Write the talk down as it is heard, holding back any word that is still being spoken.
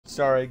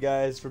Sorry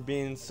guys for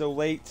being so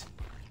late.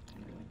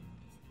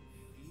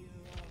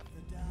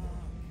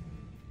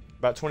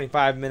 About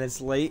 25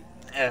 minutes late.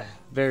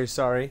 Very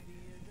sorry.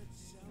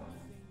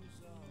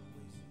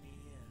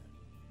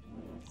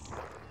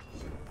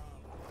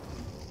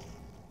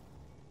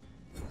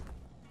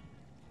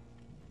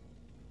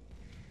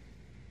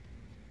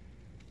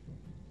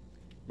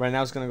 Right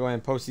now, it's going to go ahead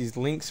and post these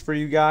links for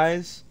you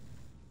guys.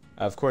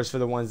 Of course, for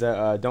the ones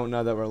that don't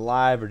know that we're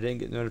live or didn't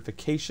get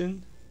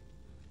notification.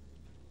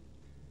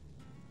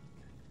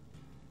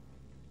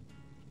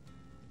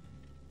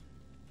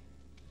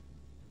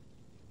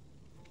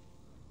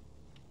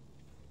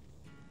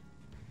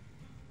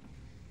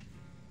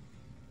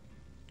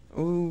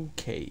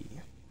 Okay.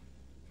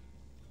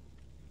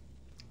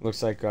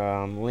 Looks like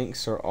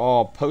links are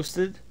all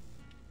posted.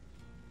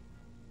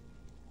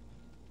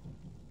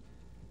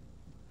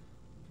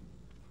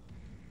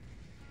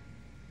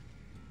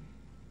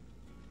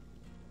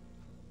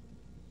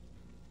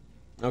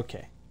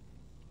 Okay.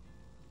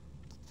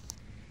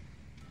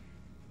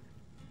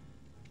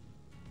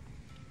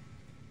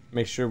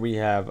 Make sure we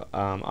have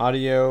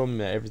audio,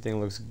 everything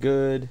looks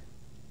good.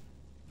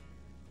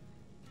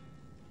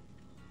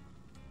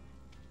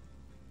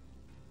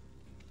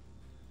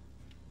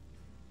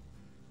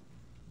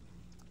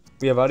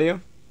 We have audio?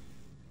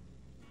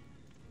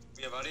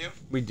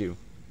 We do.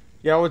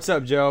 Yo, what's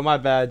up, Joe? My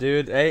bad,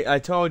 dude. Hey, I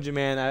told you,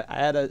 man.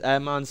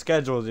 I'm on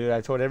schedule, dude. I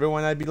told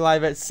everyone I'd be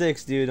live at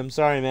 6, dude. I'm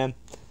sorry, man.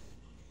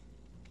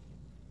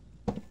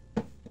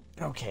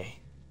 Okay.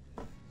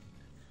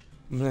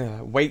 I'm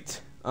gonna wait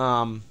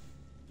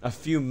a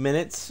few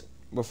minutes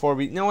before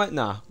we. You know what?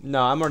 Nah,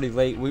 no, I'm already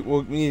late. We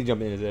need to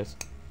jump into this.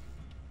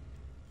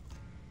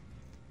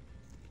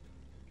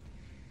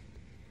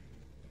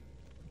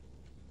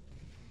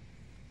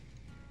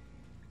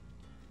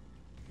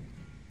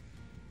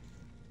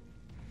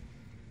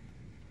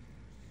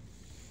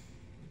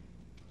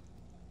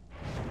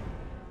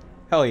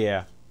 Hell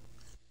yeah.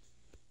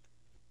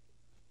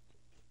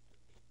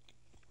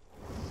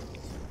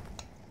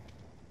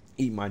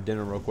 Eat my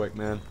dinner real quick,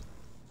 man.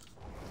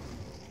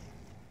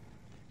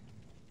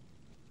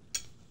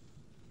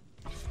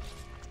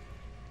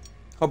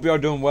 Hope y'all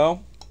doing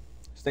well.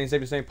 Staying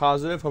safe and staying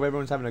positive. Hope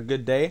everyone's having a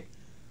good day.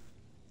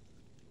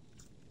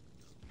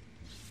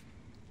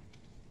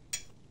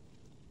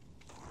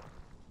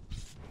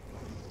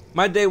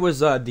 My day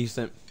was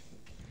decent.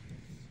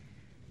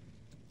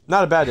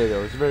 Not a bad day though.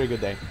 It was a very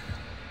good day.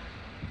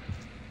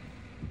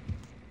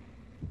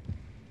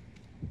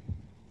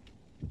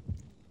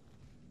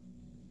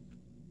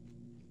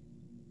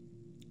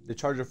 The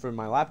charger for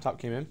my laptop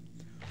came in,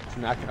 so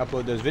now I can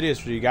upload those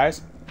videos for you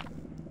guys.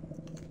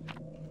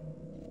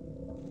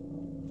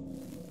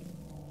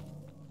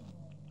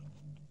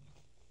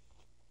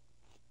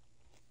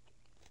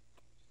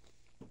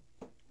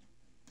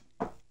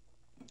 And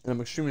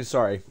I'm extremely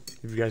sorry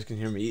if you guys can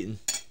hear me eating.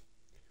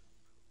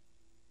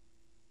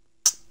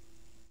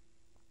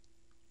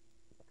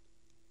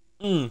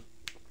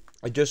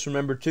 I just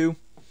remembered too,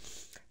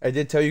 I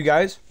did tell you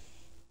guys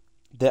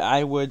that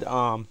I would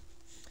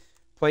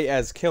play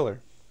as Killer.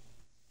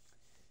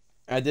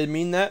 I did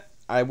mean that.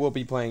 I will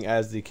be playing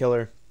as the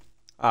Killer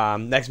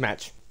next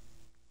match.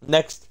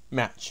 Next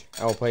match,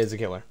 I will play as the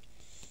Killer.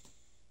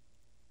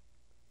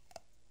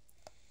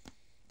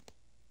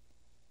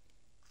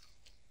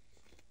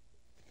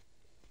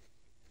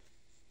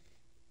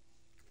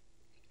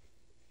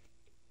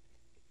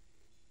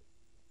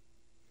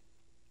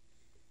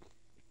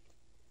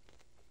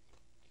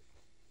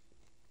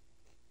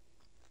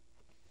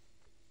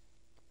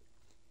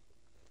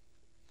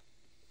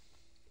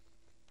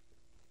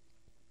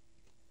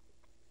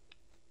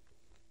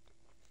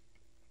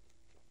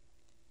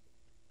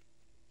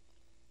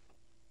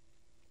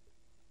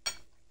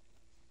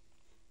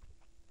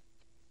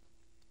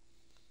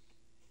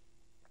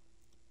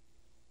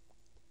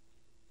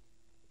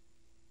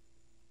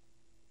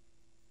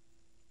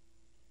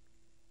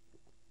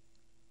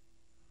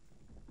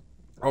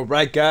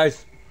 Alright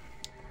guys,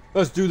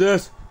 let's do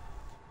this.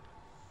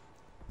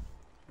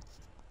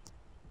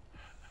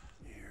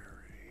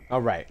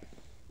 Alright.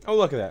 Oh,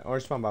 look at that.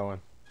 Orange spawn by one.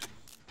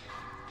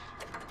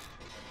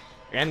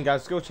 And got a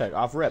skill check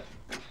off rip.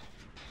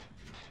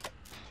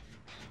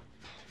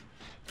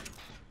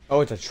 Oh,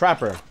 it's a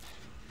trapper.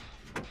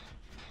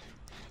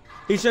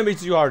 He shouldn't be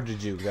too hard to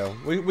juke though.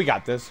 We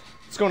got this.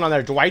 What's going on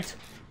there, Dwight?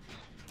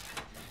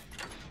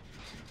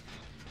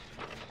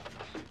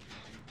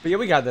 But yeah,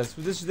 we got this.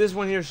 This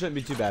one here shouldn't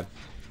be too bad.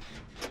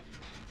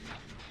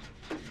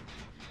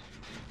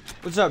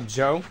 What's up,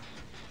 Joe?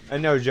 I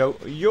know, Joe.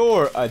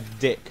 You're a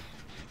dick.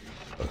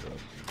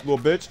 Little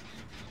bitch.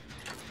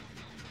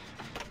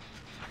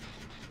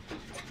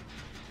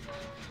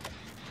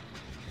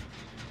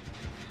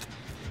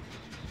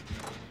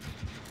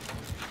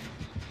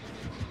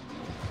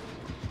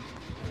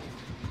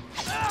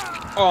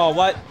 Oh,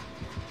 what?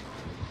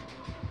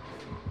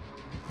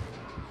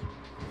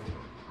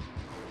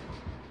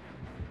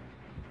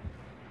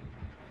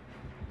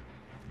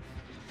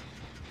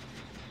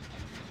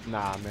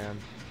 Nah, man.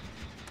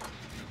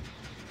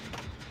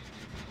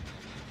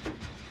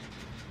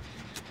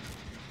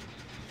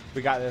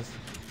 We got this.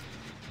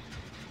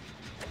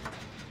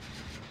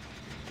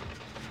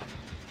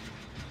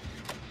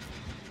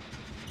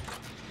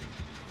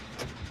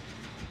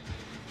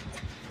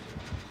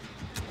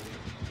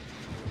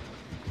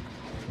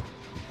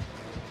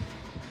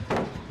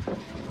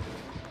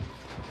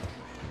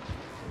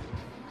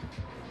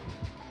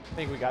 I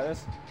think we got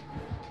this.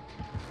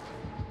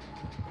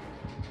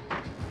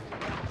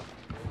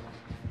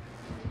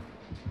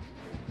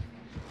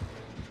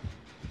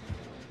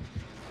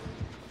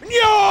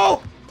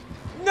 No!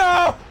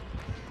 No!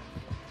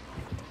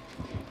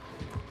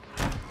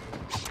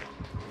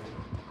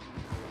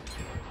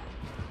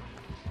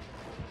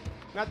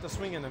 Not the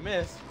swing and the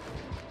miss.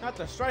 Not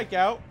the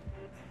strikeout.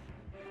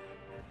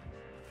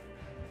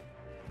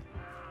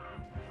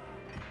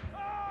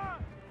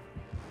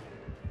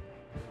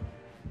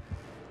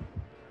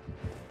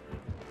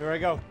 Here I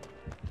go.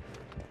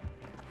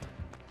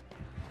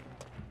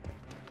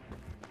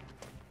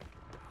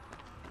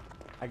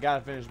 I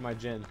gotta finish my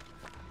gin.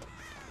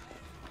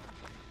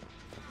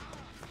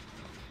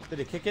 Did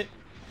he kick it?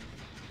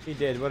 He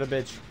did. What a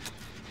bitch.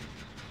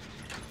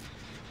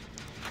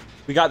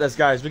 We got this,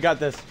 guys. We got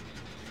this.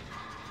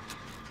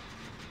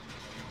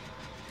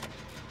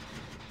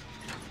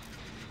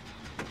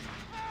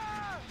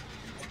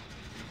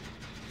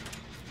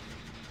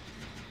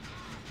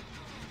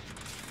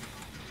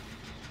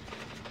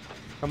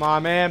 Come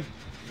on, man.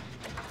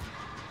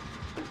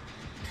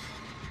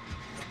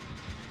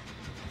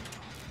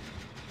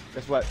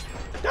 Guess what?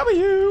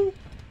 W!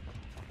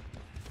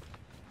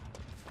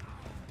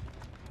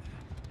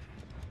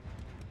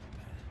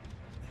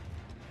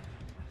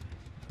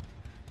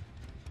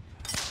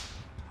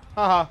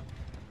 Haha.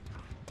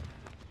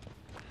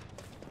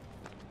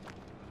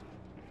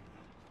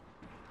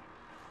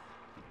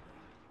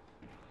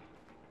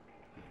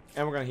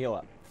 And we're gonna heal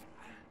up.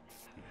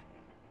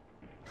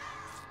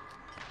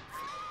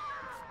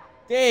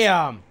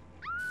 Damn!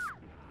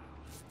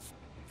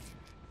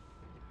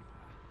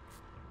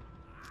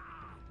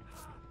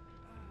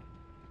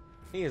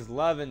 He is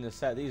loving to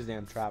set these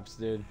damn traps,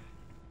 dude.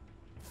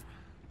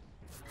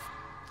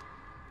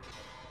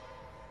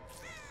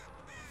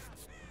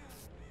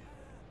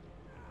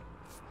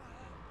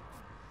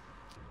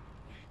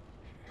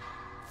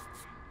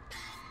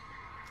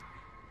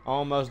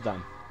 Almost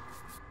done.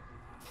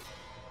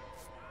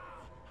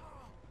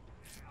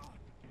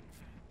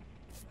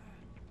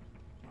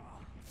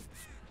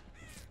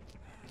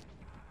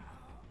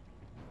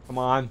 Come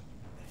on.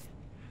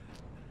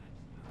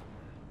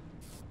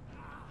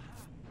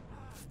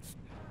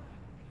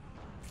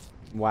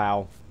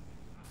 Wow.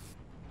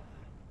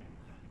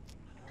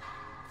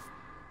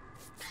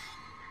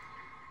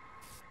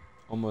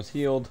 Almost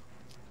healed.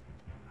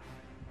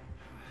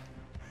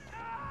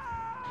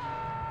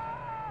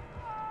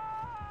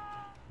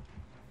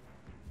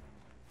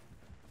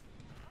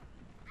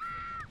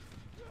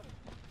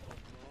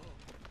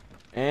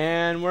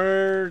 And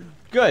we're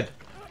good.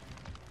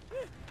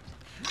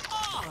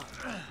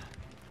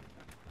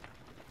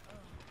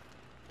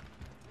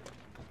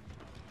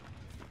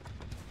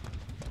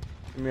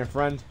 Give me a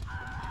friend.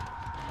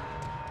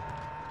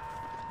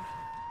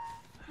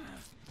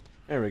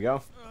 There we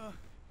go.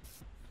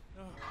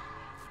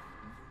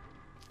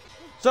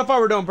 So far,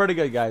 we're doing pretty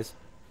good, guys.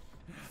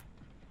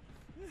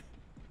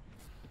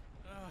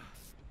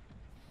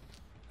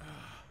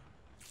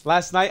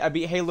 Last night, I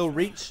beat Halo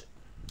Reach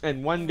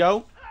in one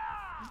go.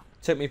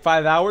 Took me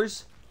 5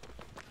 hours.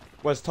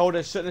 Was told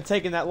it shouldn't have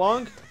taken that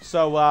long.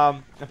 So,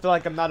 I feel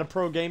like I'm not a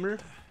pro gamer.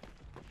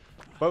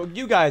 But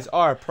you guys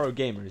are pro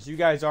gamers. You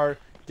guys are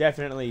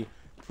definitely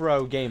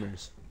pro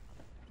gamers.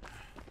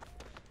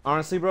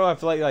 Honestly, bro, I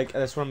feel like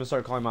that's what I'm gonna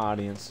start calling my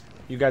audience.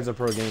 You guys are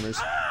pro gamers.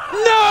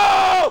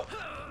 No!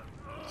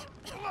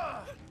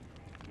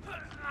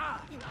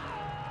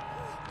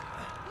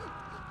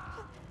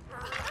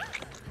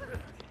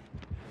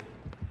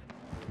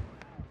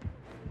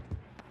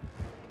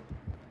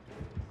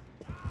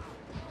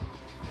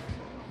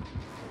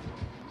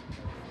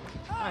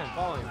 I am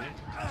following me.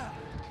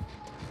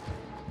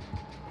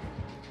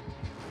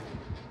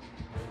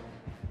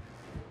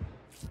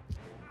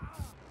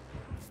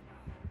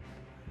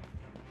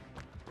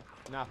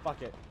 Nah,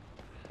 fuck it.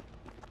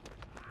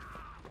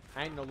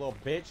 I ain't no little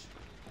bitch.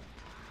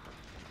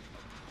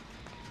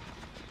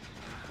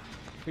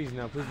 Please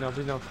no, please no,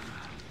 please no.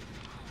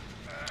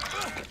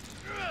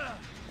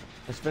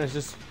 Let's finish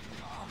this.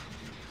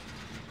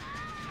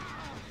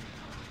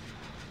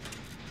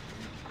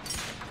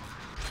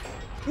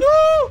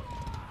 No!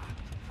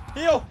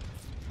 Heal!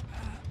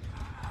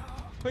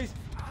 Please.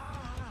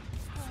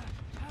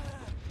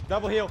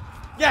 Double heal.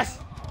 Yes!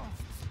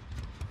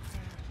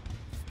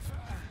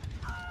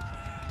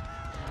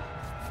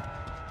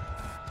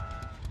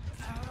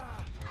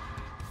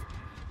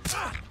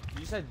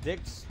 You said dick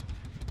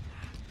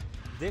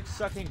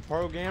sucking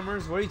pro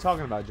gamers? What are you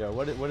talking about, Joe?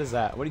 What is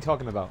that? What are you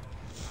talking about?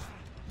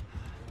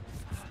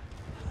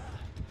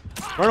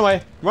 Run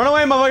away! Run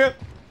away, motherfucker!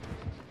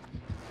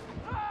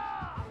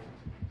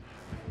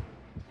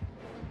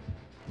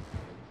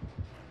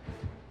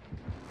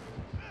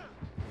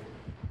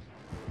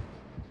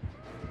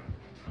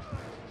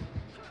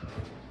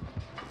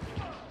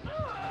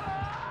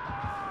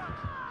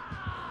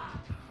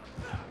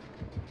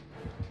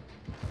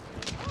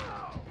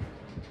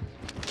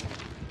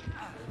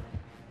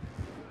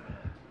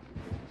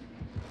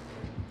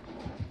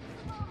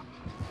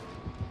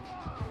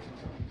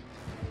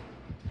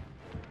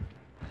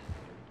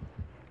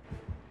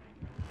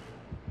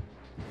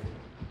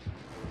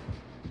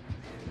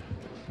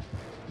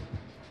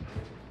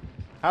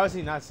 How is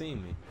he not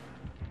seeing me?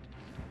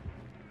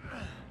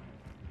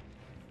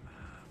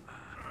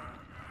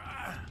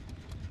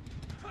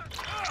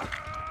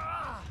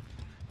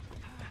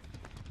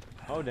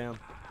 Oh, damn.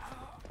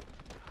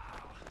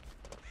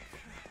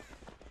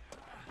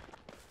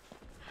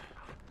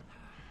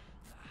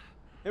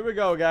 Here we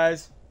go,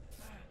 guys.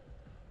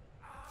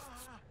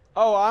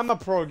 Oh, I'm a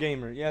pro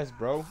gamer. Yes,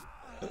 bro.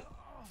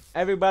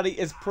 Everybody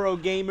is pro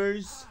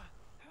gamers.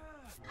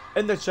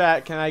 In the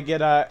chat, can I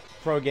get a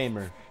pro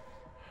gamer?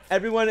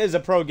 Everyone is a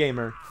pro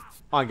gamer.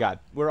 On God.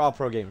 We're all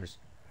pro gamers.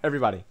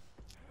 Everybody.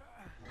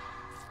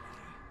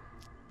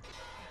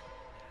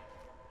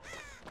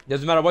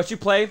 Doesn't matter what you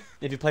play.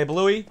 If you play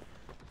Bluey,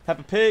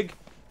 Peppa Pig,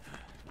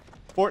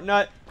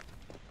 Fortnite,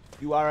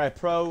 you are a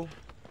pro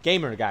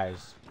gamer,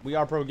 guys. We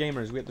are pro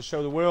gamers. We have to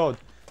show the world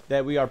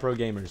that we are pro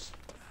gamers.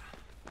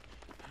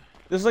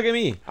 Just look at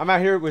me. I'm out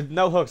here with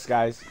no hooks,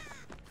 guys.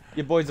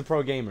 Your boy's a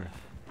pro gamer.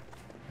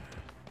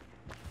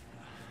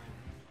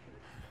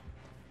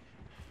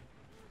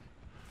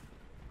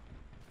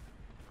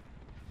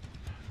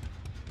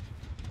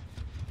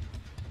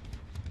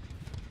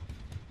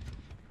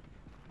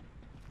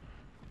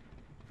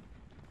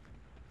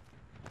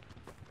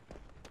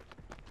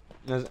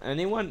 Is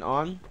anyone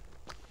on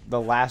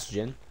the last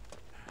gen?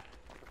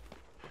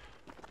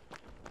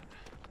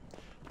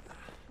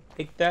 I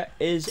think that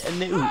is a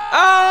new.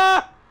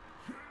 Ah!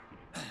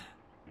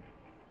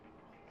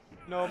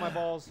 No, my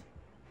balls.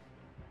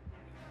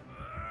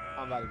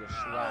 I'm about to get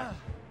slapped.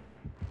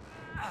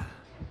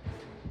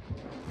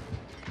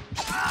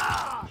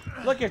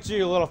 Look at you,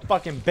 you little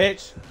fucking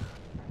bitch.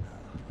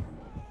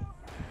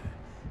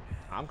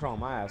 I'm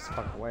crawling my ass the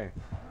fuck away.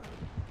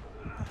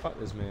 Fuck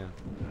this man.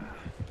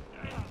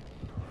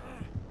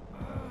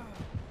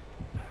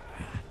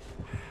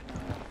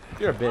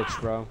 You're a bitch,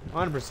 bro.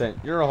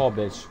 100%. You're a whole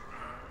bitch.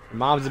 Your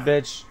mom's a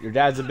bitch. Your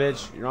dad's a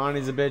bitch. Your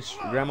auntie's a bitch.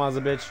 Your grandma's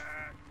a bitch.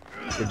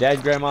 Your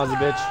dad's grandma's a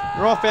bitch.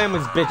 Your whole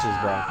family's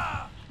bitches, bro.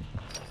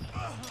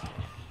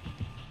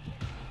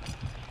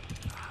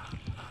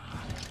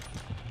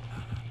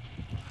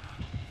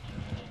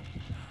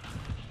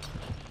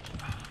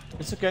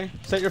 It's okay.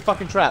 Set your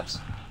fucking traps.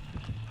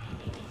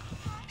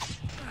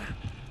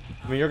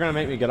 I mean, you're gonna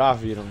make me get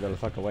off if you don't go the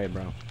fuck away,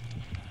 bro.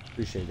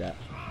 Appreciate that.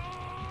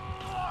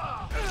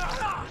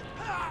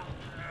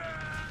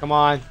 Come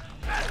on.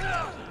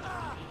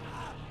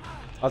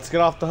 Let's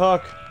get off the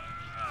hook.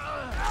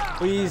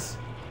 Please.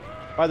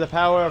 By the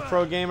power of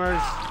pro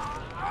gamers.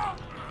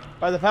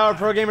 By the power of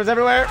pro gamers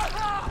everywhere.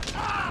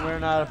 We're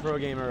not a pro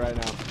gamer right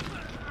now.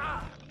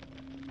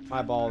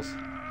 My balls.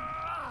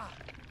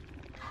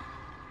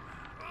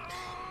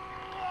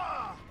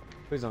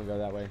 Please don't go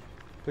that way.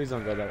 Please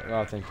don't go that way.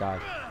 Oh, thank God.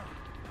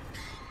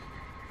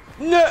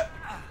 No!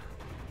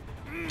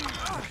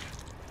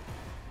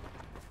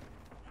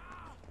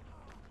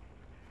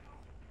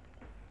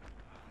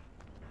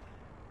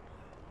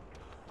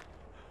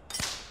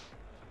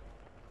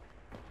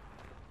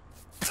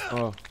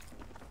 Oh.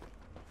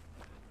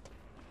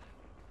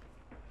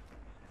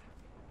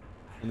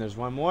 And there's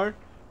one more.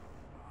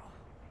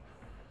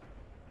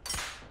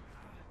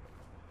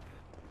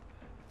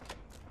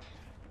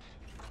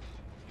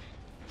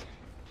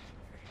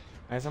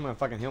 I guess I'm gonna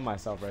fucking heal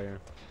myself right here.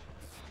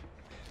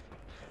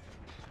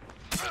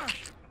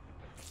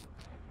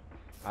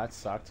 That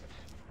sucked.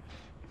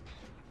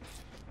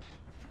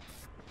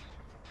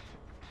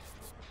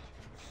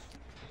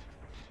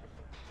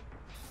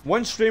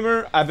 One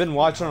streamer I've been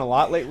watching a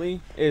lot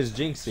lately is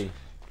Jinxie.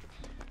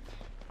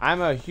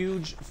 I'm a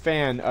huge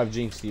fan of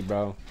Jinxie,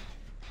 bro.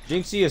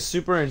 Jinxie is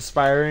super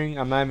inspiring.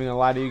 I'm not even gonna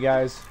lie to you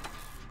guys.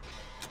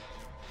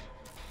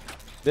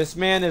 This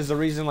man is the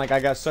reason like I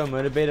got so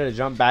motivated to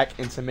jump back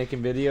into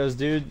making videos,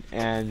 dude.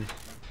 And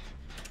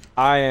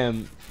I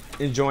am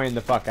enjoying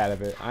the fuck out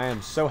of it. I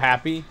am so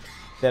happy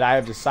that I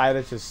have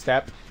decided to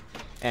step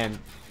and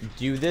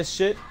do this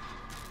shit.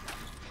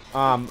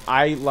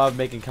 I love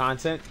making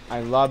content. I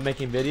love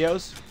making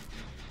videos.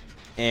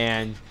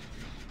 And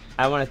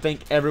I want to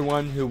thank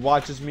everyone who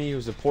watches me,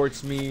 who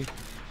supports me,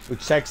 who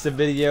checks the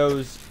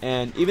videos.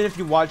 And even if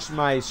you watch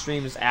my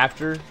streams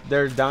after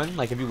they're done,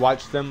 like if you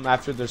watch them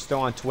after they're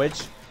still on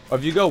Twitch, or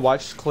if you go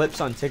watch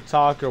clips on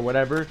TikTok or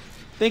whatever,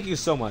 thank you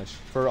so much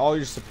for all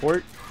your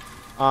support.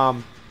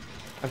 I'm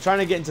trying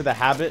to get into the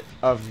habit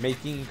of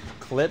making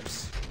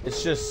clips.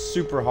 It's just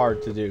super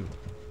hard to do.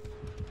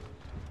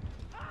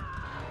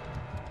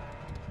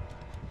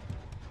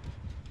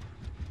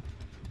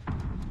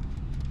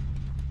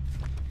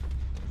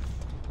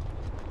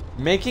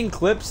 Making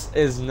clips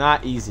is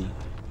not easy.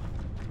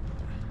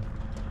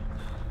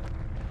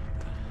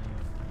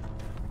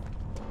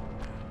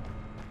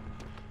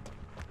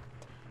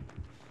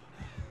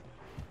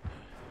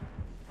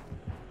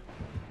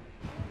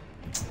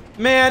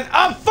 Man,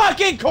 of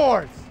fucking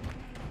course!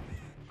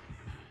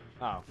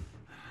 Oh.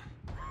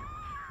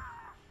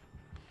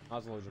 That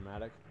was a little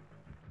dramatic.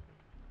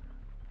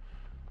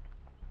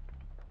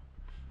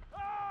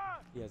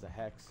 He has a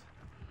hex.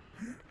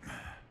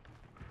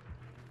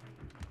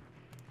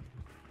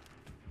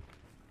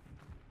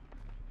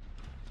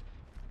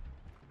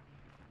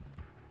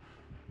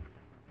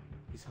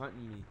 He's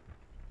hunting me.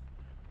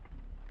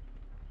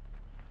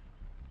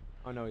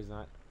 Oh, no, he's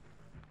not.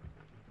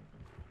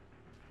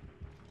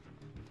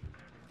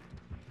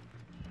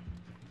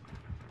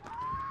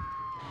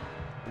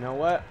 You know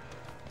what?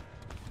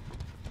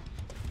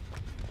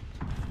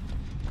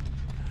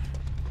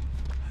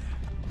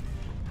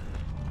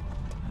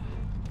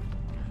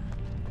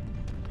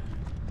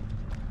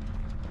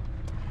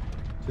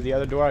 To the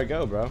other door I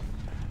go, bro.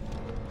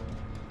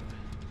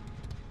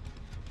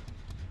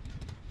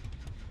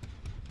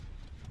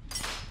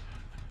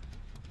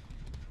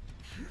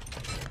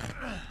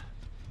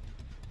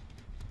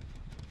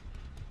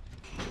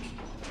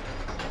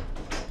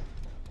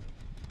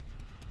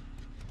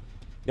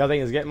 Y'all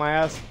think it's getting my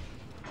ass?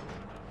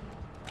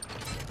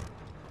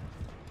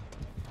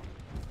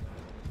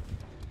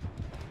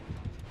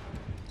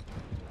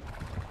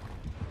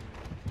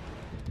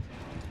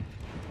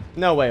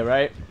 No way,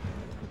 right?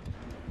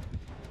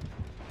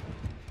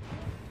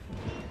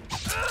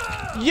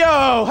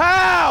 Yo,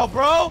 how,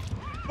 bro?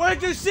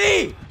 What did you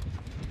see?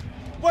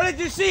 What did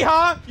you see,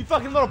 huh? You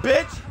fucking little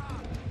bitch.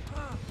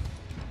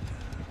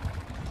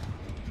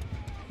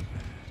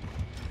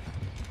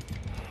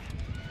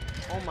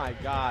 Oh my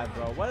god,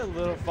 bro. What a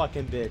little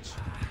fucking bitch.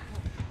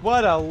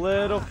 What a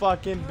little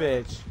fucking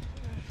bitch.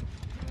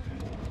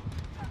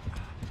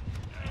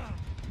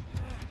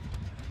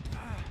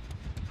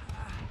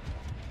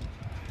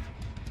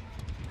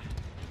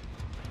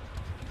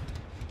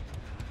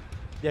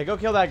 Yeah, go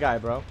kill that guy,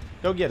 bro.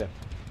 Go get him.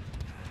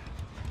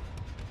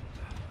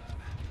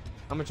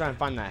 I'm gonna try and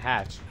find that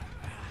hatch.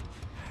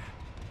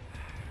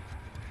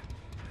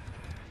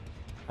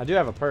 I do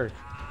have a perk.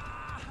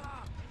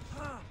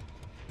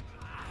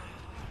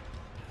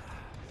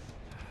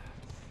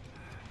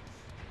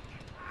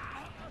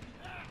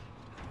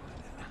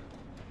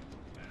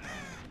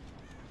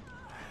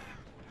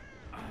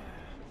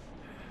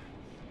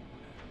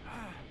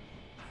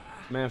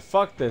 Man,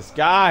 fuck this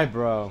guy,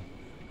 bro.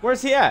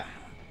 Where's he at?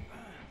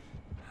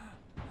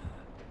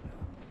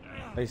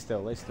 Lay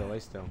still, lay still, lay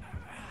still.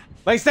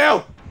 Lay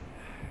still!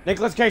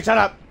 Nicolas Cage, shut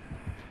up!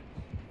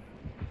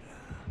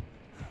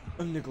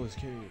 I'm Nicolas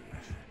Cage.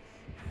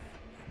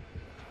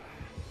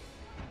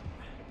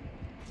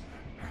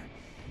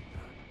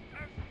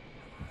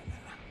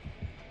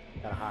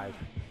 Gotta hide.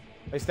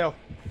 Lay still.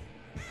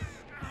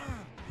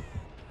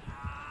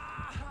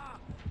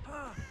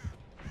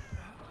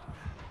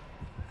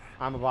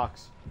 I'm a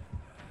box.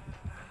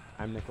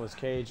 I'm Nicolas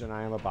Cage and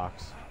I am a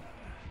box.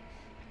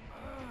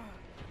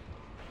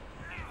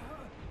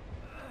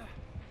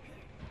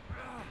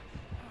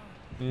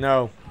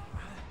 No.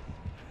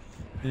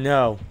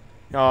 No.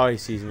 Oh, he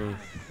sees me.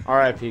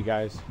 RIP,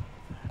 guys.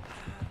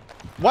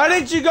 Why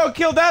didn't you go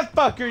kill that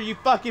fucker, you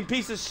fucking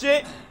piece of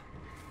shit?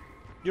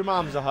 Your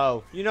mom's a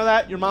hoe. You know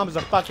that? Your mom's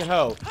a fucking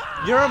hoe.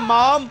 Your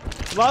mom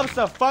loves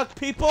to fuck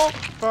people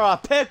for a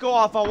pickle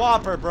off a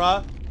Whopper,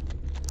 bruh.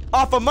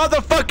 Off a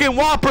motherfucking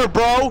Whopper,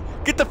 bro.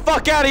 Get the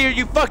fuck out of here,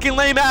 you fucking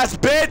lame ass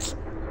bitch.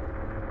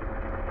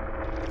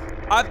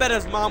 I bet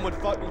his mom would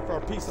fuck me for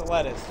a piece of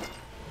lettuce.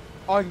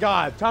 Oh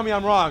God, tell me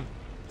I'm wrong.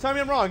 Tell me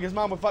I'm wrong. His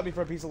mom would fuck me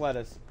for a piece of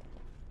lettuce.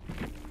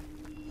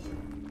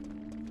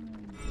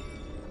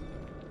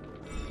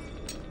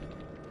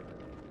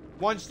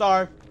 One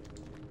star.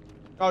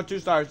 Oh, 2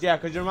 stars. Yeah,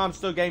 because your mom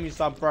still gave me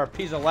some for a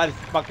piece of lettuce,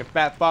 you fucking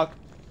fat fuck.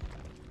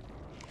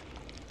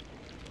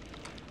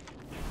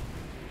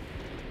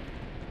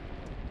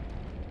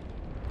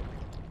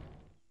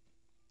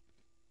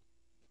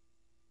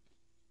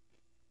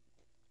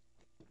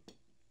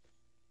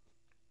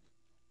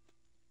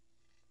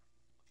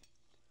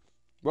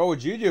 What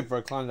would you do for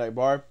a Klondike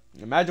bar?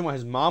 Imagine what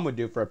his mom would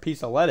do for a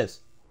piece of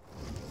lettuce.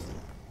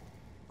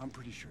 I'm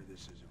pretty sure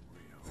this isn't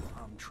real.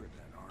 I'm tripping,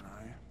 aren't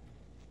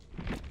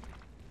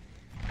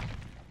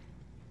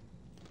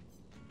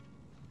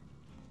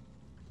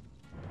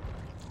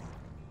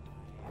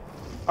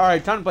I?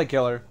 Alright, time to play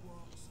killer.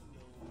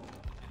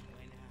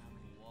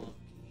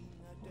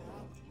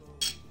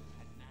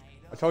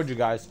 I told you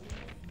guys.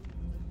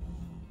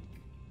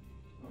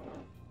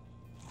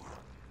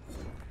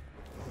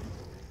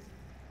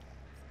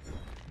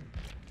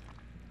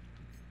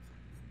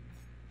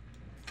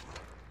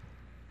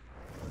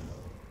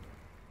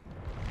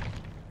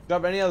 Do you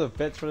have any other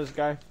fits for this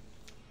guy?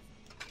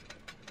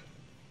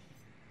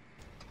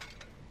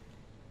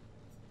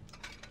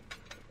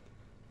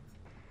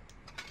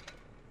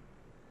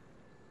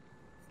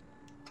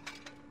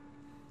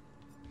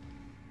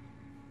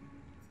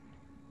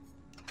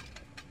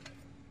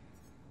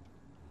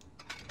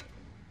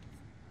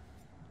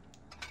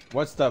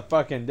 What's the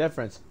fucking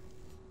difference?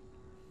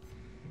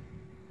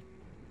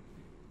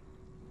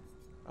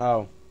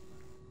 Oh.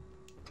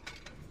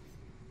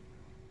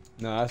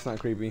 No, that's not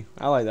creepy.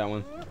 I like that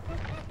one.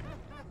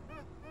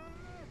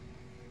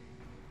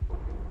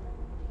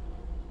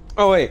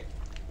 Oh, wait.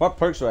 What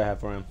perks do I have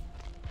for him?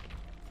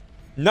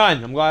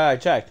 None. I'm glad I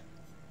checked.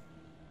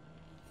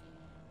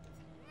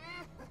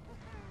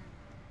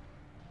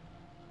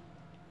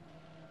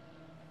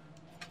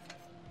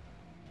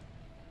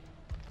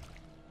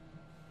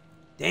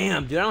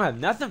 Damn, dude. I don't have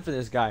nothing for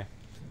this guy.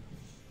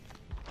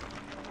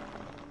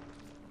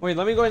 Wait,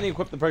 let me go ahead and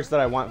equip the perks that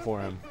I want for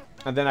him.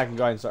 And then I can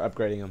go ahead and start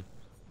upgrading him.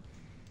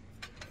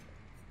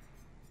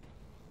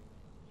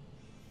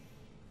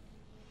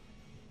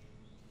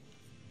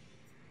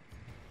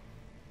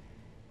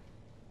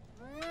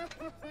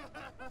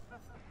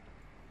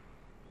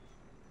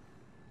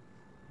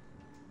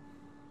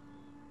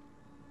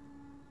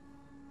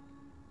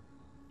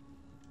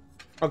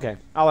 Okay,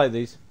 I like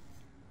these.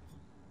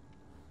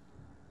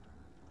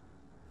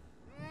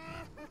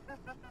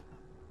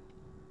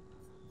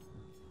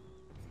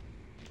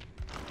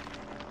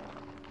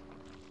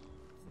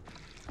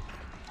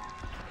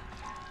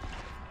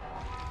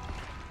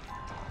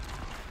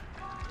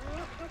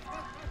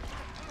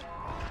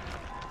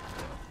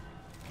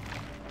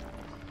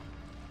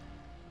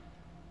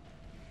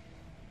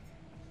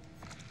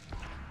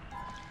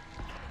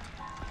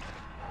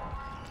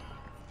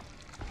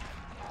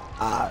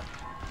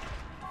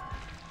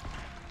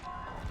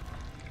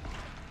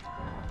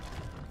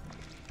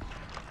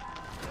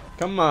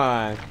 Come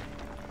on.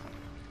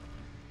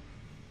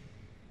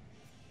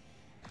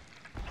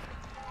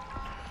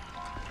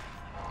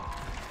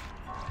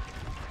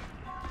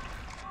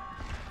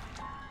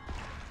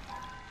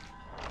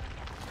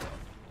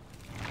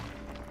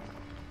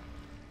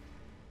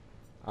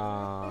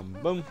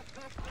 Boom.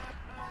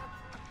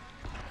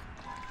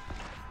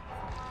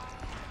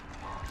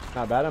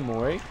 Not bad,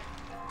 Amori.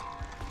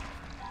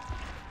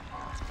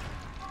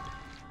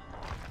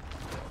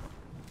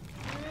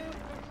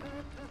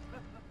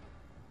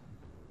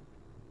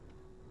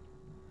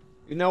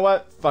 You know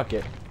what? Fuck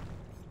it.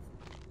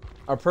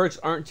 Our perks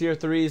aren't tier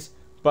 3s,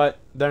 but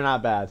they're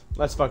not bad.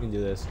 Let's fucking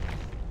do this.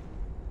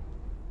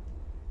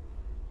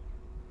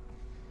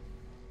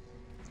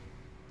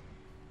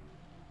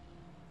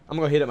 I'm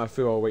gonna hit up my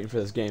food while waiting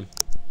for this game.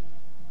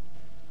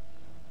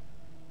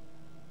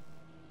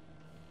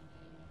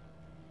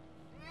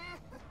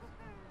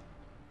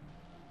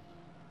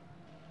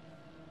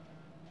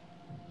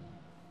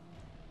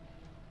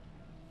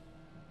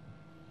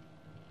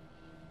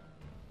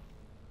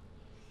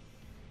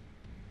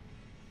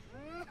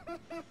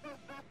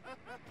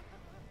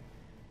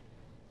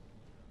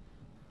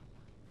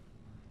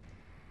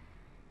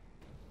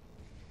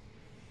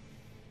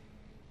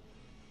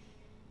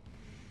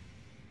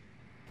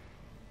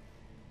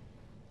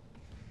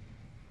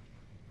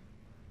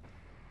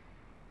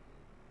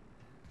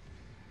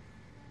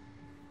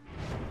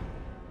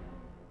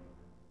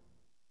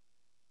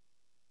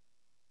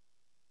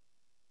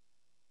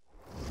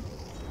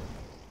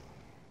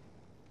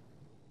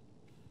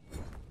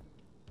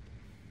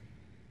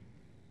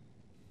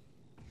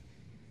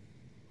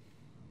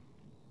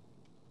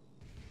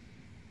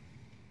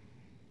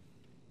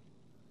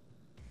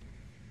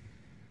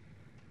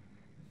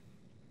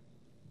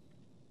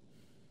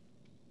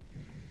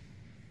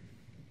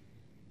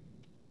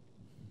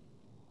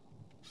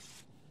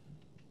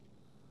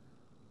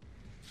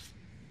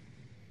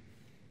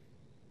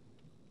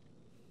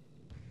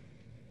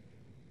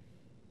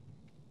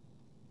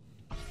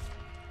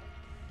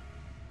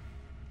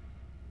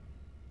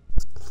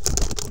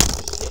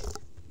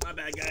 My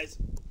bad, guys.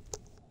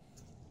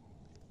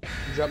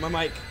 Drop my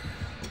mic.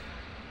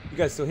 You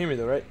guys still hear me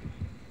though, right?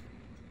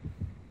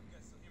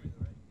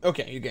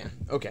 Okay, you can.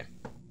 Okay.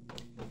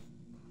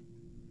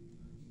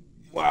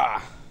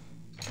 Wow.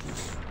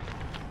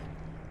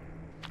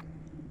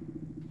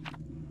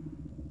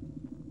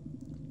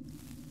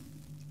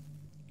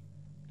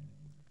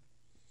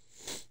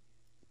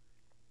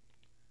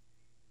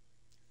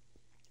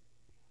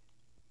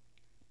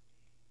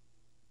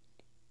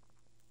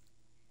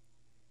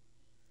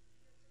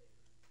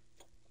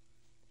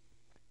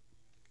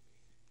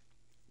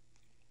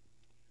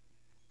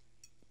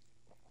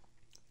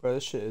 Bro,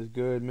 this shit is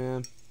good,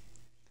 man.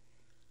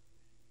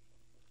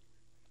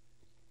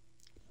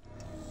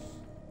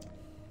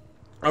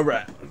 All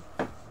right.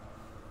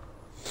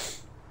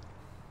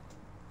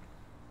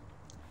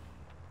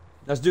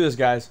 Let's do this,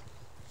 guys.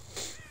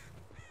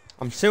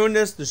 I'm doing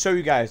this to show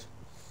you guys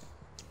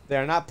they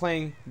are not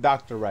playing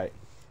Doctor right.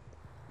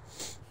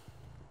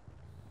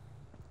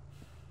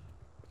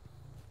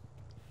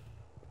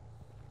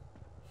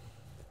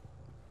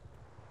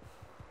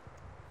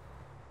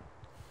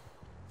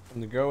 I'm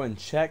gonna go and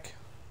check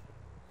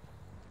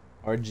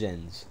our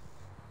gens.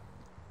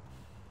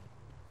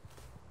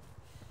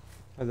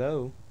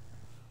 Hello.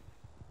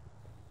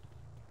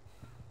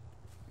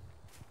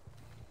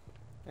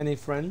 Any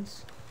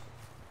friends?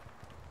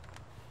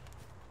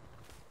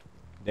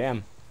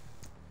 Damn.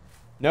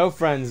 No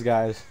friends,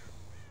 guys.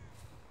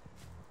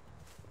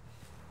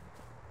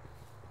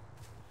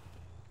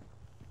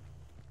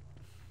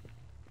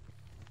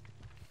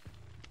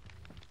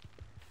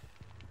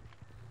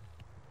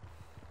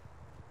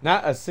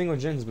 Not a single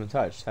gen's been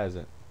touched, has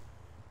it?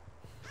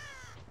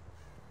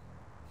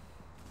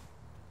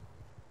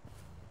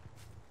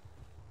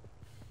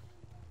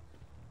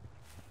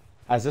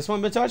 Has this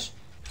one been touched?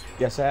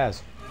 Yes, it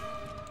has.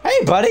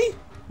 Hey, buddy!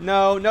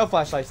 No, no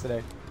flashlights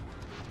today.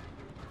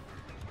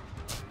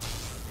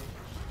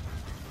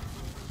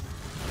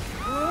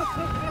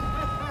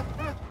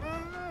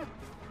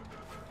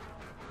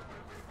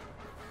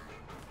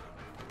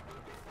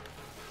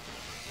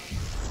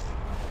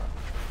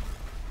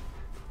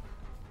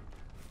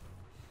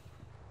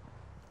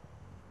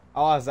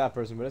 I'll ask that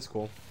person, but it's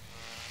cool.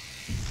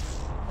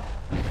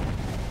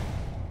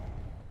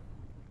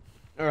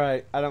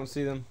 Alright, I don't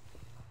see them.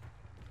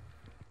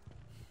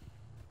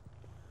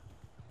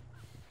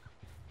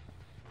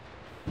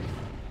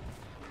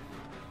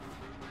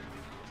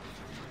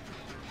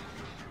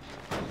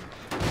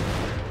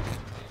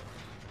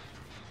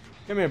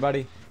 Come here,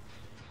 buddy.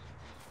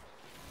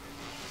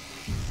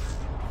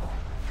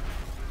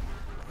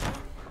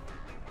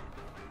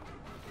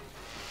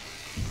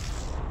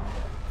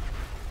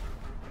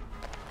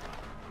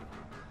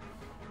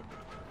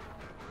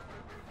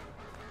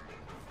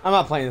 I'm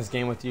not playing this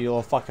game with you, you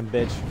little fucking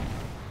bitch.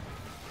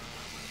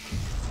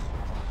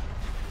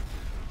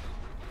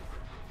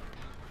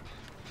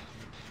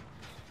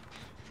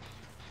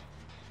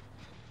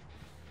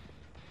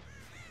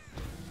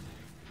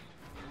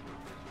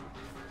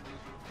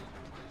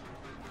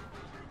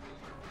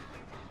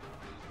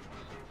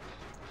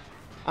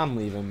 I'm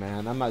leaving,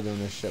 man. I'm not doing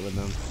this shit with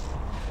them.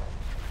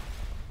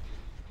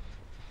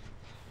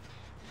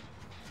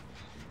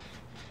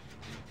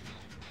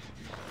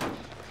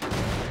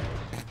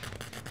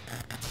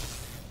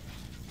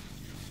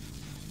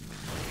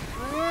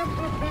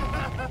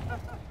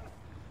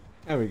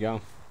 There we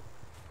go.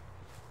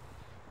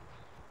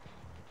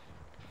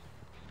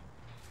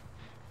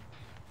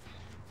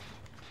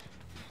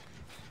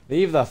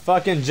 Leave the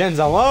fucking gens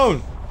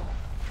alone!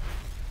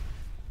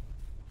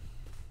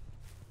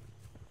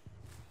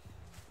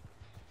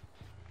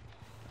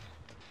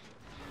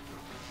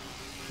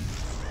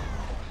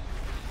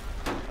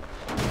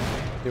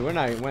 Dude, we're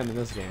not winning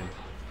this game.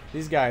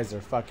 These guys are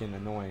fucking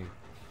annoying.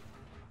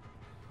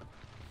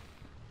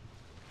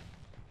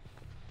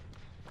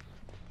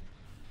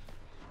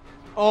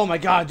 Oh my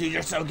god, dude,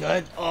 you're so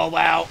good. Oh,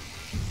 wow.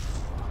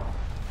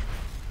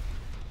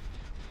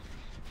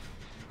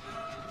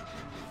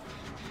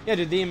 Yeah,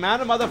 dude, the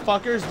amount of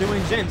motherfuckers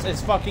doing gens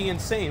is fucking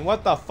insane.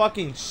 What the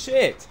fucking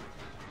shit?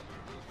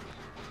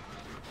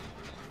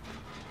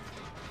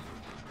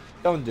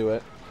 Don't do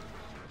it.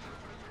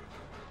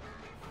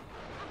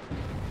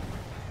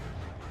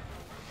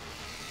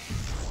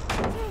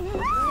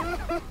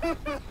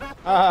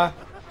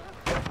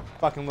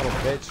 Fucking little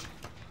bitch.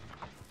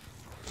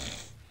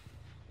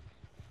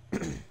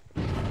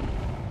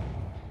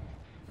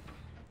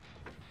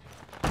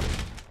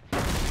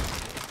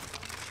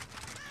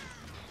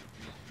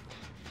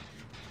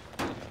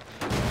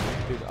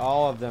 Dude,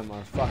 all of them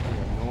are fucking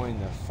annoying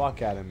the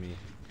fuck out of me.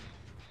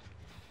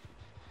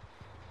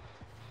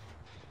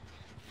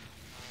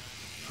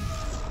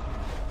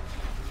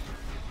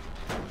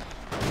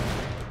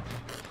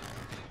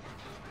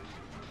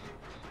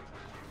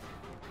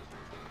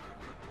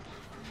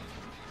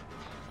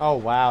 Oh,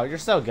 wow. You're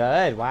so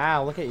good.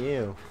 Wow, look at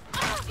you.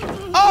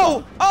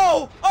 Oh!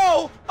 Oh!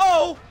 Oh!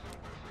 Oh!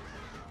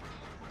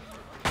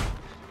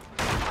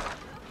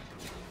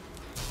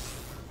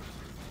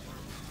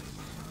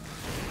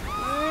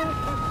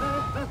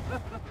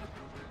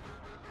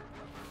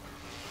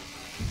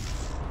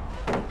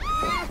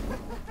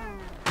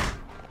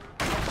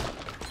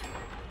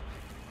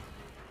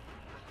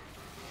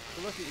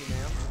 Look at you,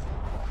 ma'am.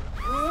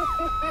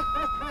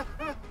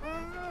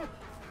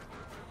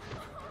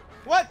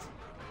 What?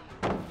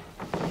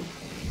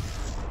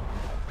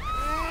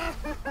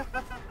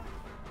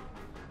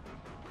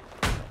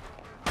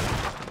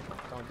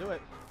 Don't do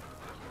it.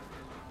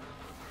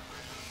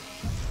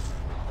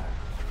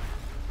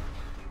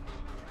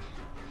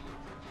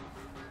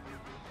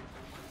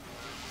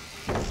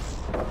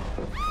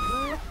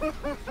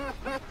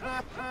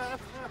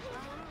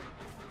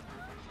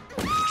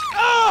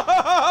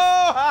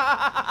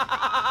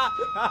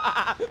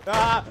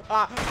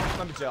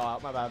 Let me chill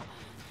out, my bad.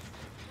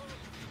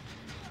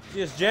 See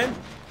this gen?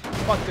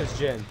 Fuck this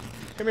gen.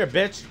 Come here,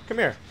 bitch. Come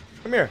here.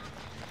 Come here.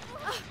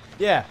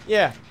 Yeah,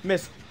 yeah,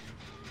 miss.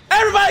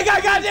 Everybody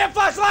got goddamn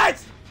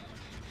flashlights!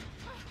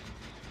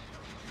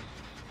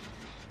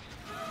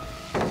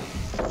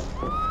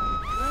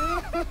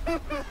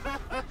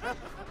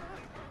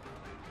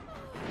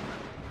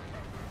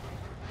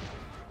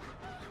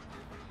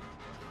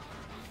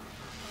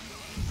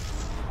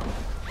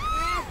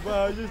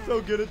 Wow, you're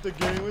so good at the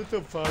game. I'm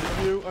so proud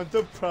of you. I'm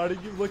so proud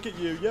of you. Look at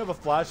you. You have a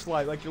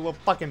flashlight like your little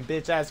fucking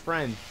bitch ass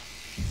friend.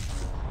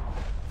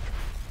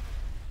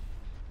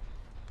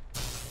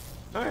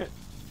 Alright.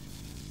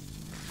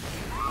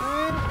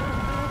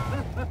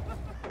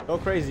 Go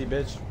crazy,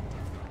 bitch.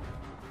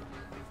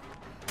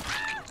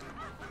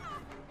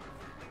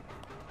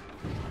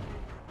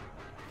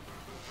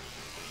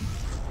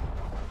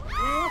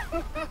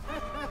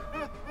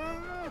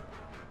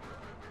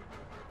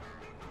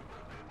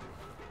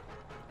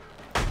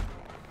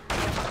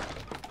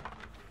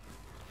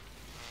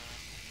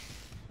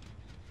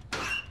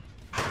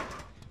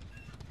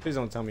 Please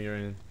don't tell me you're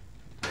in.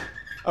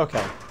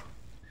 Okay.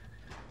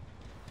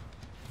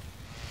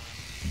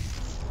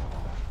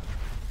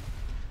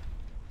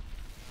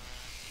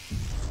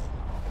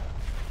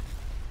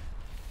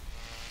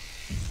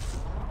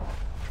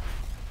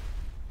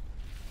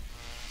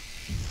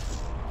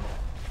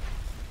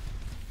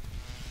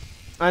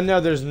 I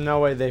know there's no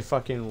way they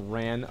fucking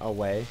ran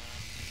away.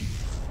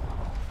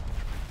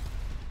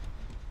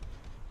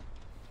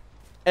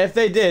 If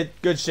they did,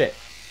 good shit.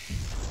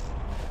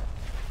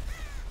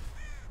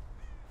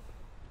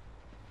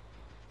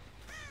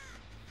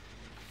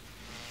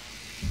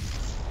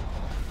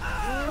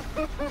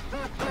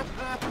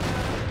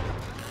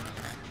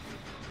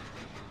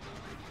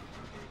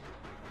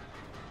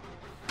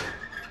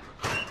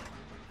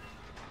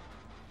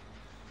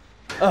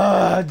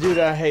 Ugh, dude,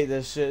 I hate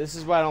this shit. This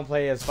is why I don't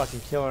play as fucking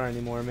killer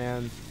anymore,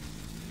 man.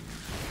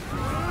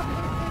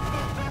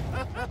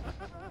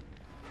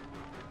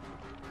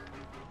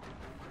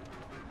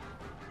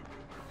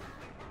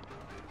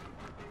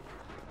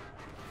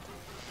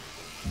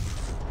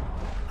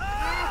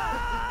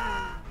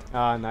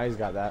 Ah, now he's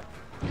got that.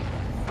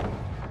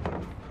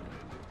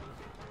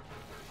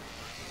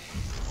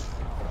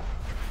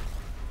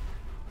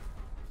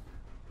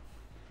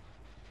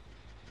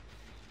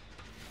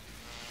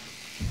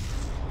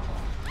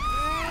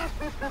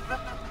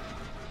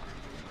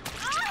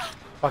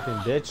 Fucking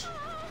bitch.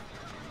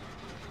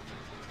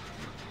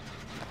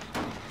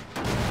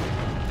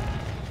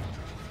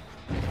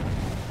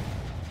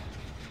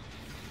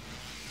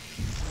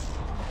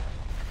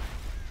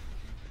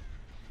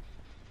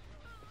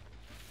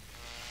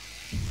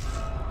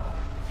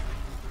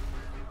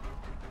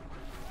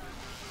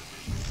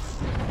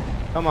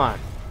 Come on.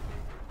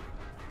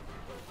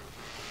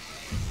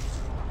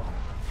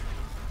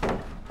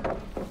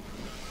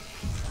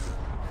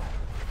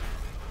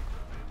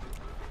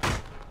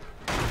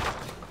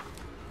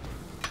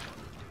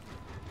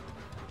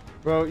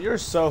 Bro, you're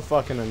so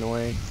fucking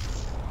annoying.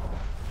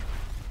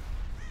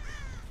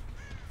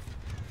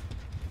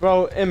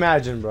 Bro,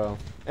 imagine, bro.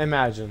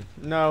 Imagine.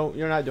 No,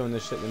 you're not doing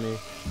this shit to me.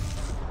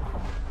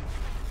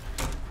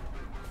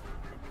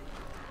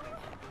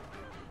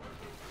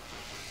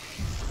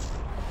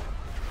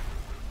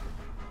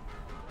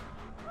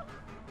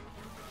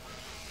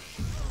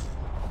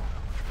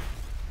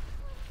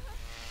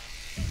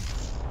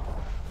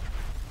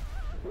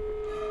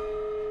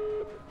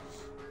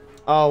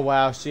 Oh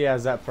wow, she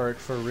has that perk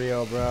for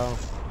real, bro.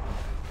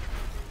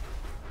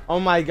 Oh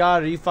my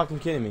god, are you fucking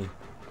kidding me?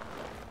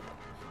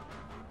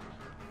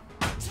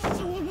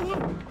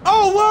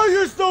 Oh wow,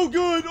 you're so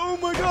good! Oh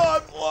my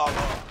god!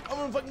 Oh, I'm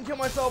gonna fucking kill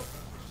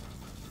myself.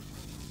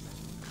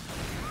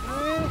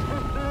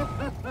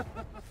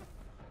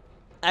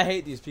 I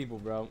hate these people,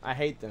 bro. I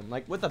hate them.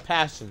 Like, with a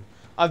passion.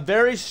 A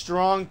very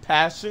strong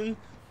passion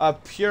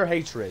of pure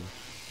hatred.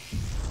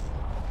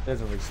 It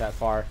doesn't reach that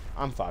far.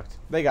 I'm fucked.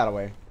 They got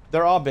away.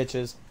 They're all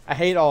bitches. I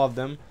hate all of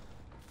them.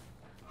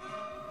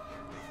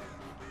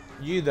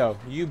 You, though.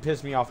 You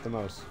piss me off the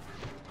most.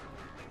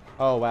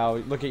 Oh, wow.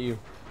 Look at you.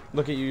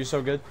 Look at you. You're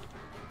so good.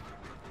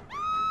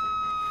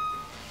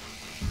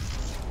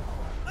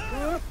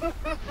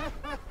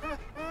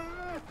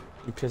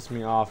 You piss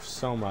me off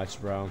so much,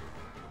 bro.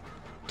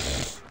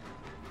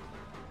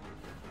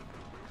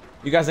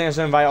 You guys think I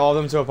should invite all of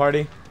them to a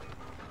party?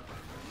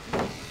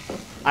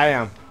 I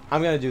am.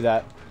 I'm gonna do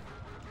that.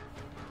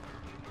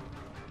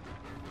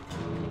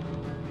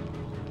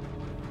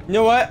 You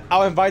know what?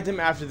 I'll invite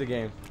them after the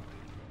game.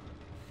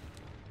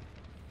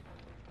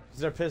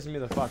 Because they're pissing me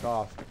the fuck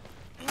off.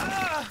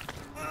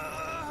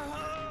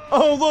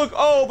 Oh, look!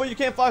 Oh, but you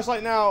can't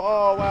flashlight now.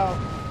 Oh, wow.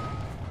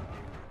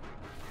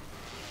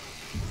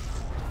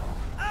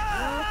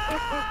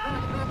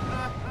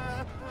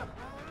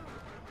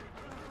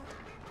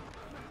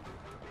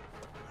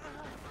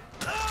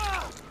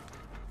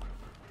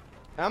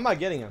 I'm not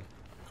getting him.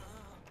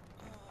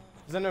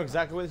 Because I know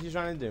exactly what he's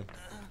trying to do.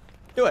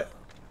 Do it.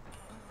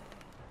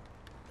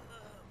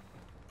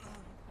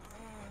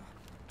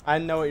 I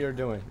know what you're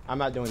doing. I'm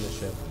not doing this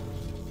shit.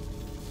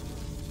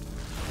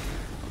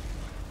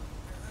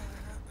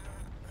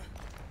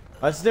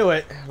 Let's do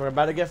it. We're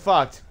about to get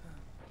fucked.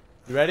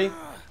 You ready?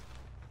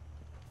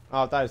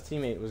 Oh, I thought his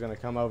teammate was going to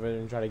come over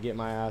and try to get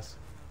my ass.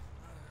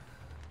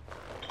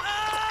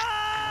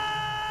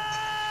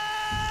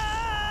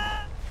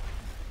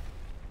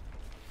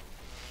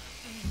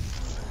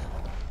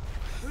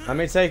 Let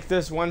me take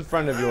this one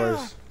friend of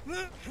yours.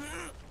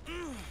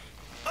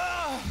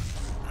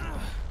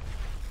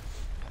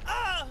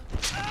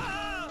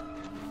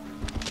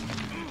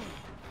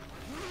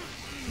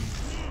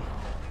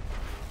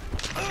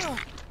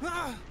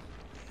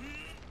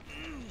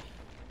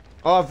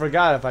 Oh, I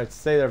forgot if I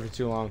stay there for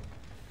too long.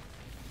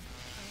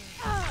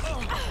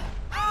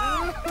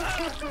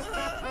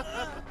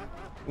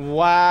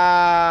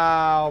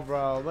 Wow,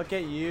 bro. Look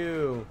at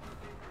you.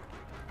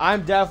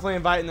 I'm definitely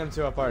inviting them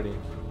to a party.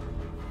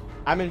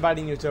 I'm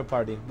inviting you to a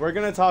party. We're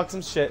gonna talk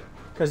some shit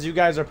because you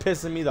guys are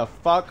pissing me the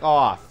fuck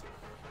off.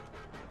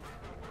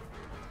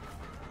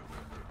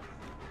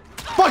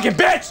 Fucking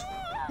bitch!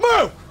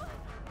 Move!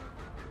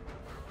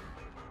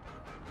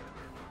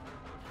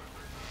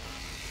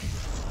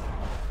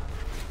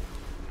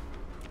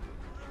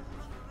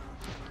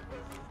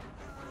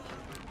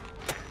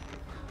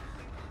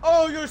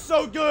 Oh, you're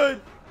so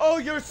good! Oh,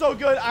 you're so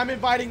good! I'm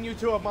inviting you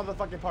to a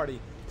motherfucking party.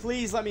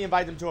 Please let me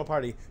invite them to a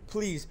party.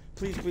 Please,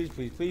 please, please,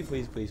 please, please,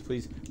 please, please,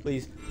 please,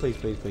 please, please,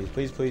 please, please,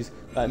 please, please,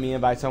 let me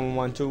invite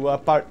someone to a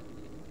party.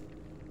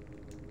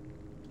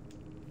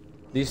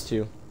 These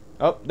two.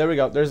 Oh, there we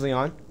go. There's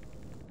Leon.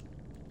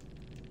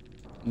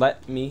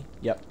 Let me,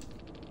 yep,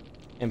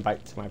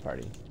 invite to my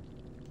party.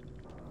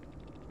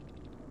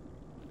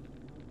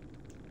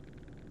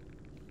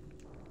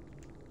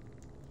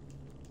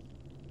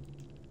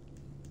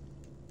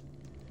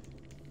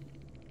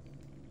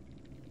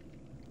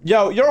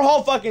 Yo, your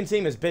whole fucking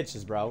team is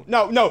bitches, bro.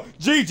 No,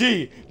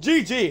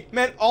 GG.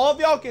 Man, all of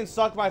y'all can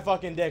suck my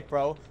fucking dick,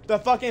 bro. The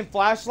fucking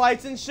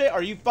flashlights and shit,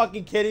 are you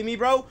fucking kidding me,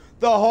 bro?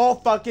 The whole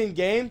fucking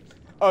game?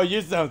 Oh,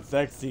 you sound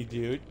sexy,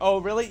 dude.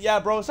 Oh, really? Yeah,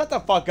 bro, shut the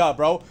fuck up,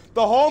 bro.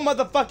 The whole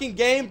motherfucking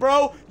game,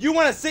 bro? You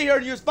wanna sit here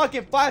and use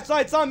fucking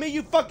flashlights on me,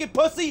 you fucking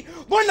pussy?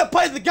 Learn to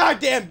play the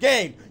goddamn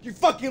game, you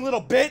fucking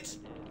little bitch.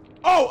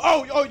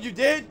 Oh, you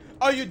did?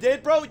 Oh, you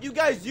did, bro? You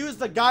guys used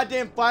the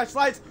goddamn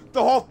flashlights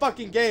the whole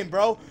fucking game,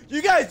 bro.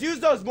 You guys use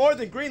those more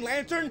than Green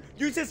Lantern?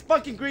 Use his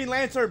fucking Green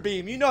Lantern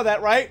beam. You know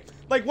that, right?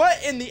 Like,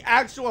 what in the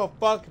actual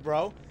fuck,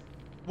 bro?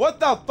 What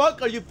the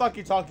fuck are you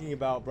fucking talking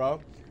about,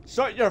 bro?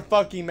 Shut your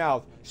fucking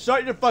mouth.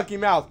 Shut your fucking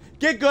mouth.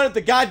 Get good at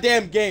the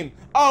goddamn game.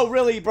 Oh,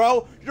 really,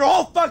 bro? Your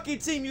whole fucking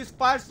team used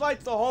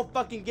flashlights the whole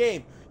fucking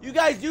game. You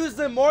guys use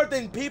them more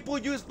than people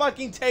use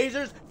fucking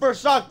tasers for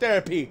shock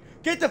therapy.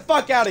 Get the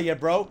fuck out of here,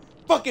 bro.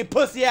 Fucking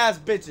pussy ass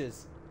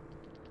bitches.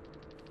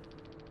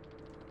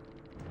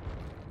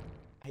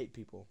 I hate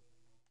people.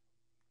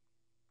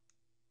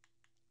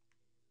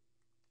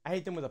 I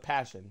hate them with a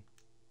passion.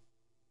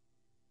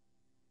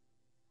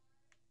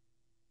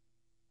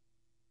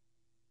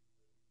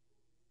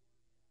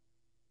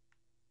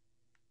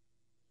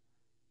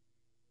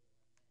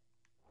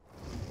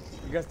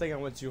 You guys think I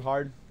went too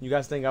hard? You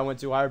guys think I went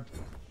too hard?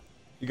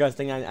 You guys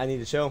think I need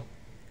to chill?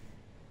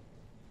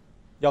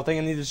 Y'all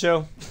think I need to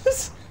chill?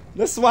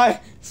 This is why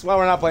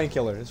we're not playing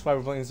Killer. This is why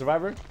we're playing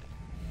Survivor.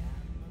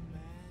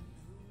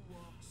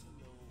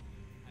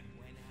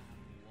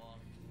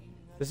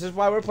 This is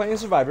why we're playing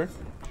Survivor.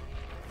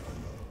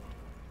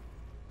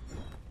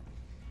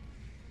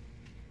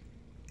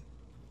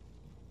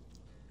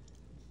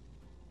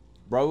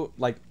 Bro,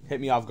 like, hit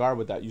me off guard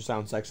with that. You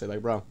sound sexy.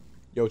 Like, bro.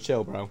 Yo,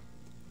 chill, bro.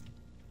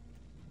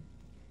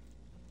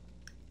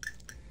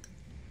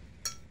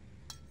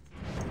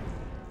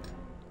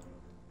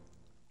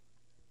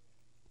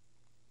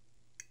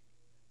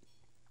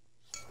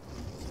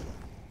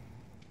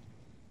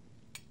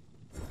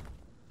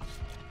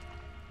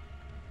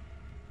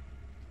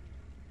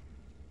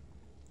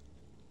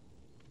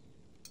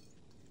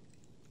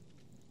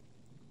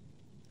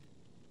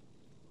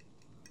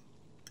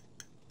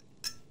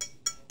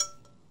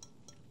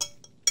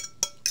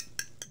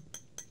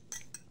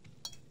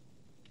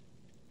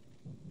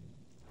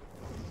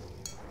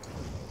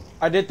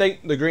 I did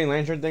think the Green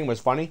Lantern thing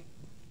was funny.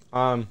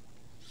 The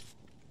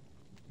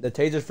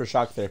tasers for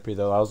shock therapy,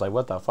 though, I was like,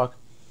 what the fuck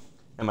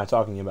am I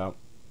talking about?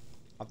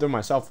 I threw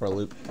myself for a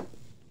loop.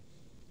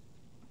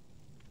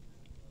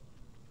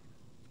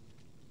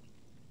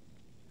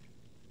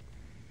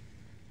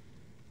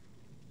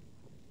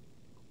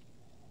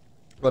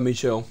 Let me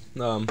chill.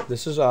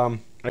 This is,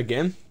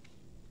 again,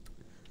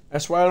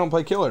 that's why I don't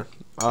play Killer.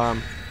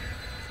 I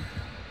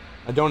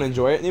don't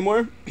enjoy it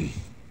anymore.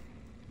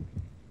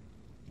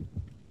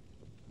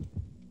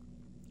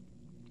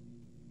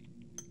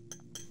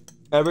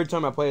 Every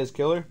time I play as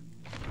Killer,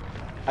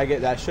 I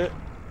get that shit.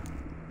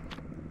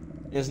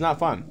 It's not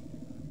fun.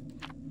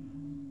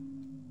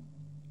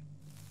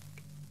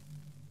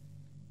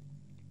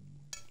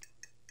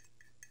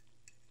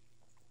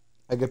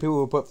 I get people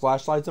who put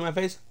flashlights in my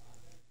face.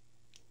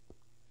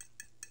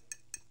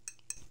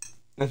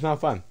 It's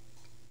not fun.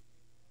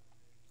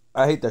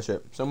 I hate that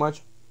shit so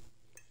much.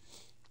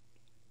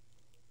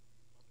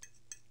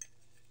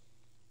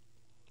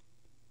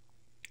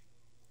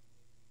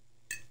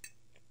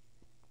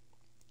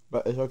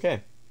 But it's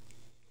okay.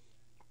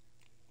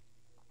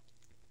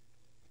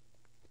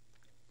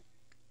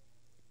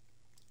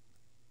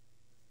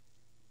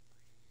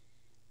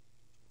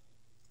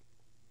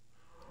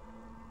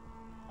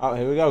 Oh,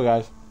 here we go,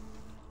 guys.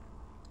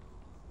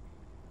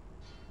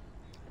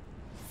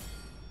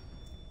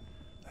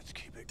 Let's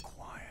keep it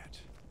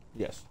quiet.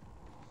 Yes.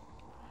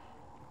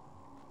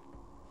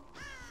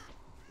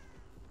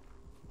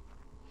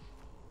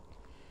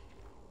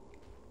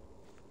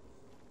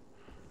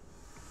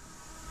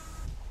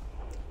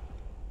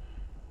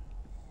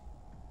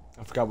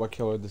 I forgot what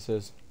killer this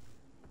is.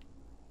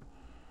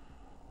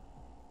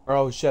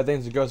 Oh shit, I think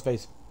it's a ghost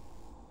face.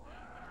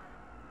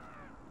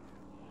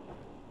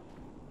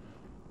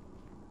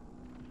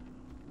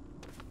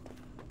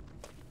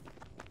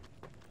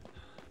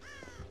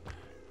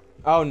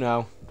 Oh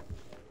no.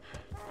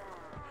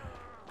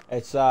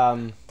 It's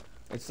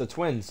the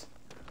twins.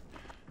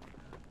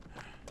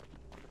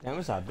 Damn,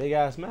 it's a big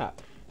ass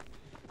map.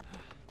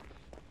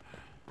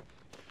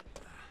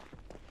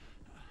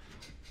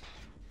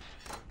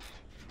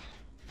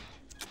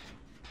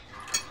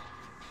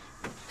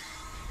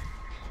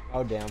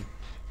 Oh damn.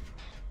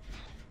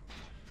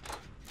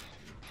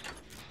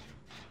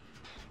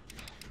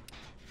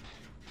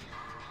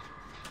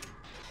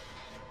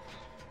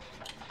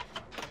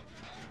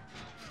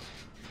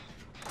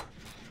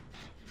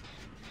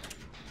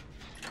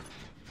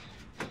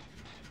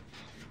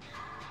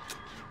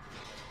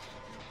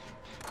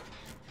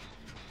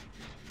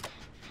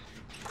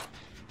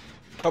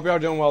 Hope y'all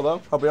doing well,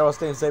 though. Hope y'all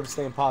staying safe,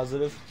 staying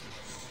positive.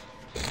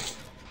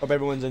 Hope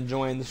everyone's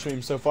enjoying the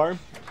stream so far.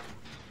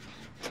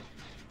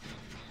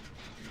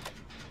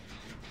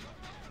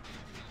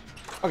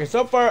 Okay,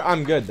 so far,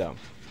 I'm good, though.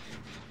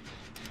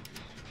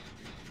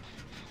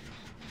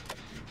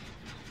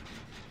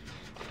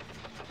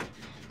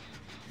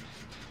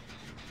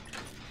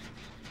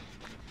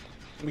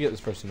 Let me get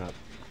this person up.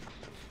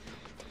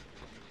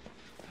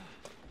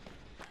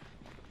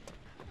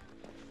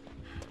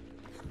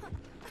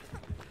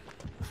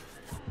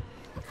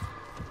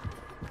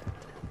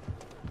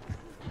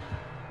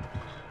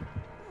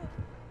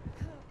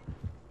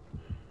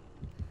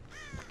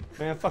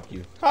 Man, fuck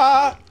you.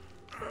 Ah!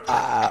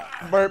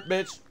 Ah! Burp,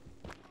 bitch.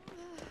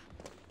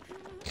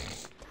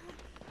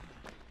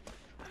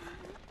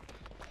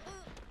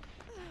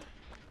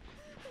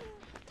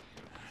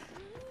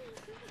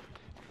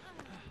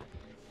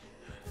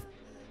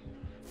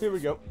 Here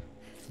we go.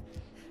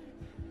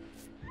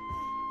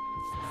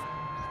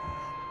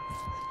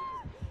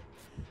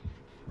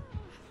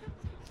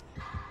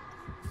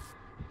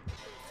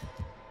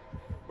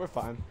 We're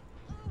fine.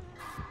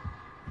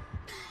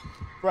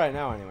 Right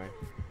now, anyway.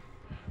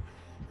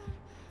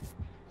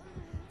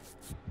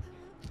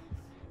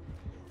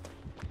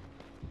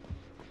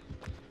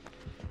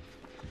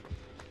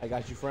 I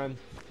got you, friend.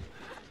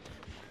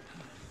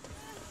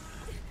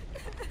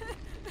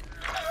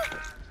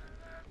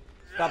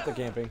 Stop the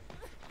camping.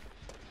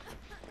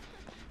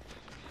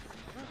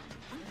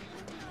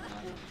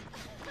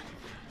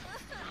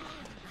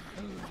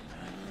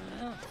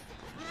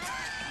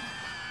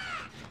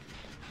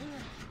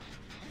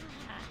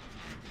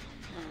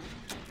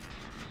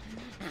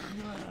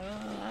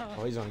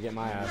 Oh, he's gonna get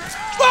my ass.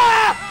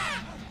 Ah!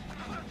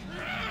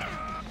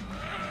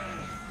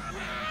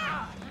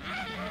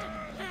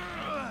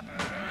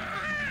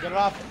 Get it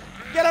off!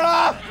 Get it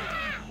off!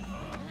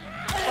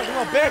 Fucking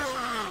little bitch!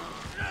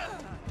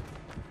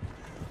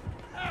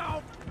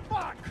 Ow,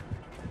 fuck!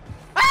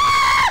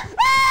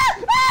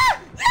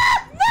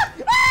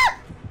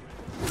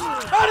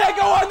 How'd that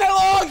go on that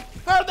long?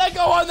 How'd that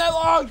go on that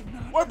long?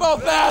 We're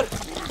both bad!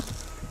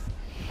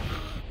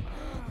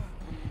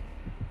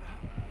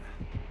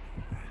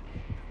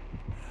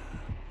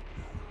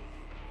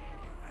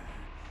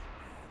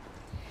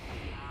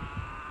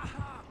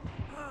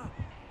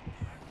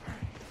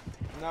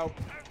 No.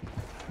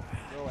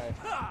 Go away.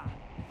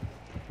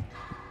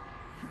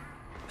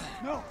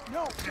 No,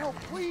 no, no,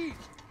 please!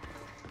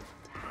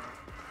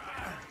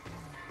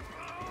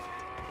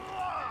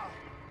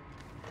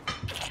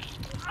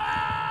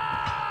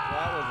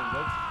 That wasn't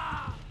good.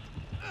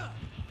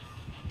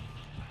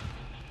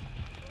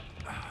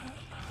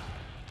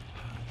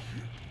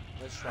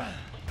 Let's try.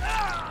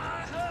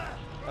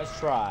 Let's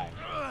try.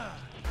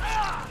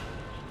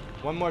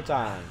 One more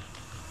time.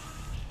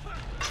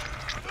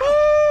 Woo!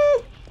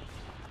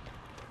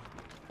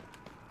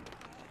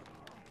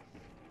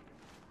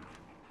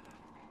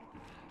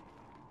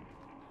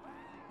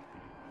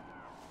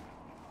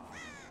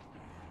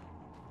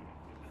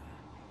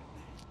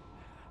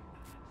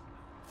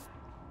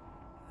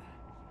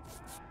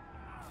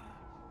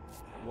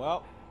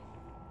 Well,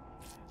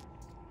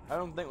 I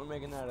don't think we're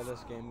making it out of this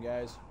game,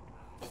 guys.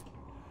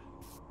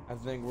 I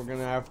think we're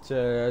gonna have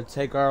to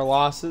take our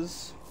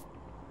losses.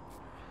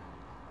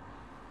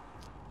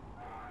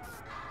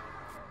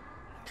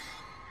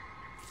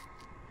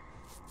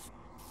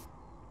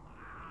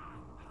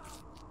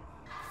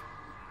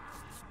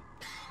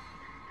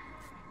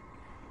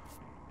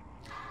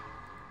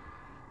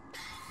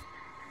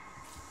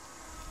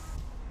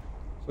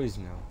 Please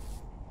no.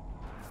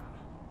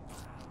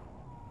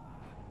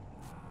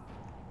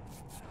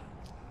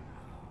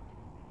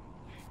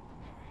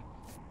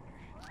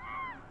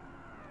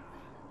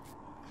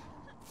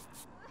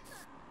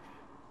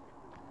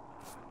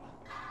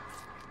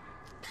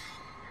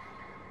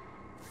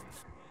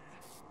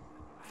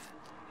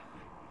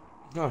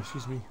 Oh,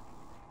 excuse me.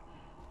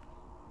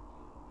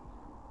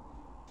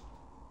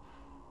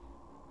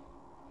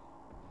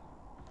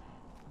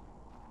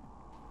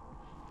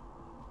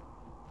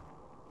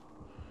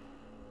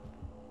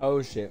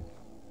 Oh shit.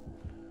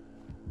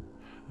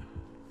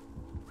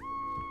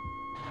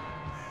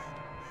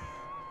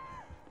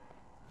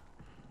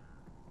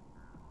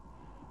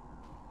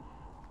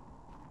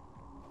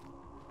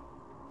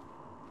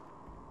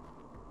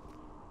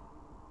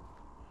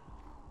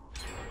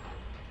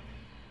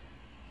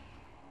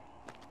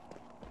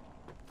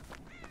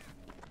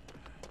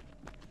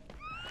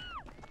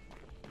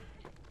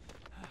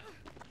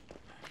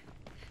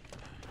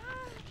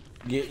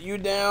 Get you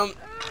down.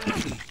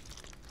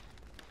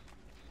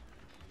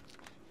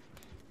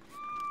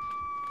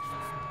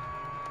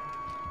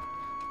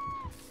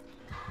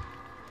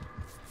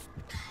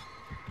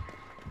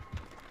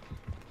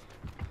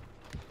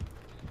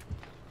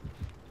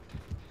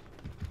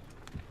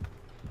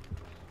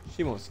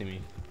 She won't see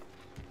me.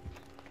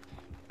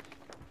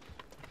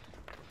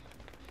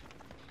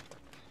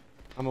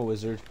 I'm a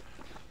wizard.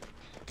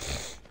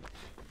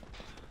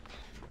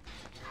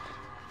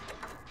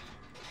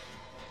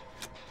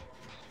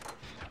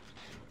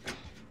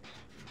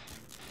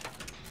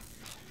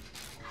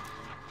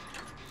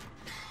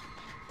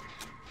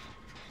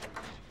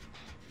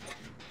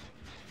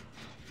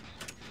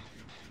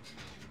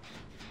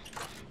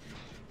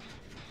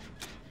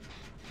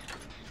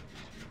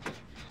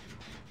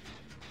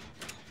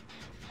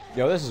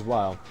 Yo, this is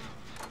wild.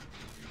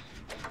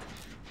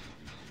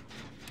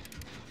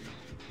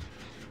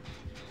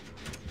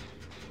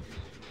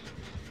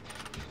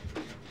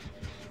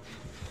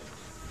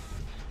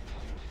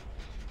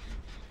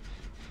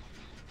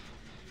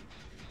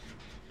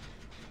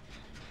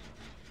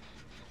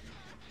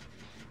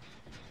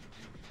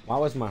 Why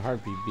was my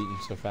heartbeat beating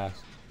so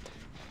fast?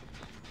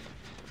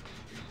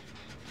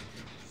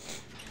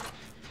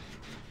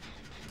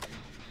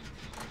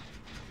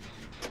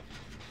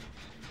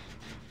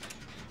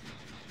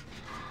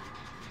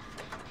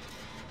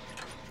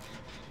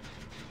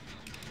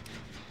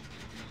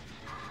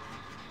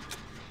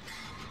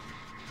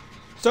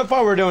 So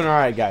far, we're doing all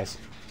right, guys.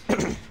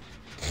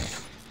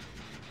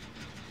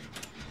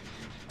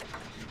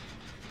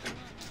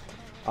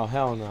 Oh,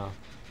 hell no.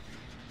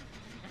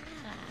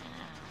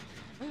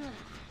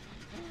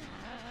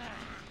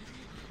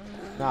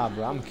 Nah,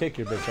 bro, I'm gonna kick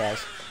your bitch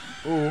ass.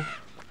 Ooh.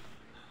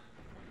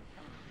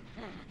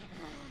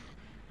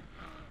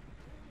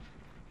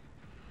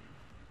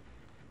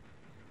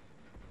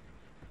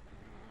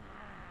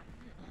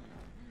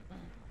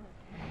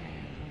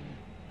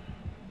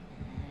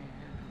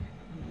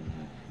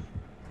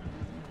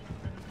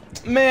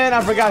 Man,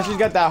 I forgot she's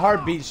got that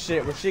heartbeat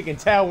shit where she can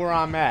tell where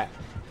I'm at.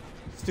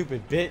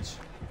 Stupid bitch.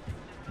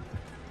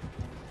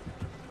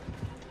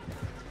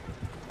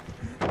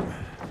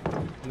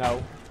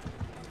 No.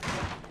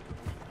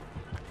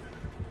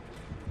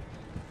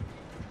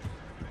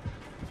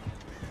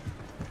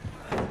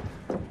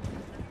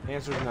 The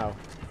answer is no.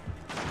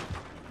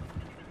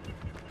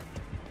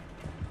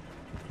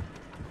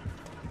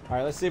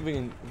 Alright, let's see if we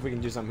can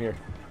do something here.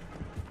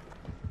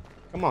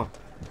 Come on.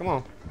 Come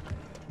on.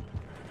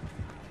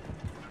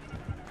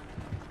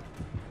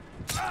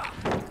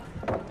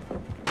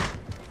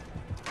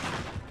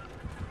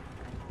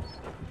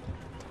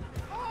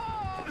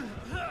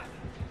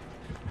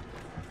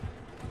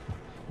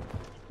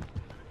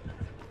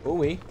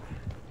 Ooh-wee.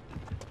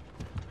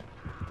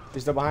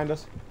 She's still behind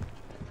us?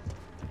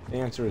 The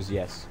answer is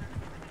yes.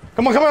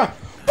 Come on, come on!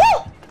 Woo!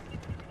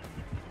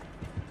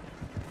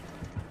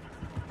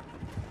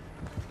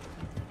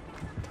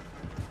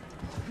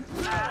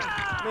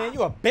 Man,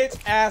 you a bitch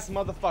ass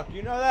motherfucker.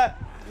 You know that?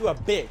 You a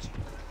bitch.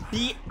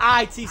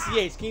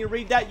 B-I-T-C-H. Can you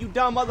read that, you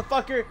dumb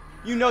motherfucker?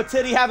 You know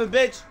titty having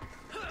bitch?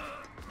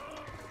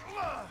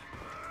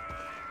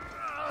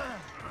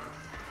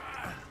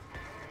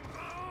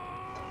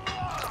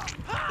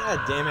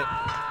 God damn it.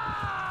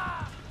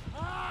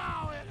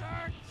 Oh, it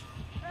hurts.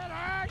 It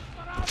hurts,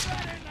 but I'm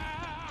ready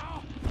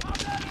now. I'm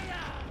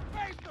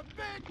ready to face the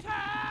big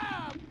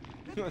time.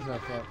 It's What's gonna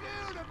that for? be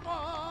beautiful.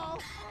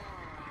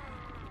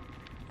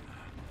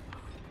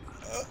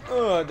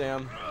 Oh,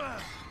 damn.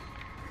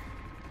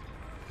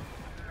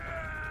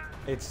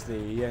 It's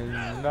the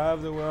end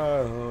of the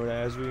world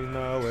as we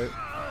know it.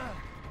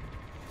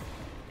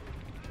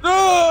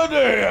 Oh,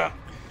 damn!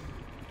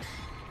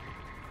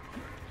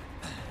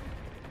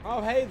 Oh,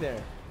 hey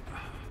there.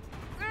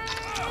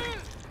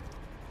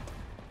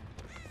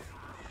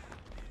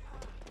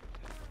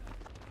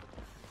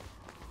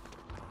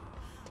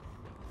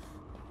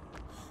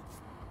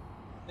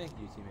 Thank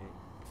you, teammate.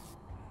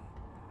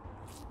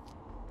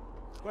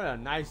 What a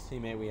nice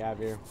teammate we have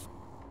here.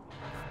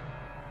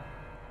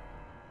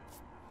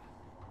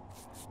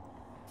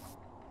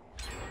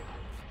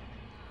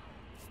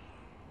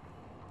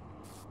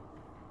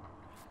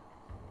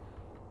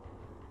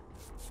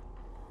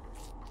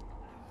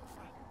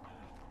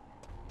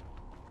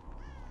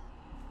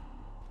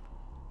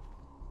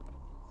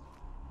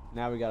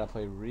 Now we gotta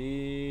play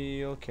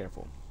real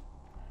careful.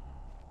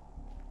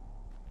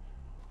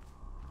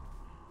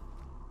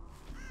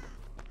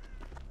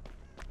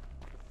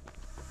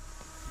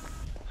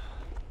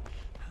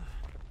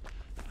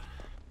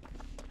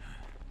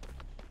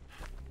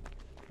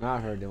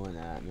 Not her doing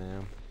that,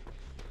 man.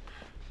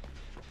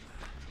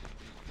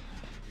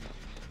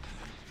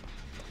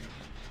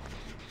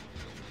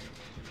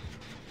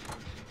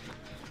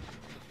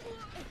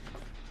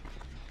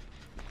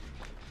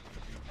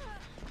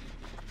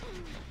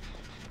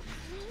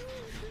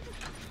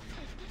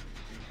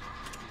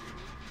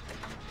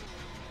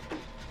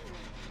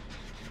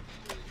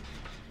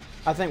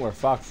 I think we're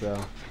fucked, though.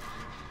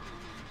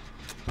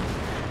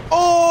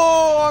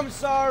 Oh, I'm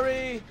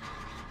sorry.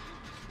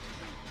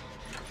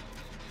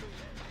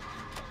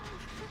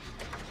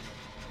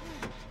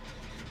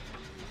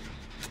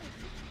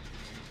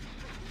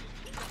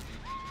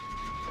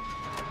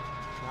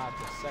 Not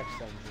the sex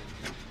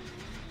engine.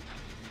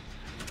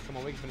 Come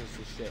on, we can finish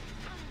this shit.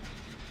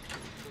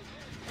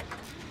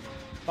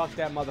 Fuck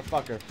that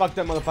motherfucker. Fuck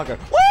that motherfucker.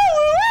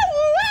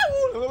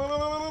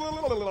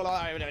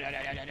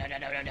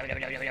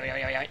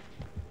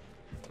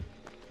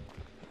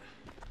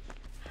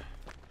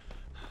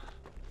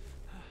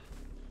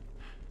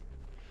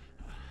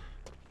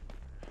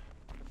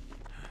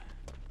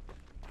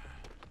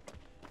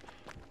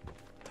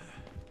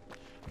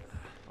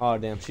 Oh,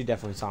 damn. She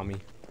definitely saw me.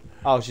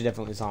 Oh, she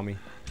definitely saw me.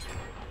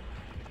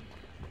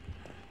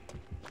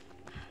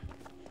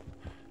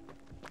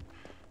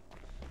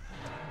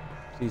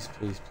 Please,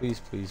 please, please,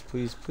 please,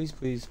 please, please,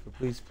 please, please,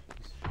 please.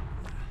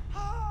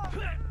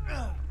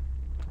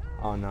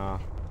 Oh no.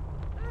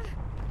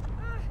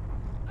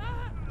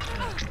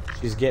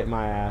 She's getting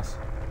my ass.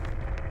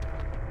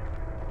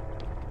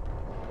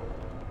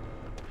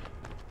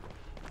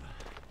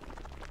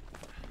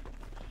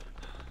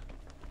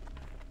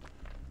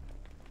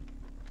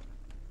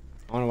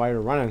 I don't know why you're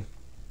running.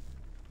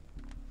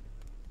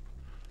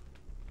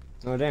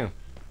 Oh damn.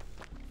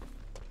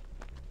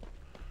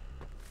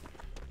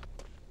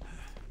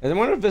 I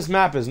wonder if this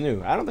map is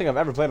new. I don't think I've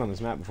ever played on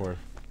this map before.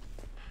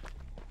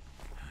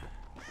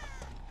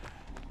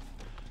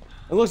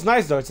 It looks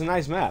nice though, it's a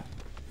nice map.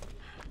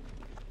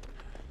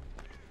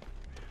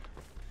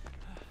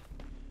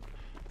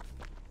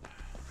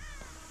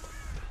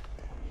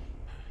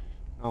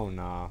 Oh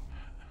nah.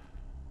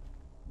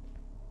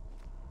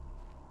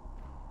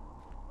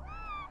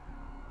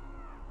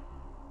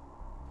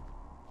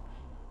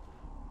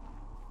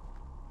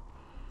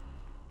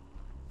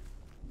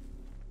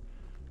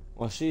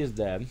 Well, she is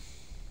dead.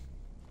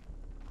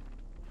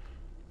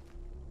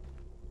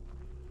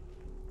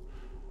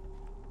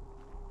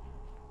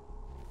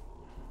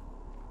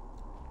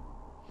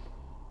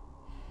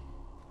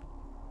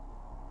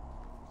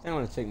 I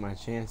want to take my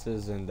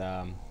chances and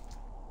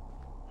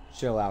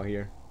chill out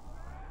here.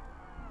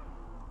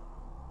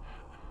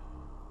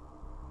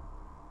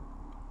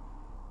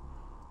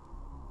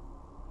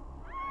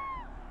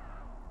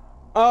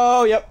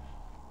 Oh, yep.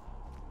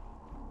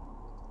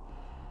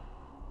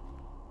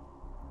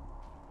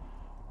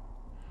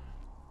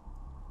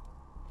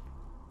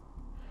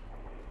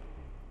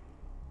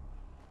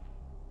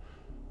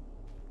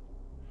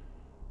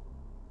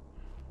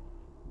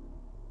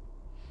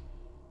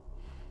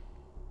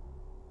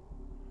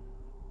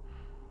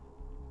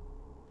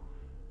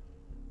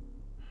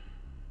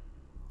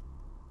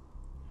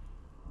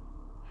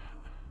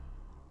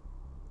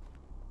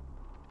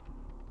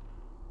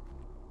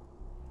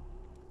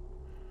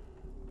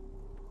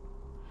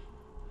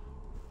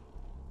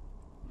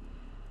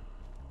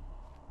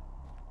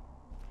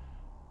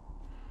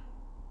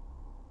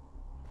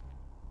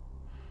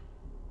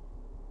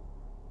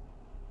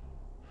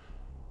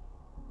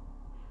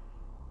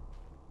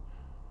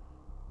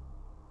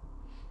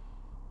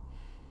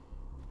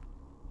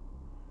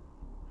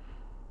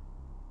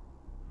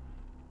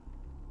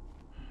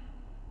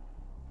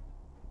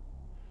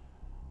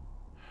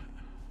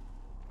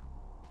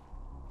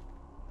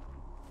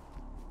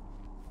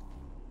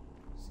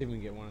 See if we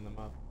can get one of them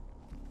up.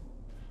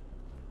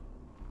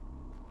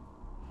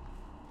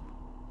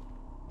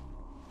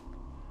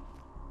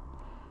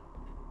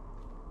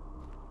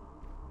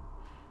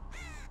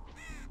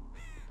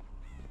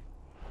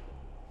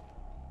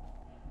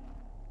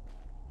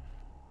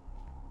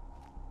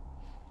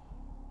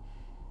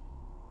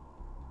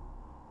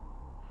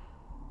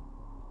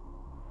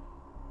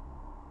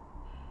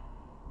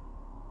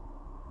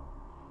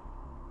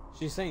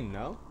 She's saying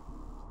no?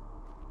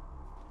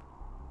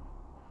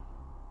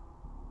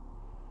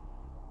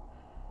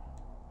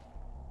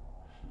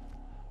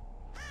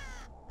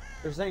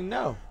 They're saying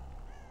no.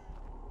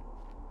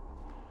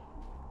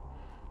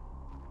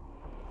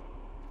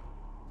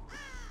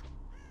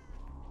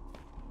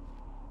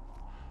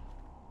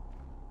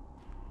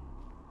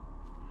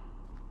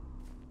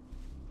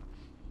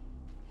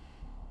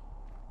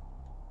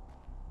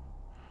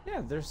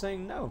 Yeah, they're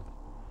saying no.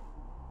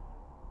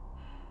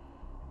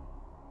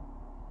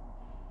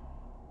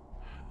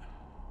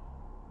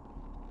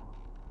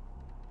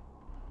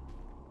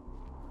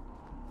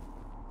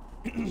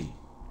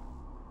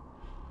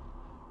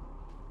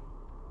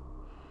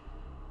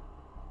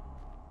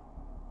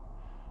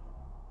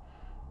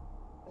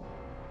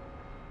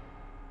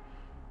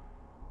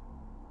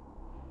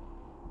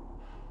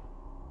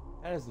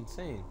 That is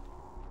insane.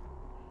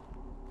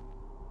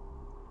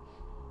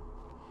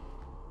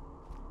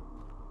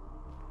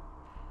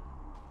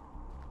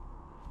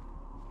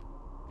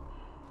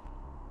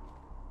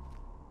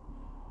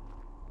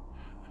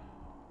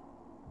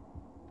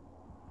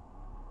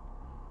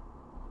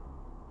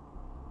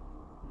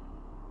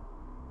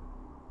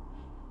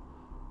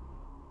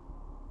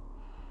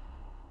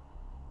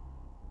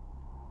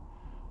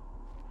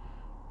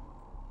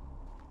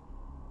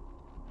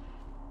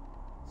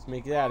 Let's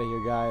make it out of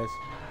here, guys.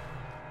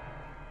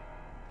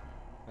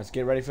 Let's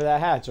get ready for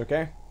that hatch,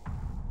 okay?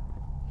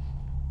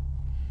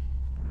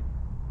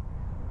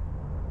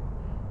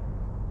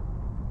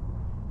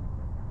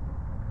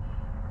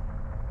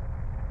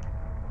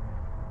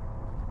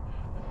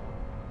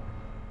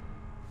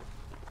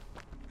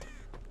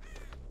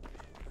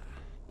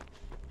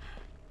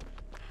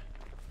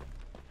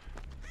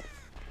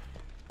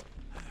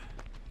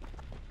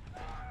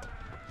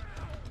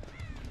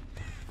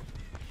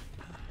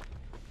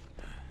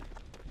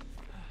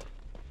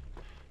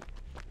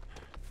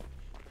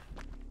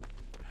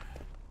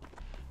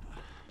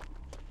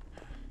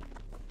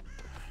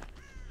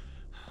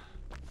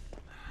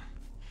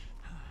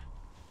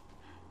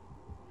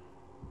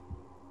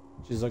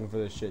 She's looking for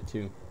this shit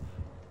too.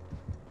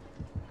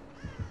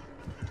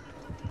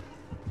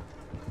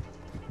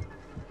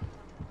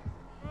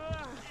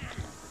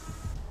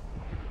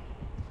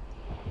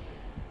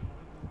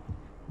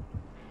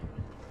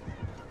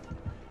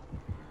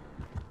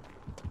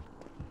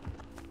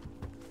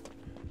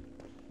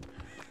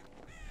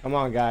 Come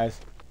on, guys.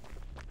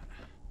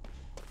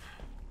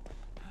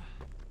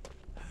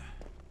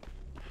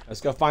 Let's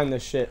go find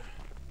this shit.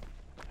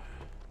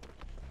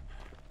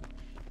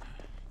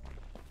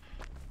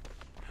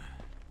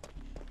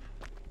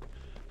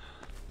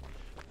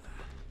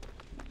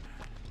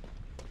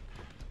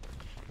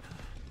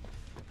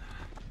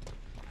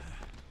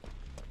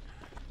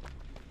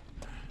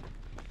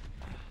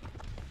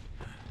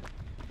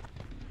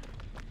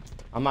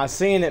 I'm not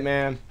seeing it,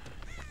 man.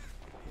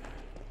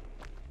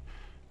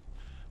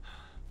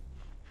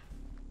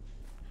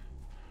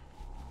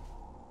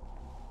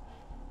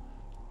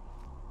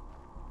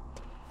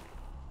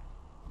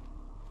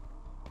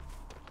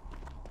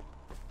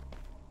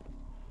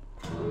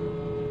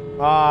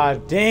 Ah,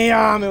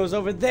 damn, it was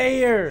over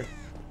there.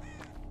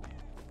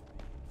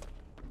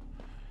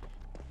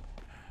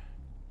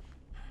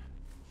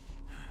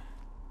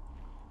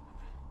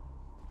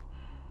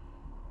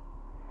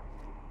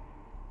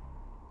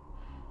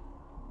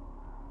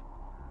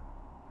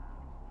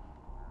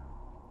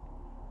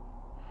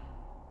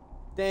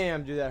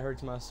 Damn, dude, that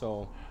hurts my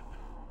soul.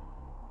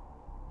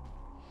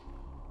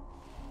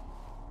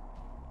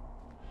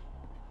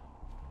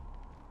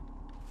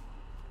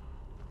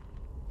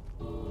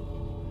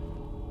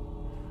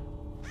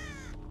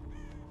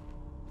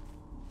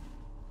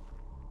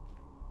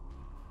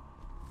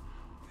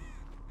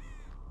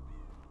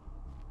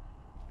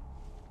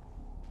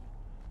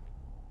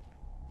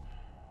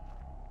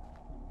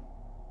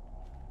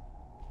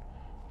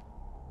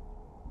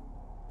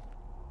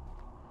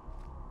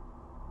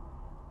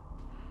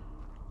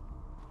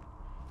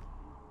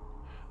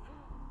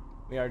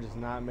 We are just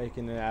not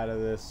making it out of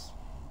this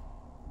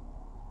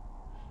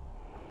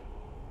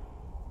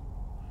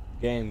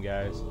game,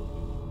 guys.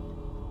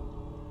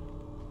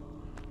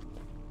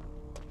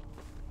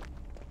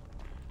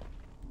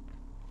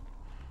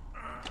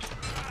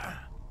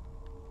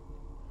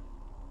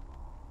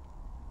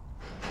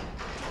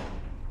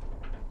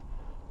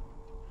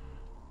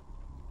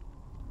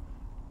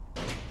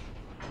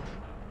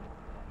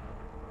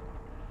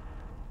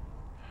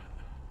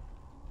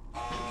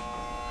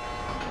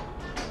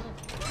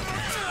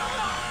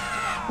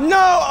 No!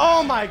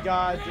 Oh my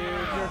god, dude.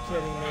 You're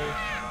kidding me.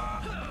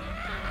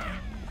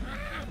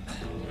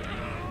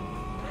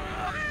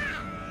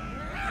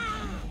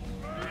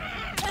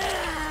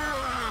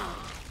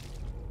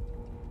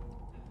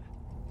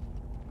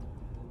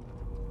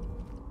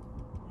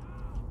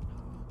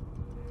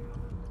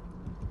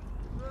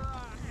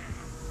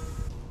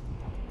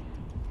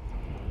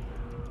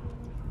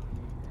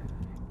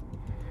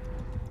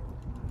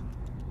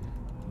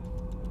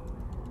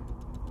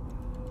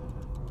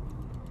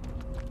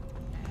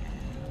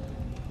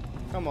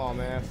 Come on,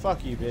 man.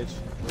 Fuck you, bitch.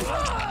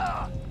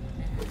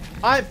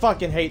 I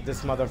fucking hate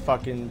this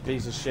motherfucking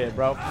piece of shit,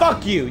 bro.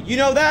 Fuck you. You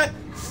know that?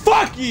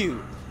 Fuck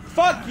you.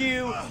 Fuck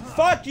you.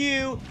 Fuck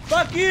you.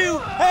 Fuck you.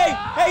 Hey,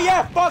 hey,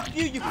 yeah, fuck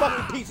you, you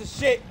fucking piece of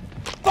shit.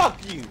 Fuck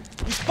you.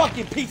 You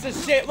fucking piece of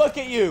shit. Look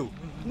at you.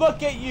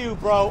 Look at you,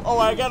 bro. Oh,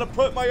 I gotta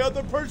put my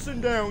other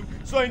person down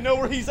so I know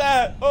where he's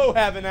at. Oh,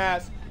 having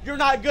ass. You're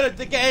not good at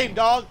the game,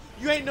 dog.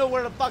 You ain't know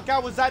where the fuck I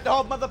was at the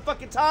whole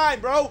motherfucking time,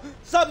 bro.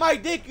 Suck my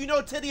dick, you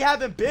know, titty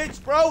having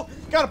bitch, bro.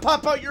 Gotta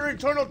pop out your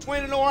internal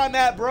twin and know where I'm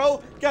at,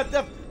 bro. Get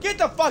the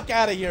fuck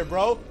out of here,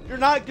 bro. You're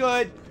not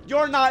good.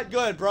 You're not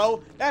good,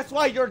 bro. That's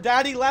why your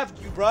daddy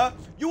left you, bro.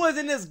 You was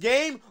in this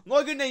game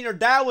longer than your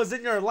dad was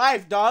in your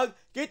life, dog.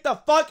 Get the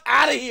fuck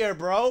out of here,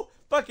 bro.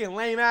 Fucking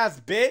lame ass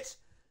bitch.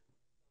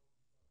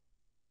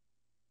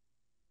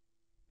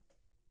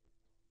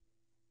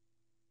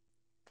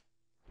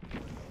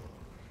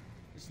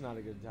 It's not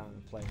a good time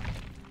to play.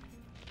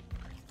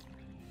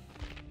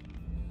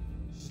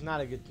 It's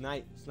not a good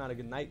night. It's not a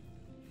good night.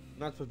 I'm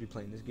not supposed to be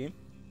playing this game.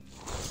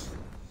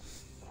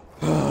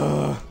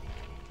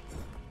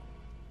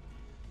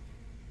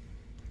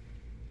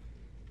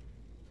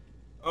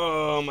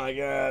 Oh my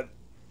god.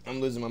 I'm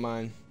losing my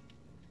mind.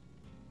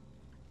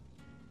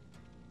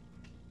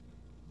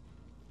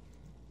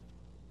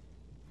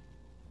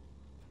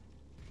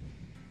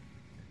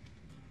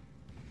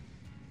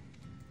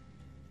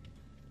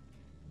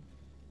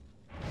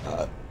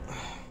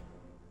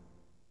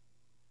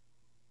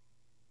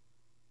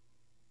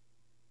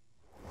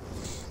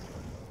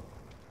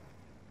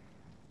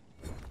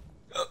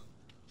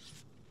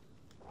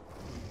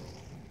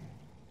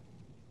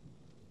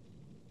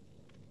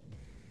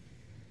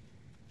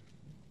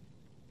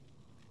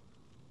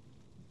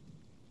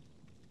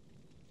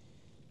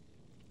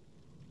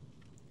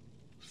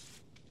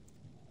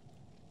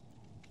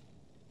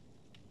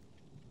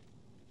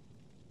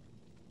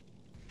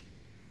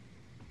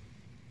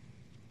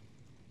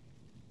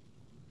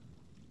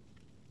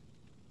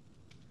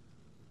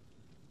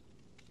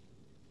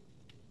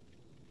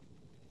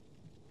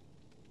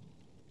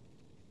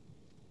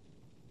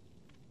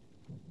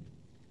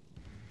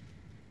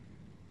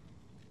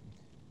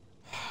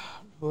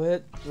 We'll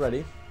hit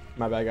ready.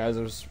 My bad, guys.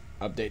 I was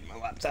updating my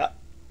laptop.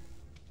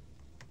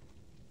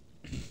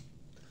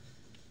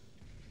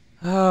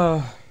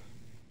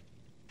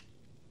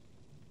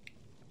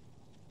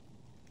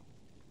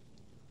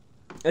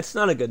 It's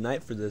not a good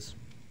night for this.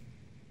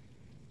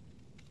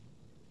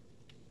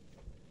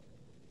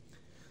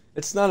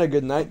 It's not a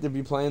good night to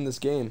be playing this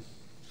game.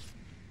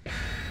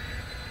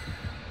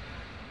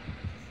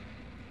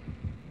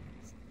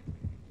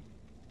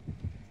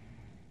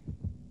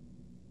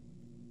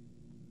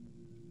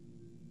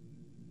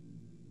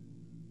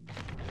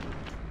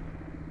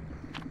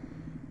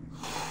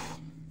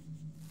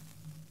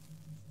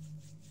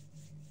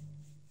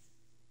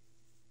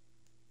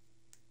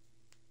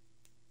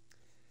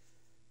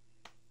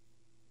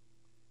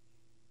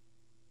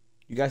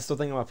 You guys still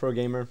think I'm a pro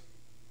gamer?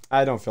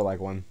 I don't feel like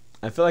one.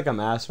 I feel like I'm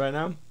ass right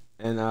now,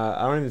 and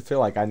I don't even feel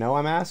like I know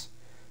I'm ass.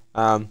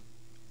 I'm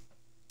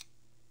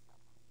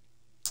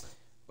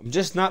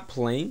just not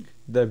playing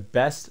the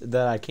best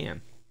that I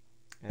can,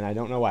 and I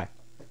don't know why.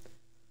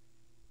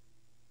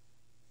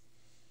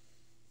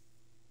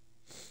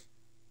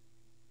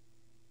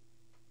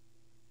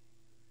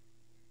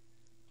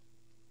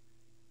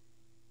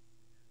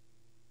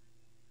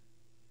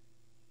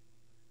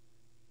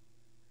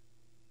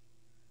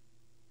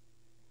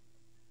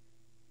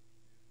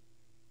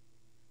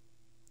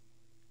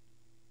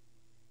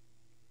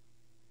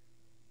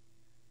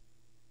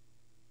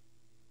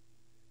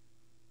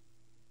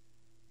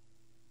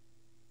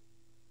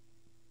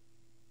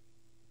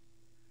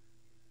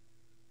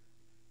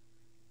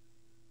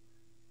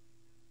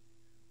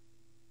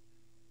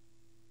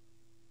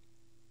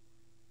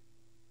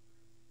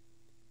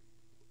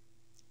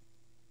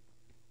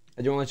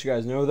 I do want to let you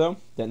guys know, though,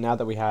 that now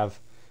that we have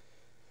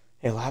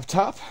a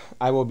laptop,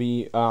 I will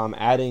be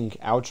adding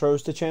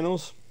outros to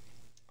channels,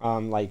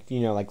 like, you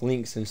know, like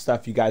links and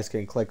stuff you guys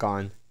can click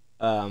on.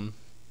 Now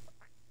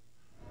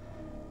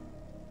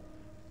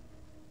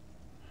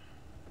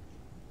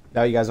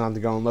you guys don't have to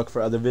go and look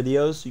for other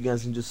videos. You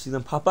guys can just see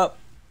them pop up.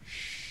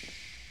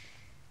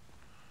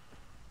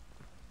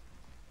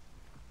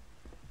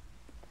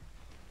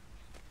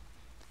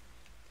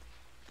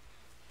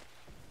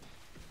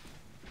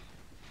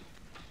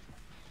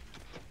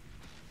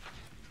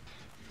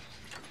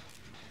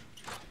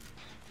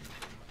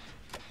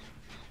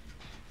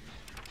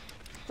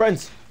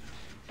 Friends.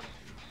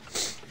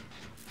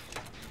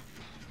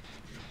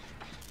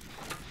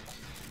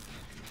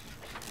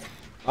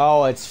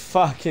 Oh, it's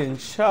fucking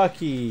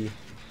Chucky.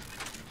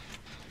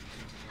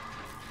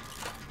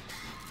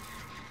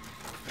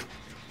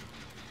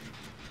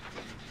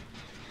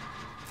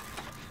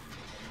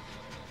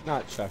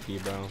 Not Chucky,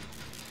 bro.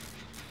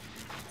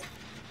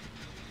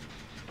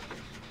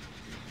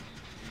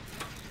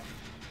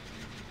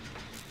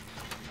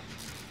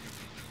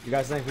 You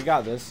guys think we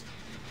got this?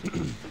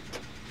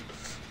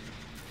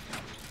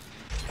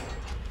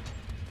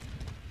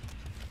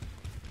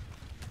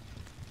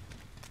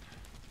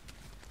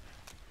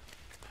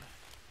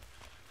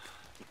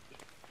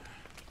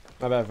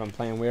 My bad if I'm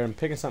playing weird. I'm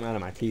picking something out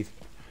of my teeth.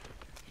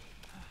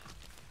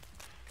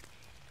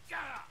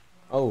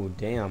 Oh,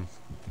 damn.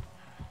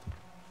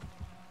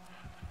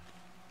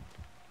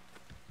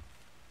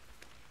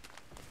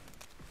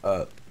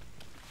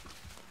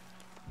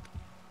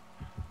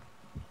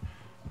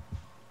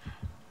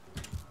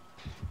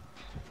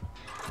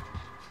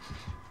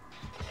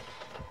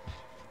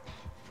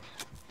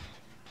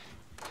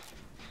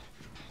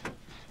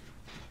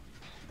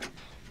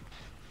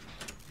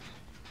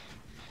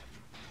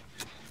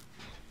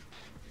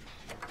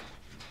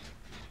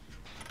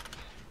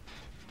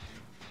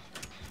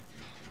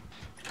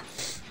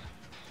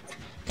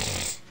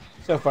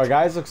 So far,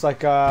 guys, looks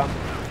like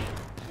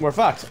we're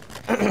fucked.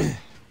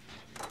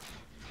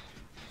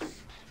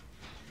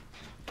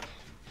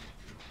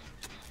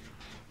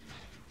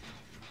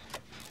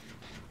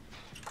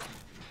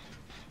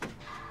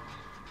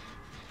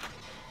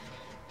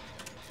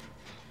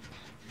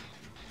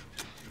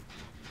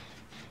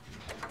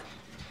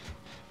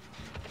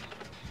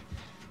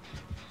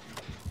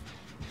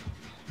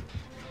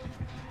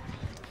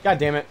 God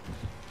damn it.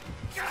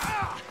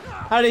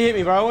 How did he hit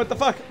me, bro? What the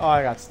fuck? Oh,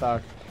 I got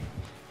stuck.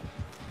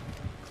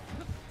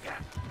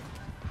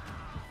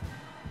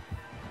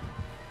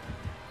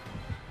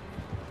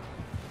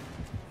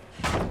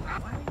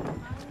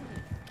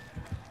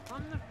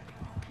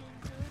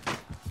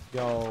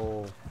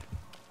 Yo.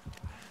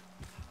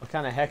 What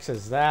kind of hex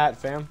is that,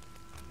 fam?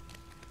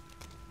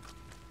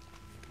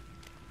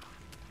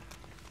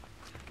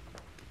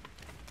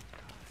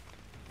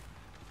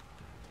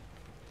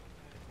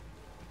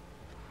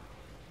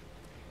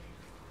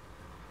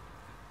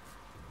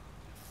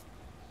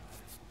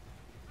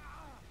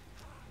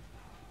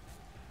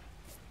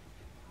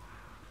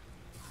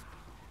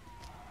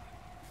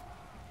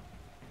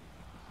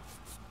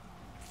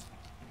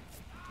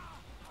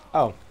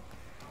 Oh.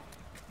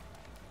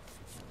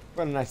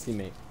 What a nice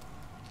teammate.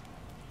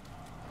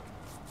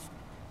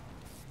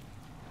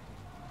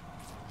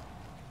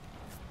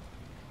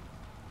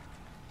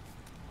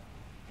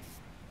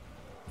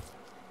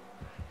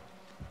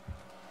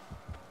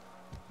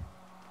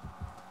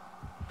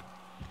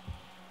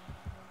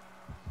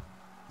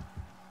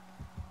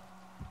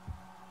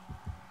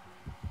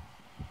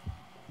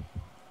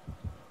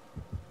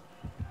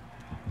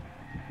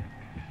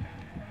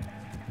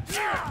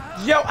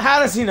 Yo, how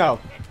does he know?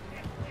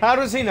 How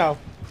does he know?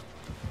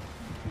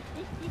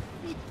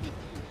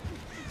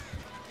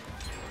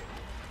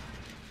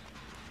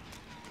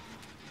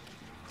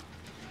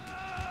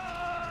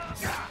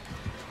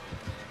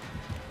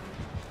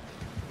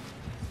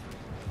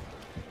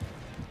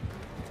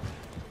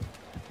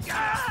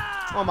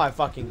 Oh my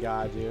fucking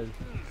god, dude.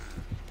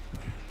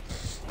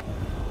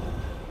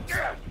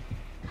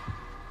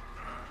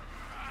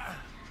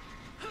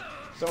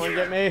 Someone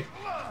get me.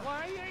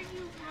 Why are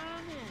you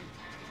running?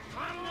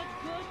 I'm a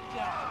good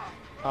guy.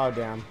 Oh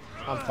damn.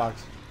 I'm fucked.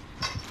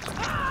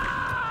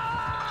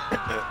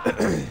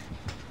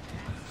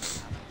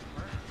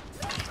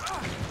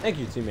 Thank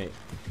you, teammate.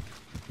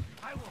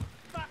 I will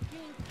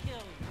fucking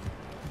kill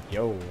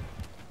you. Yo.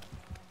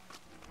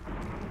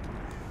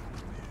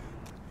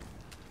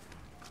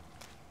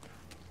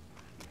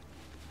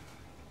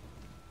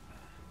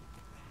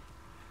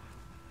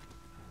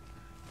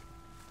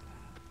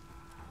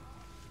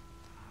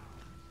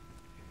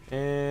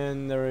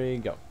 And there we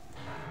go.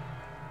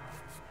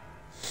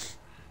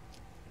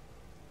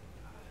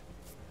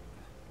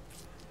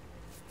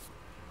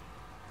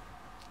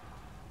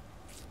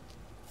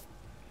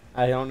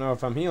 I don't know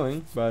if I'm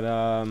healing, but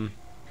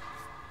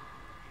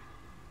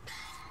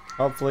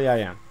hopefully I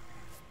am.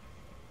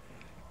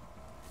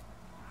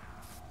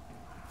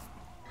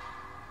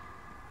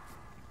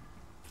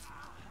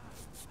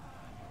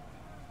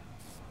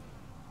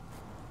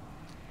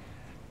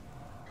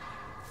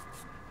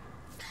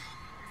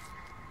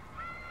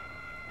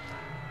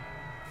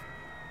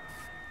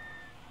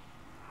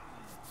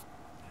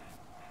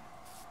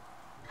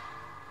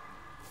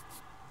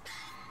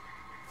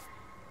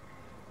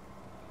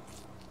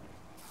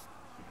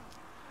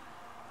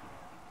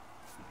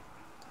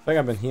 I think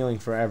I've been healing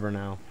forever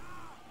now.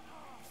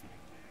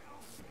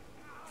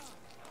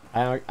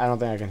 I don't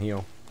think I can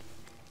heal.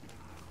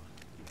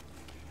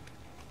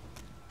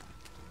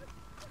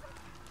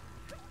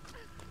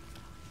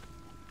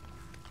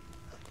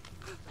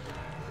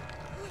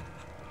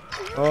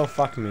 Oh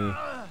fuck me.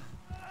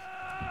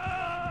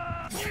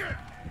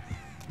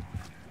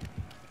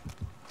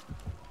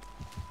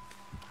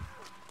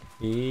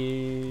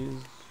 He's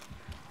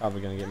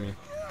probably gonna get me.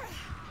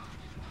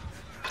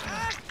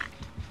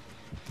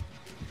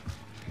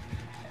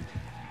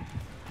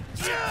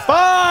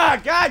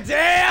 Fuck! God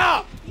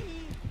damn!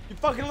 You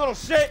fucking little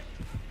shit!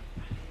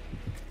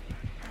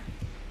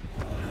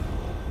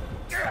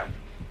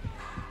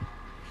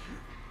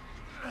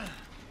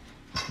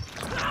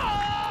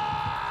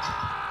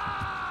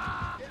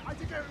 I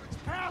think it's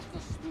past the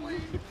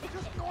spleen,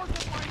 just north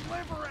of my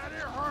liver, and it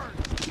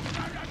hurts.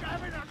 I'm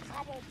having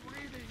trouble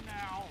breathing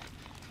now.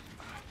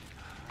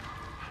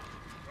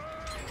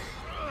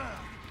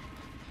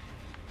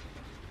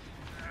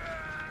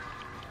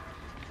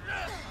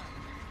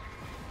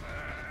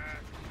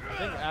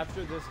 I think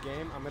after this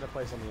game, I'm gonna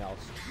play something else.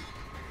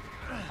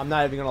 I'm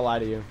not even gonna lie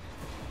to you.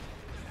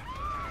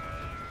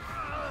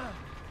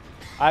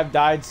 I've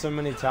died so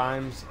many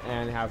times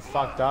and have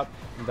fucked up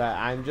that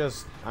I'm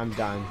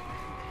done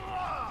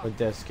with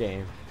this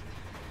game.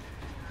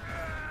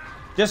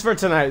 Just for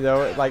tonight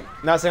though, like,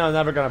 not saying I'm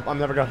never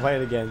gonna play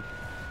it again.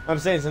 I'm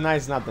saying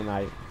tonight's not the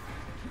night.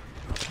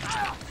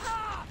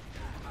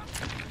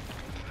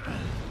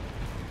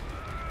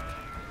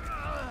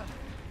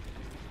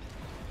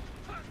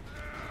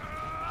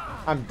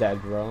 I'm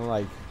dead, bro.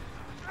 Like,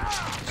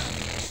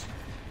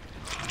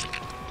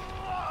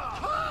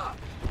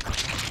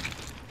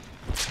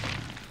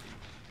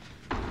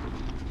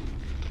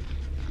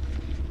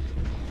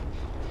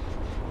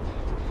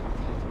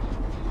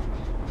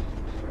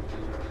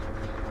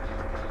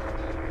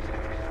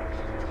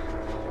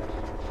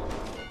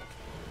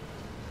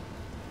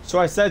 so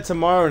I said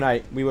tomorrow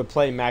night we would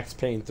play Max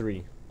Payne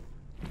 3.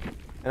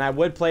 And I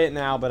would play it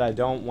now, but I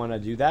don't want to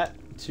do that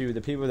to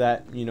the people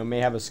that, you know, may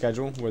have a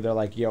schedule where they're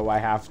like, yo, I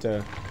have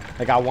to,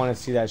 like, I want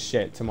to see that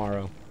shit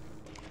tomorrow.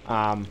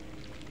 You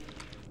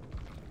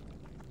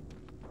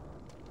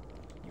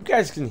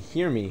guys can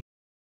hear me.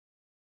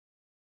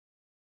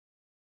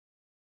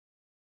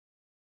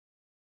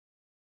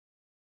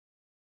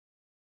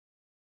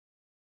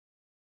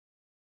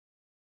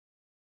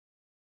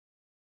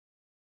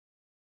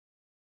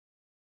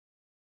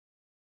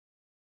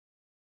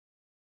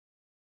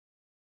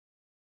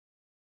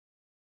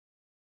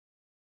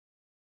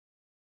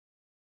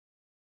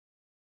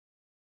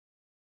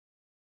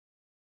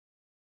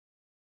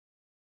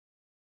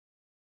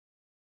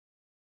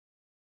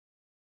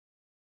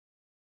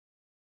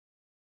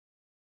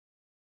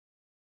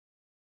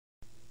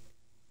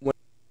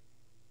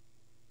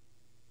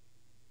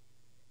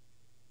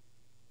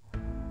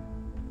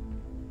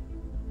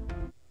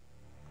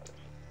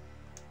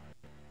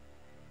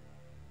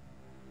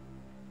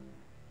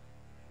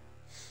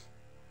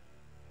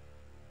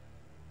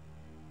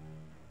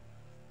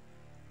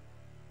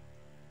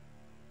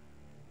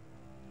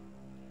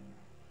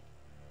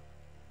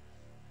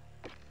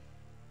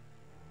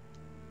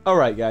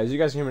 Alright, guys, you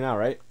guys can hear me now,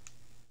 right?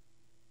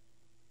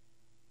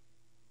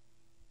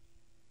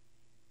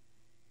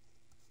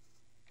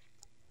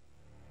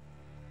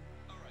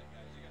 Alright.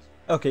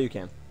 Okay, you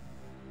can.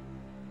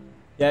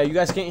 Yeah, you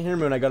guys can't hear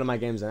me when I go to my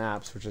games and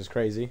apps, which is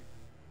crazy.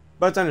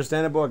 But it's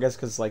understandable, I guess,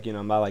 because, like, you know,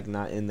 I'm not, like,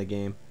 not in the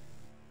game.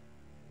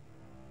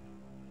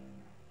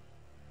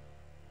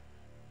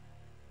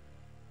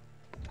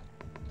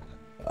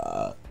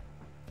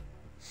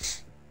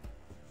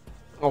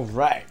 All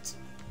right.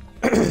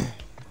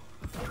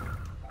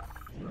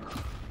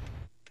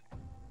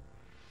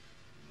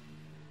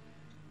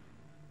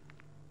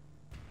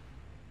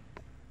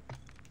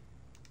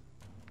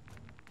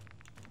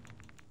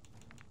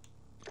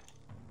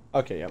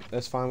 Okay, yep,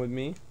 that's fine with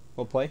me.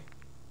 We'll play.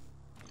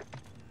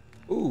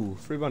 Ooh,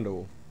 free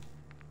bundle.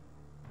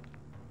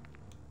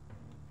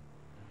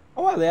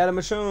 Oh wow, they added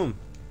Mushroom.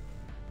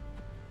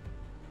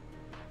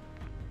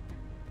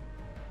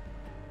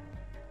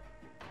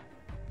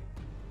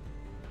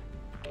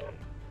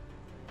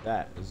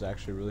 That is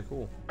actually really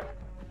cool.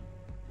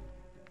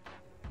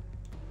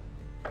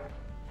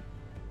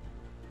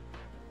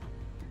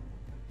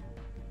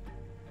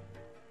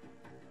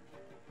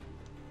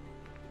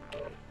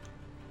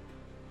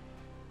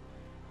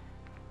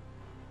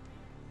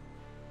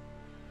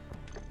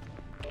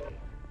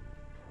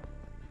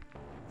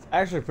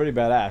 Actually pretty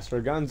badass.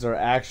 Their guns are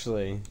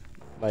actually,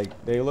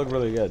 like, they look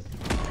really good.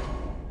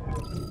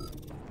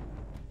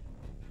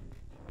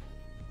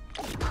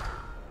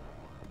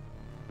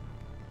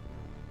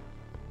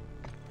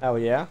 Oh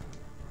yeah?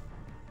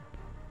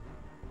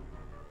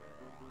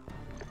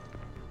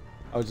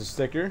 Oh, it's a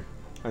sticker,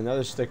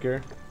 another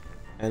sticker,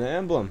 and an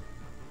emblem.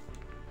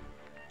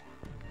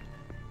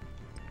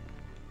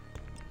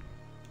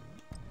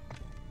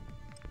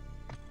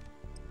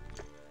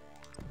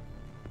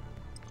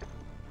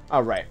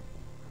 All right,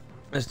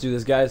 let's do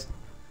this, guys.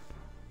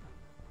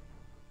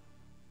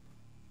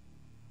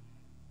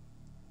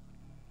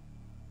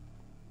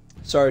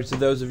 Sorry to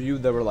those of you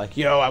that were like,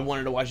 yo, I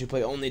wanted to watch you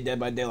play only Dead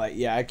by Daylight.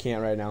 Yeah, I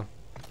can't right now.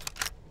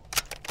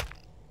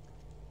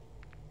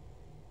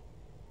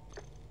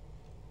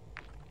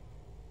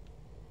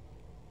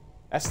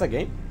 That's the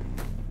game?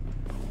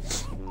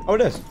 Oh,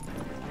 it is.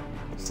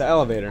 It's the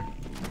elevator.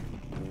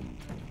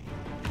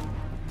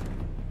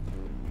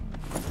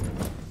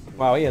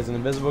 Wow, he has an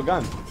invisible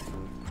gun.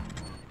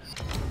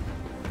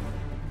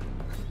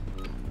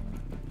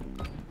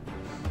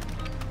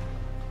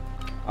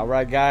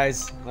 Alright,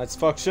 guys. Let's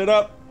fuck shit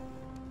up.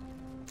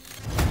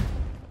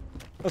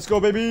 Let's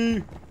go,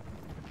 baby.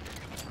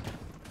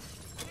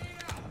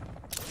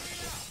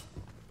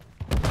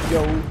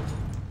 Yo.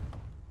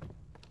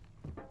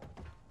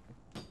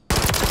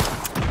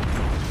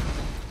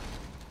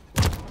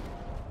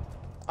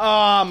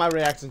 Ah, my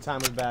reaction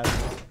time is bad.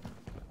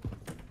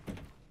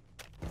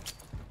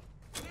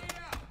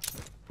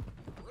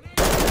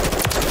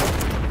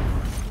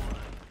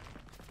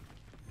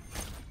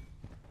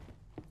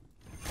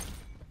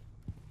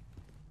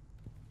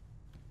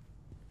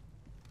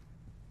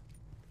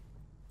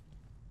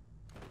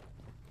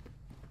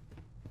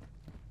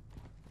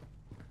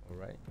 All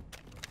right.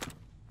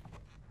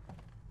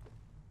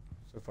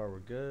 So far, we're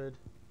good.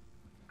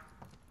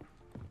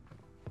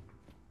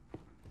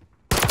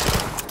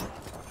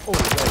 Oh, no.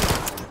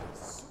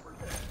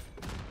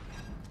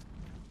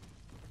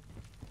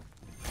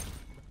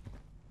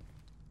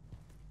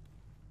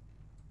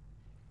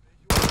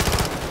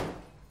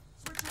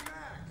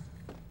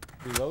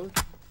 Reload.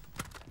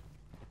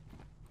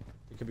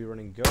 It could be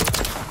running go.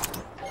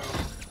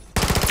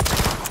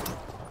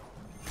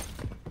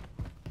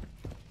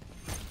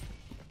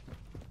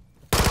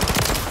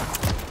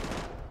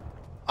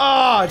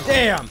 Oh,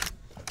 damn.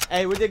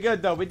 Hey, we did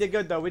good though. We did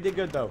good though. We did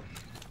good though.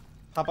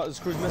 How about this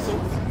cruise missile?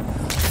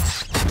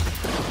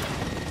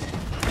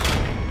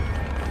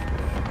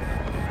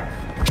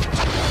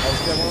 Oh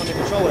shit, we're to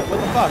control it. What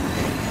the fuck?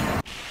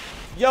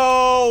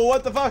 Yo,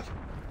 what the fuck?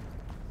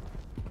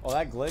 Oh,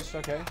 that glitched.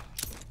 Okay.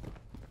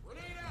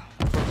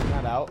 Pushing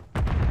that out.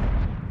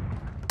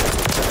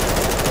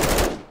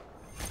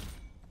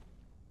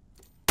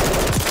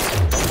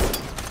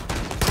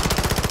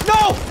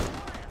 No!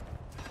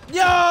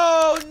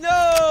 Yo,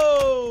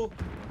 no!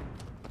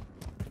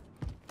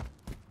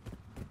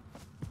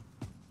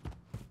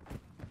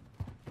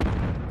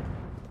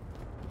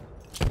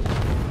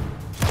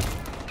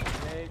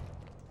 Okay.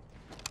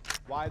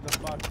 Why the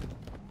fuck?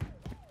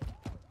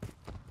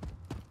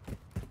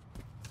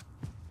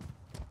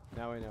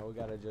 Now we know, we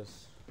gotta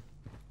just...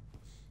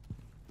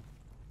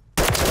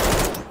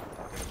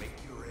 Gotta make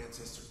your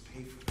ancestors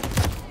pay for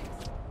that.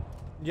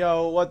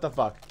 Yo, what the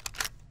fuck?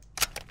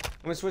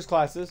 I'm gonna switch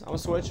classes. I'm gonna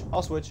switch.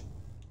 I'll switch.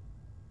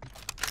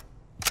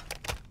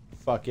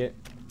 Fuck it.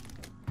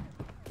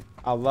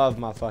 I love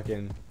my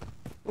fucking...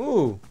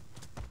 Ooh.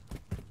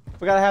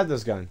 Forgot I had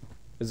this gun.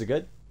 Is it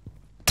good?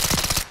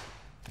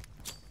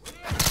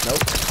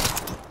 Nope.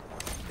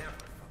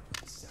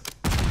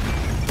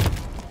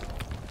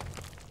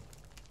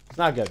 It's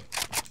not good.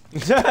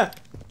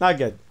 Not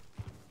good.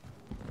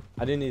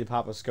 I didn't need to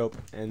pop a scope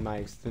and my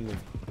extended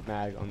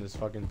mag on this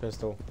fucking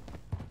pistol.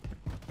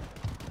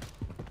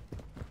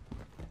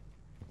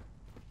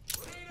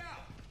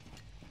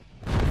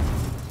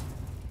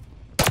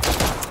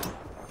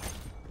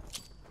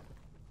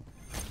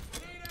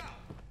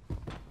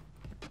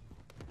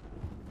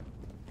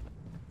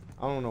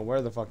 don't know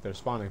where the fuck they're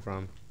spawning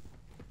from.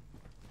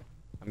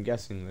 I'm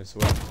guessing this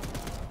way.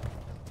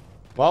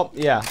 Well,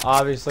 yeah,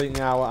 obviously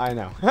now I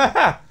know.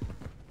 Ah!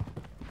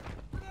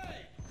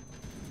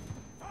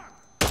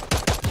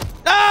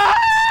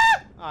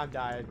 I'm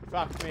dying.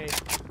 Fuck me.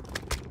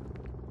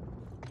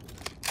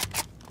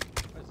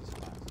 Where's this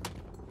class?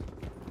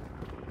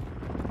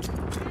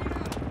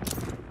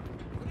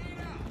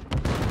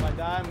 If I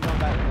die, I'm going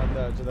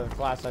back to the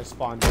class I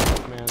spawned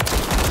in, man.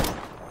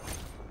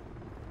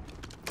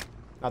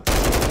 Not the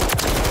same.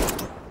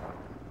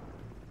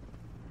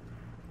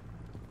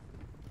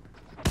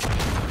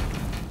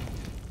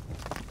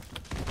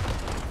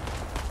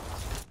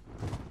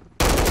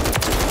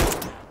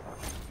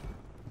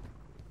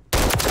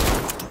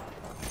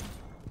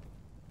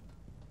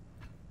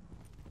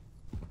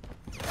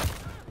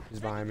 He's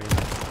behind me.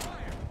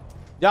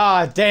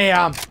 God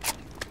damn!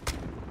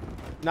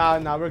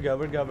 No, we're good.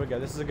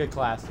 This is a good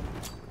class.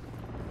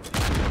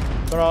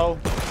 Throw.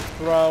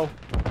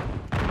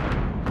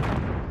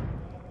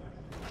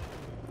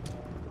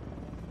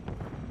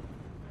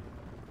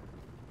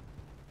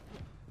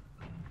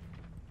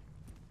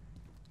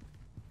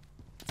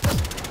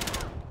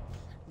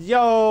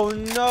 Yo,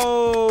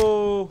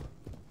 no!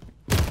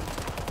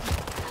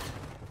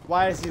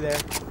 Why is he there?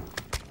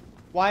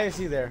 Why is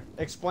he there?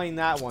 Explain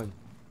that one.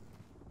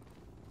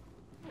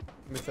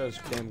 Let me throw this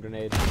damn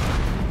grenade.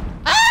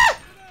 Ah!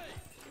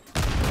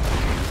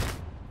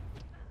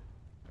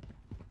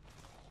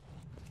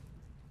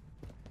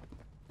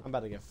 I'm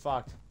about to get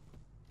fucked.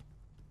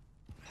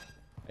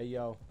 Hey,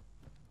 yo.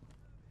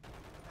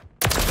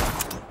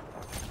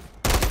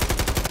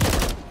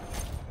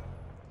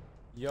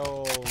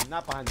 Yo,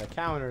 not behind the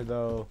counter,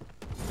 though.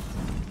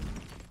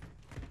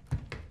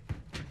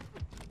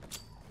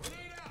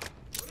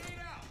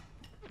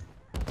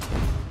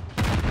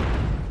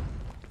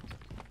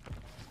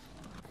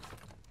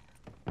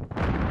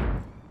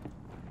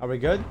 Are we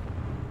good?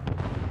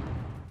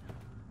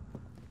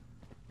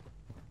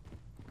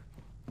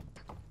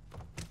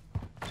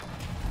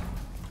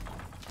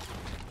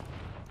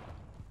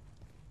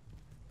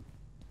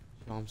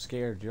 Yo, I'm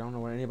scared. You don't know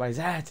where anybody's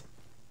at.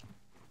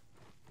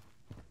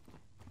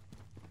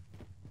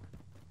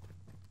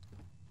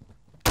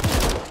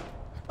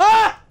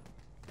 Ah!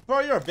 Bro,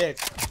 you're a bitch.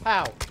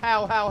 How?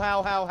 How?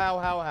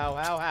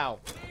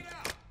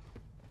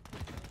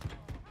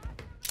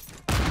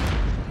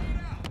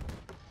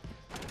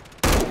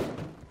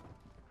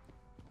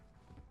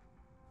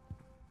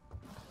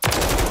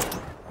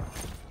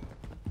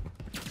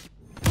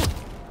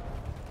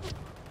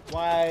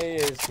 Why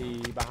is he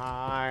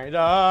behind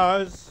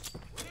us?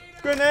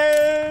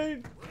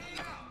 Grenade!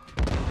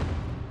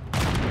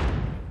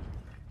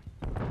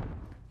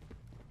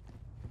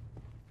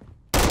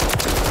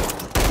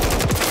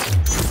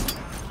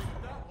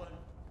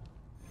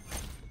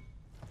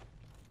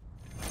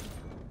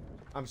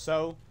 I'm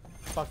so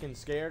fucking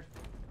scared.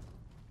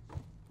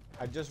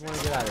 I just want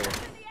to get out of here.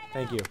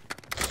 Thank you.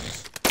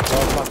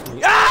 Oh, fuck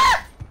me.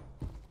 Ah!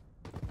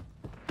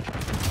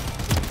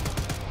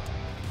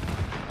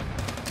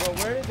 Bro,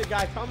 where did the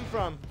guy come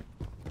from?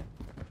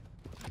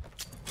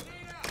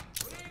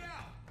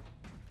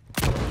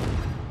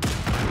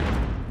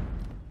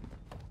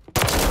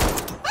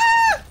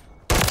 Ah!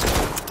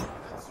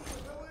 That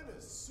supervillain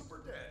is super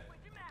dead.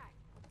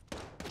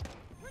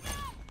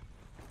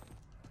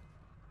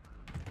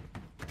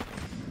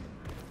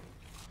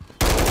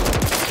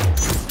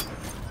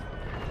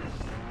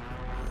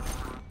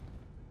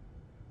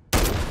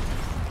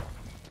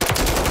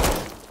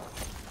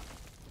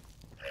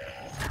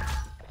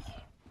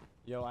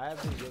 Yo, I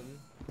have been getting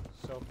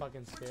so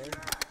fucking scared.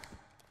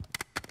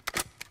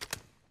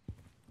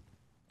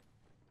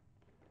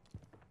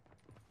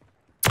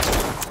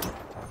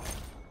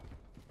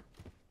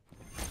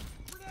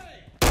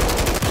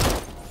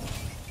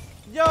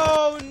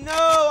 Yo,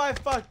 no, I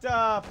fucked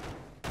up.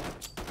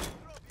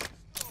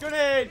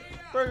 Grenade,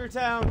 Burger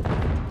Town.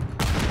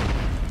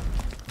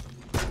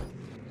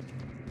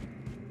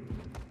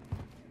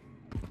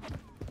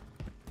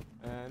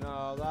 And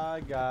all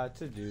I got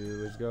to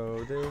do is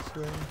go this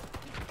way.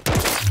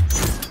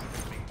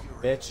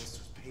 Bitch.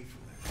 Pay for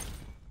that.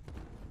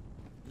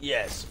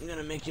 Yes, I'm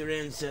gonna make your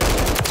ancestors.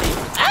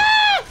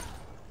 Ah!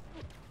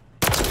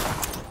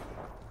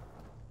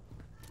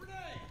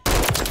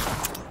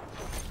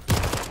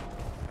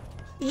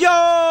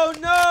 Yo,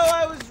 no,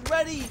 I was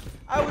ready.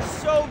 I was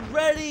so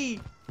ready.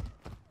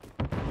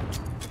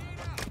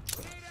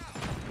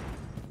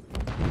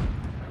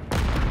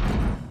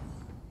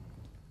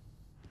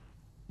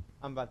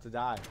 I'm about to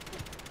die.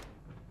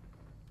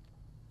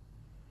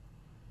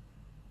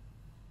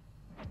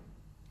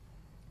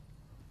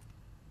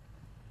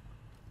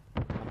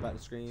 I'm about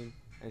to scream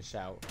and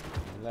shout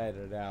and let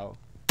it out.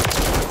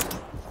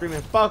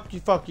 Screaming, fuck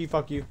you, fuck you,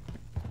 fuck you.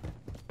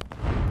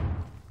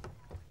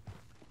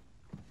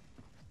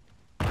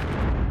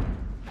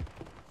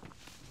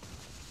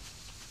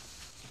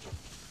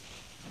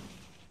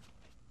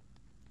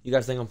 You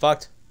guys think I'm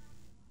fucked?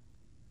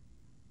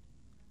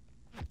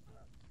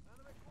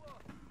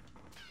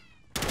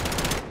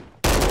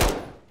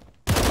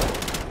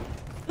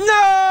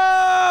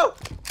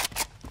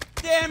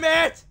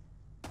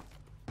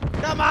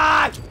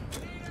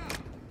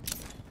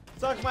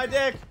 Suck my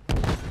dick!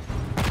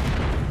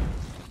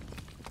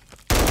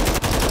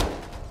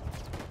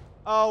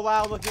 Oh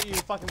wow, look at you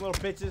fucking little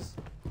bitches.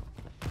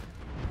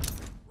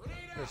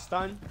 They're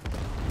stunned.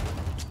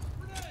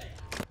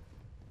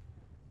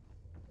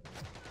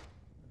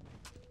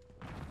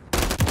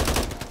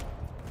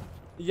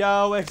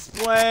 Yo,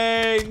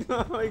 explain!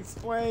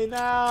 Explain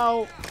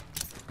now!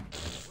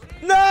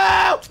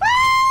 No!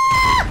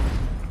 Ah!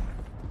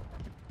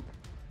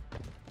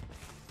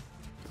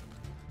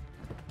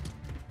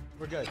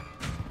 We're good.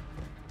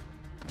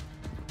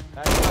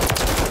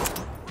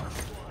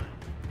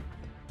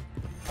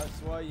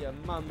 That's why your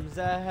mum's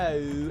a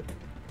hoe.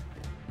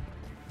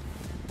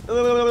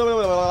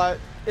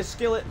 It's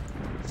skillet.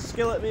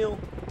 Skillet meal.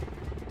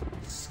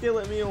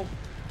 Skillet meal.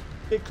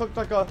 It cooked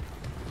like a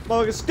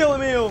motherfucking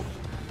skillet meal.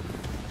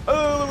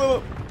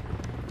 Oh.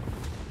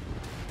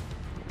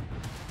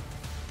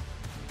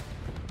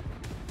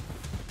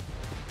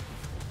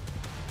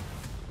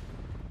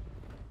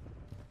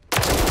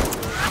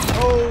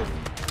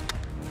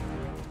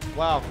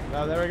 Wow.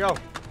 Well, there we go.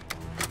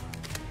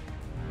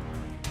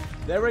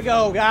 There we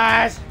go,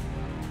 guys.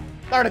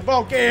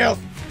 34 kills.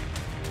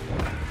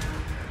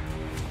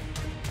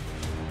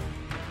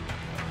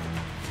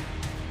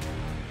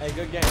 Hey,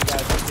 good game,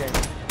 guys. Good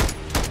game.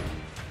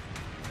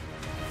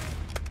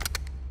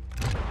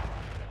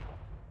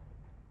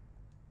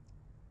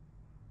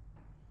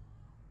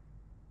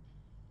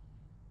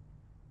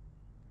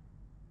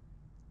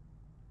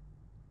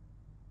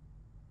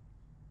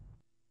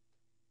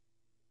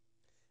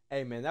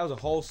 Hey, man, that was a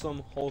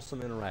wholesome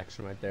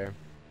interaction right there.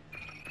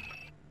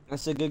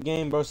 That's a good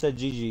game, bro. Said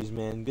GG's,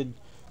 man.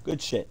 Good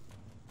shit.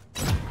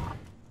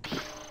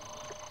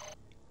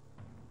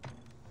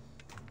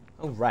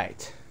 All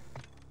right.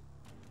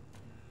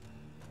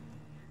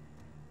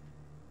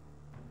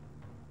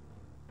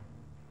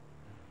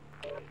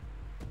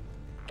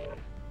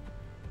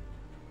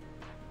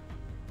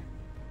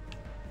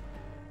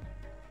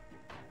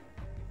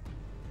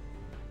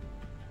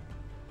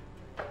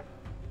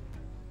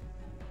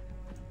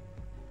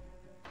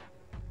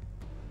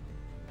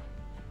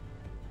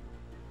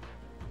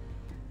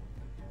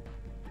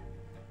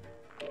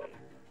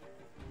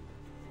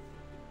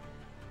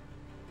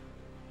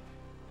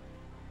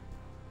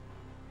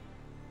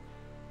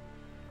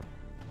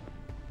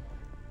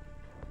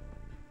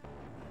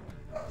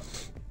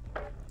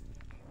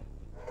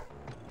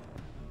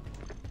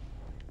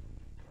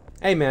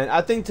 Hey man,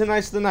 I think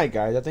tonight's the night,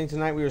 guys. I think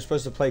tonight we were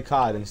supposed to play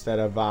COD instead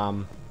of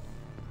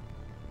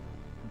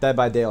Dead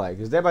by Daylight.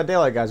 Because Dead by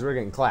Daylight, guys, we're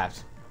getting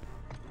clapped.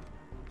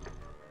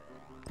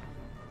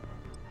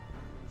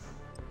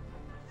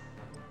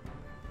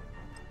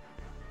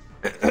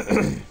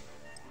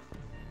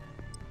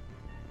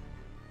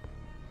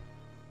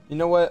 You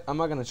know what? I'm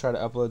not gonna try to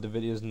upload the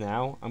videos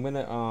now. I'm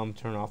gonna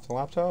turn off the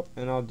laptop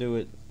and I'll do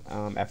it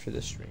after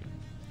this stream.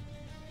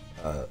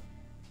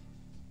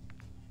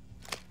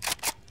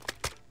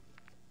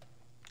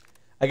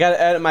 I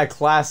gotta edit my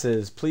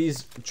classes.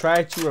 Please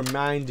try to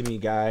remind me,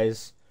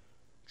 guys.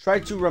 Try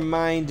to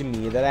remind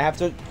me that I have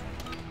to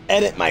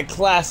edit my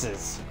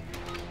classes.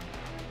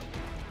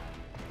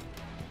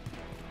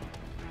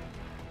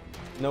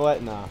 You know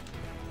what? Nah.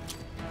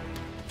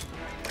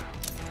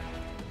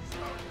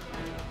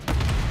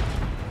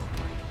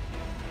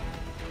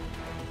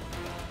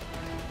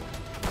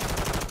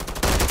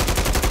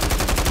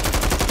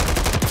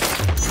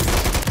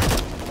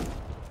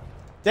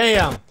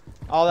 Damn!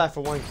 All that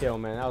for one kill,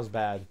 man. That was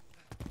bad.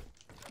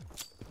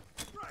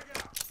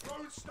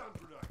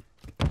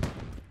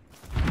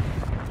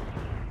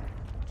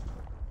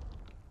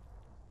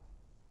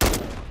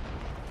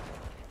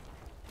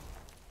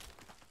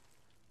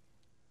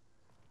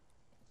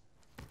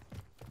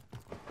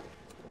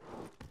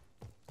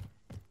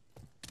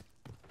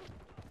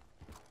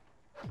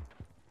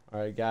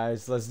 Alright,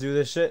 guys. Let's do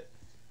this shit.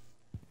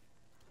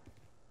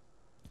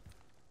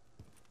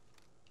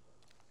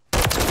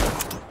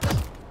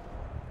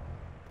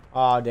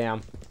 Oh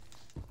damn.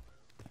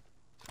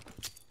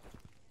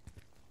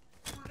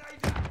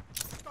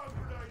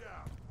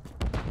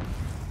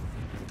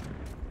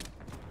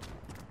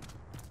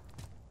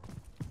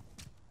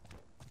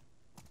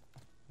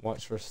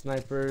 Watch for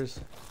snipers.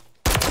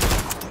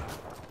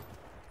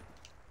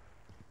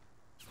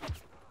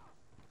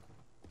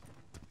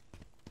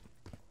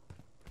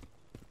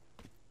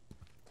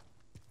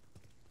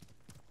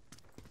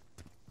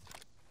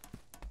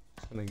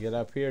 Just gonna get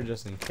up here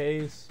just in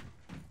case.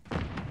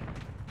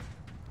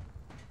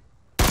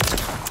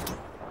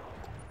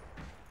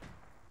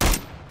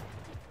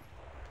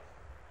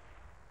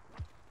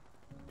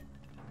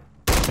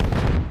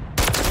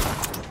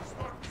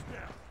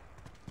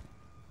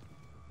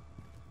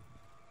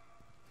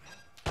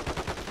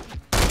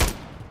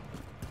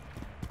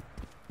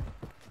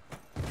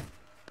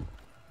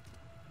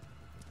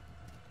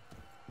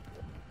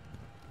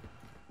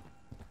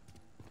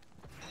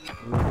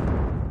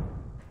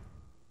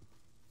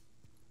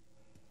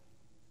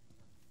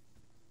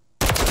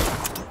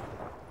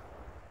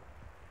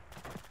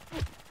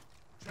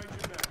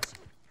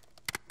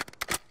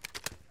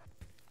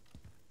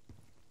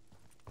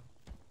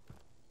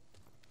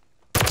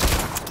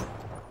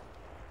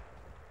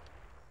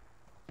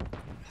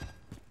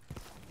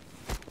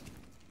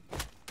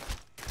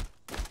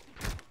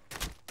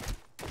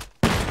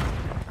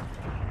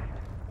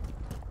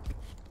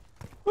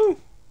 Woo.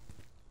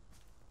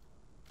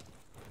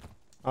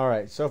 All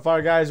right, so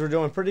far, guys, we're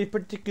doing pretty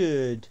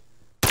good.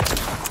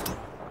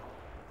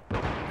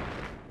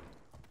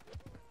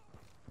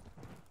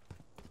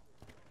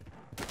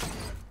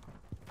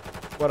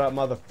 What up,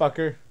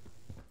 motherfucker?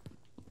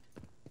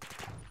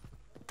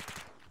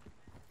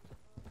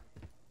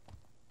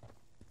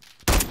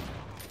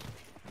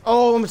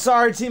 Oh, I'm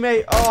sorry,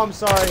 teammate. Oh, I'm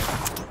sorry.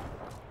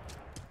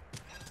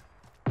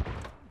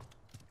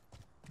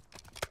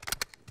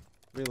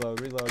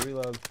 Reload, reload,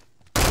 reload.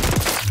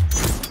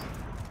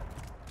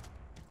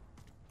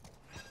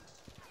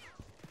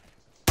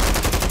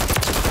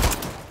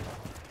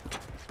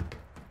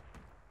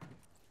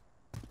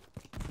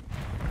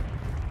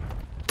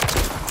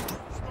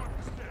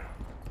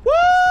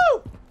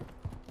 Woo!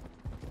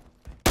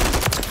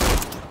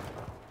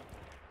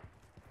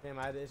 Damn,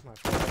 it's my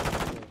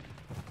fault.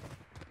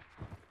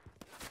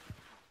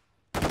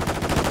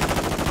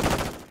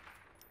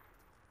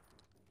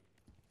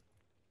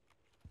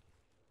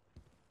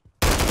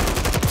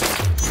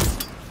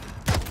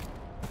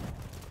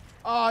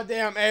 Oh,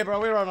 damn, hey, bro,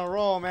 we were on a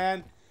roll,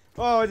 man.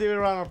 Oh, dude, we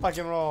were on a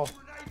fucking roll.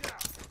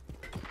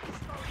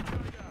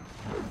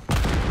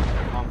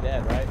 I'm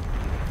dead, right?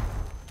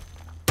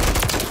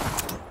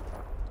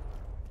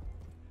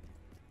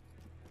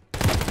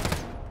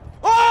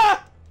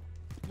 Ah!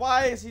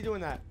 Why is he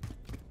doing that?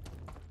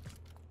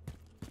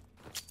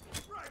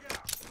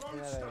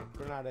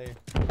 Grenade.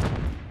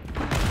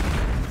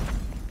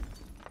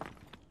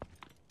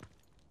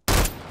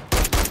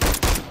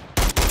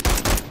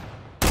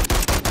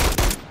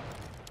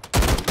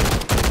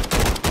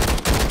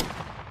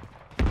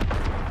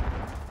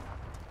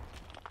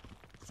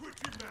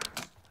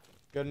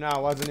 Good now, I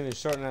wasn't even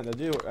shooting at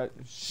the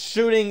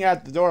shooting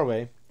at the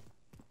doorway.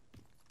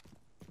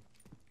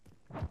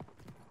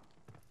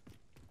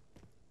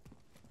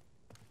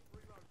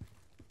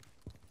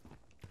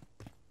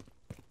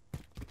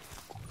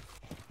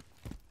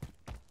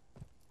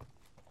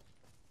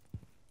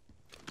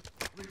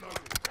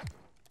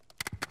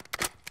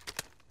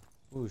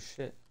 Ooh,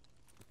 shit.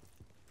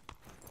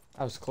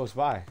 That was close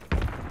by.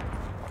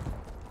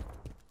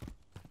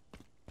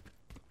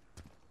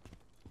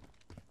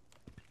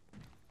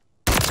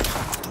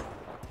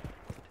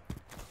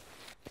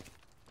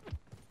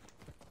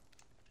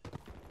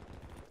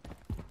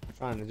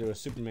 Trying to do a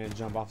Superman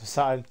jump off the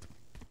side.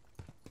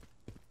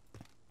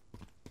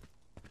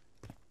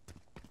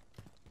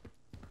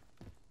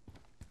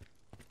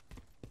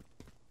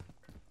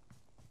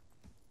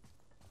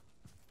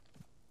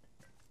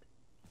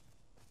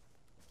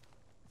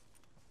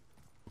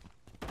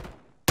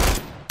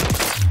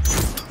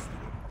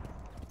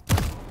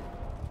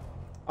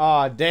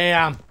 Aw,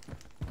 damn.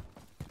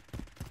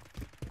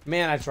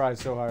 Man, I tried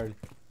so hard.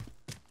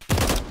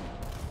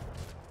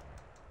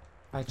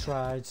 I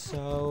tried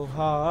so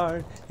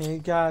hard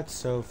and got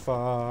so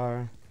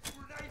far.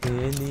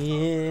 In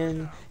the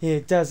end,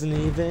 it doesn't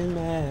even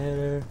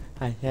matter.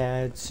 I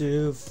had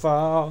to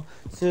fall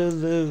to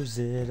lose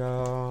it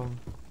all.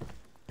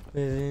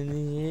 But in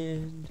the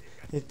end,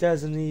 it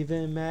doesn't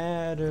even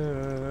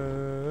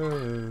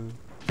matter.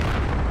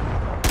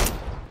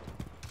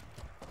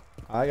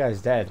 Oh, that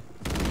guy's dead.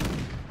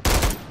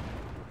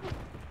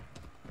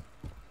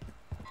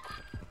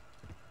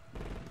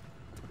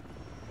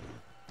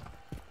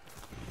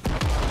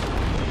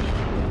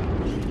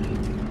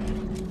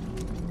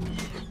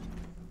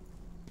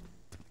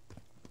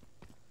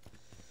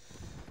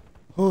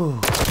 Ooh,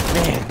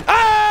 man.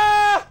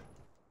 Ah!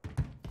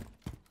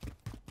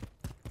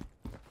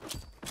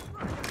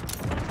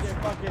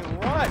 Get fucking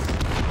rushed.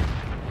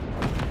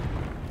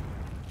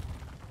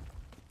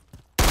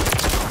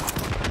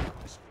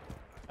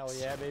 Hell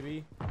yeah,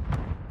 baby.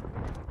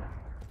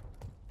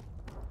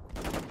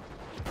 Got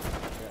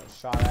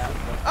shot at.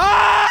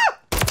 Ah!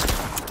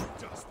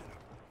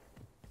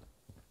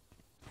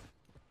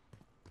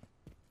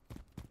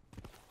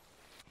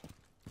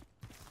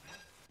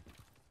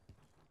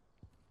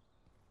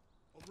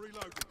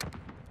 Reloading.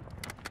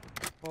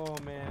 Oh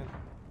man.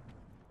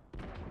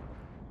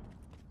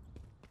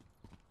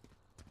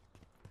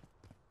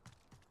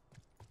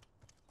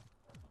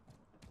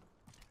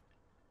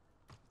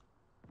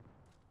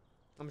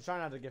 I'm trying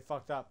not to get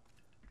fucked up.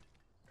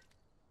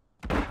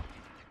 I'm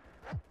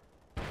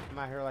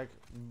out here like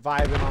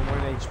vibing on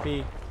 1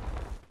 HP.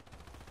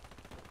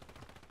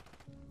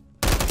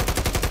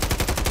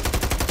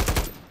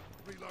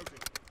 Reloading.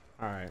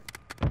 Alright.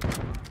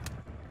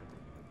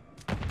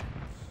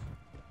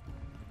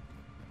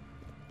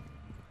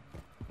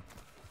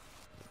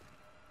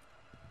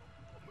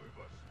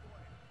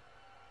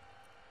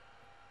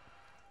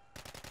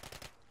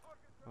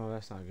 Oh,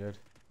 that's not good.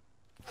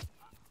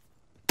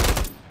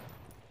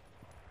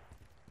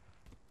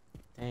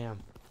 Damn.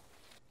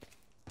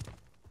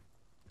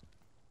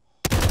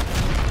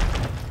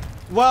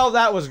 Well,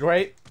 that was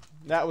great.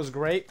 That was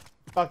great.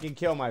 Fucking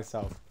kill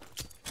myself.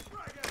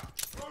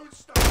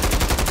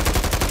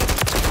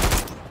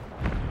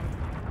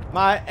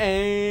 My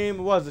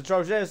aim was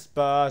atrocious,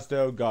 but I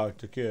still got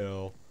to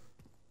kill.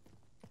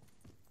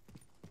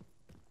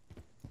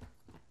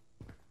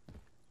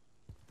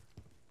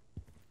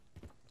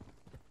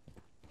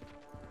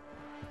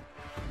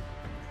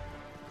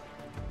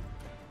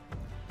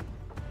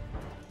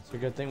 It's a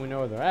good thing we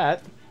know where they're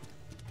at.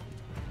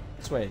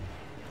 This way.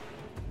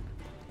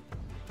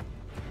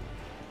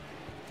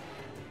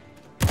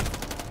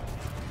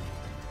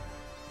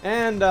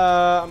 And,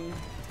 I'm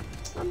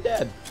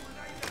dead.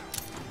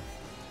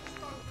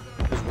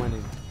 Who's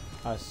winning?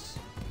 Us.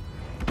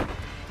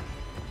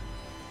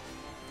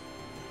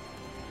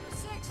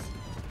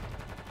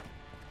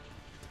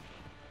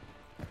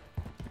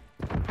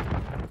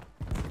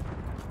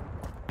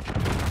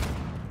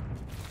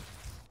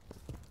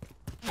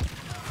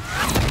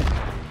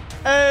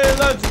 Hey,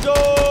 let's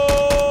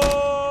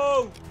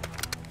go!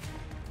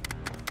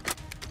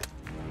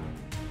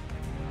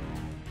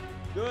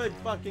 Good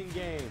fucking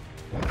game.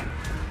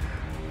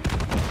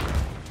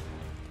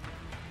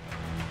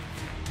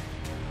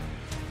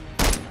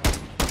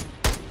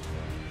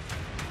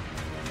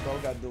 Bro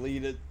got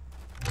deleted.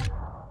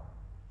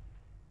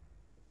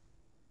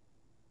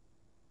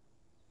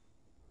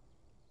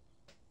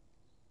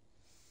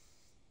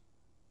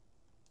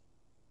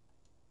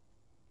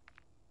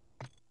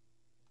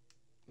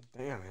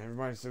 Damn,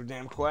 everybody's so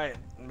damn quiet.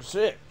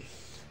 Shit.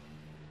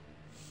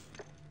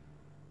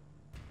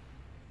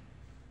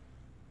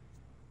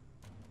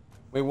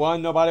 We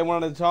won. Nobody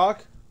wanted to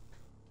talk.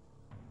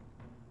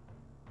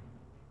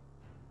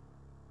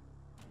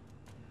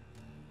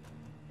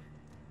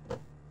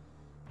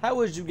 How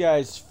would you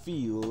guys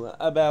feel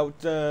about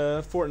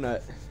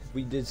Fortnite?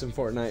 We did some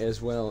Fortnite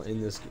as well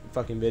in this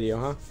fucking video,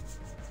 huh?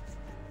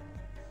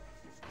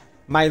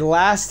 My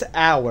last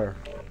hour,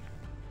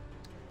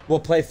 we'll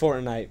play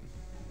Fortnite.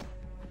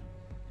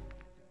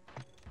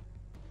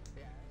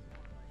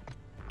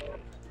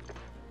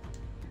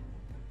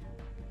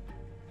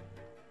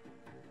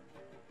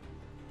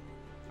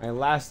 My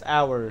last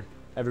hour,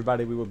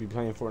 everybody, we will be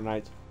playing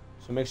Fortnite.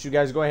 So make sure you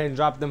guys go ahead and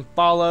drop them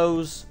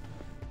follows.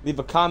 Leave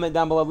a comment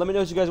down below. Let me know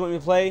what you guys want me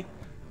to play,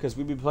 because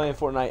we'll be playing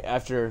Fortnite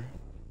after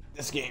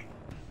this game.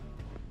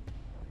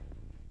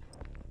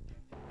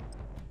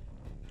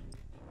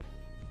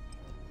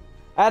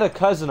 I had a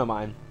cousin of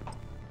mine.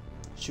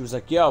 She was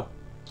like, yo,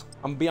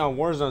 I'm gonna be on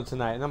Warzone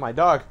tonight. And I'm like,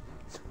 dog,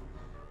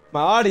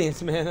 my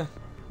audience, man.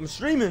 I'm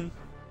streaming.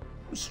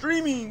 I'm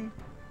streaming.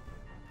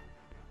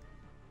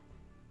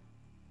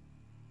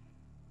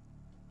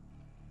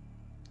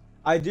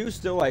 I do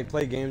still like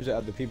play games that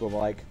other people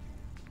like.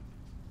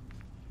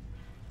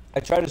 I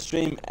try to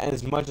stream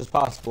as much as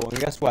possible, and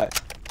guess what?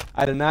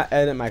 I do not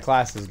edit my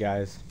classes,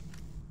 guys.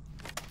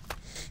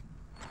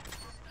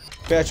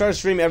 Okay, I try to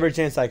stream every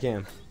chance I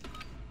can.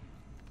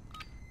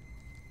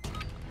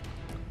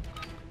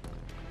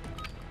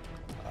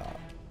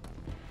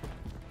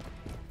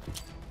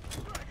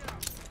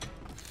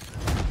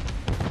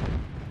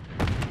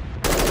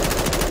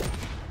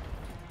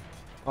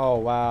 Oh,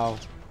 wow.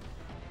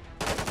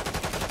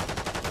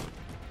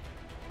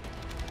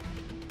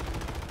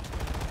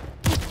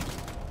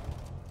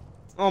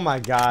 Oh my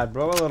god,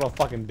 bro, what a little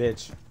fucking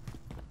bitch.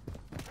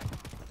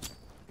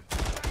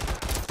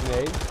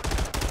 Grenade.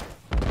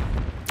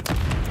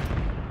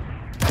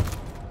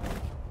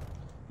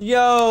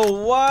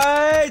 Yo,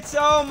 what?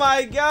 Oh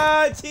my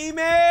god,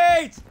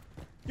 teammate!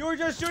 You were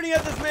just shooting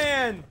at this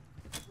man!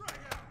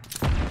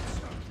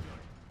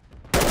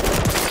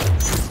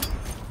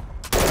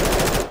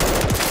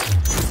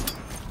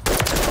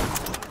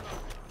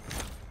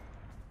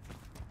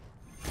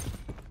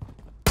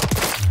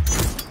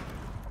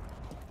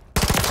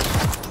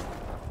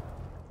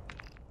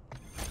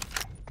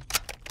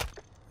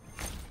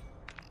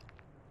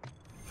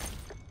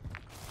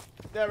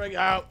 There we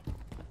go.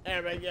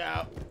 There we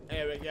go.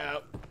 There we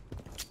go.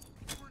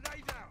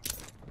 Grenade out.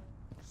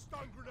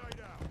 Stun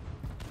grenade out.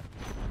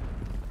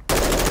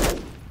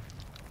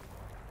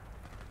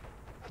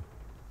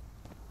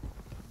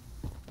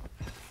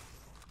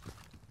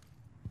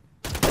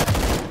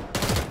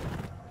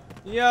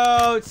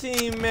 Yo,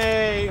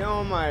 teammate.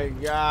 Oh my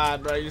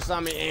god, bro. You saw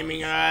me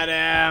aiming at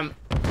him.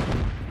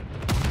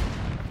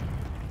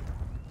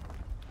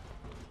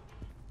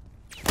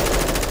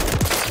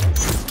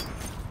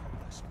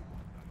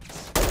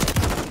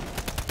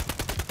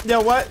 Yo,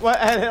 what? What?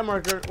 I had a hit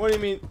marker. What do you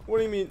mean? What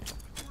do you mean?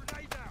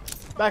 Grenade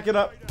out. Back it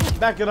up.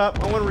 Back it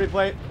up. I want to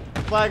replay.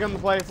 Flag on the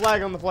play.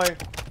 Flag on the play.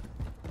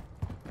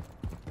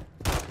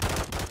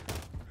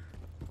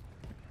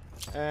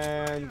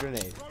 And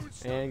grenade.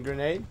 And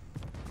grenade.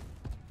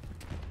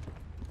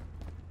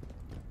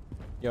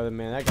 Yo,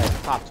 man, that guy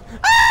popped.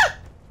 Ah!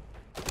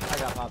 I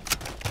got popped.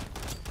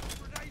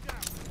 Grenade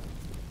out.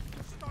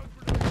 Stun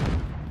grenade.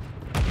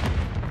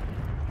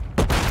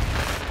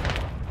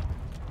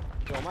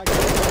 Yo, my god.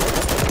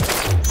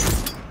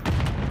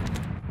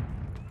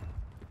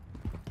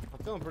 I'm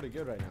feeling pretty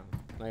good right now.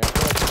 Like, I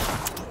feel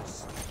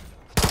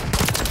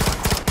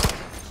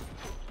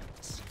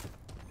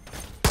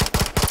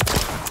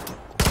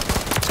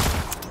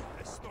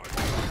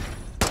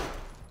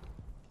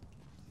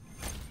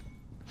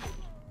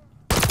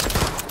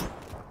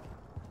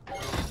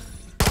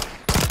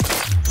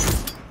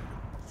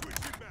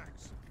Switching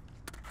backs.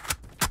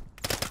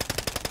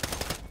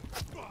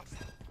 Bust.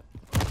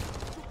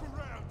 Look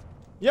around.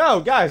 Yo,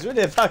 guys, we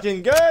did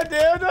fucking good,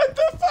 dude. What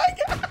the fuck?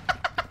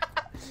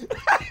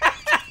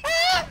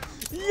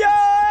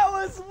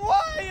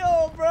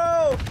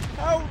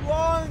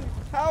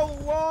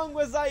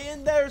 was I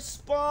in their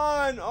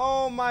spawn?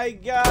 Oh my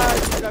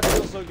god, dude, that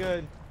feels so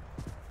good.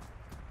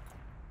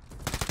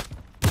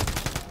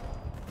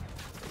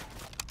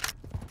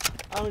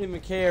 I don't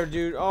even care,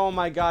 dude. Oh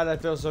my god,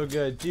 that feels so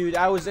good. Dude,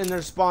 I was in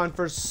their spawn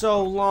for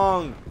so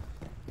long.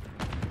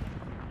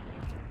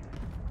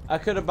 I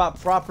could have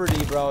bought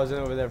property, bro. I was in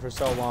over there for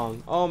so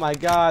long. Oh my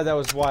god, that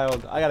was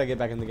wild. I gotta get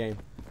back in the game.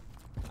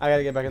 I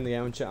gotta get back in the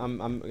game.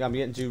 I'm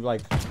getting too,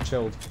 like,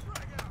 chilled.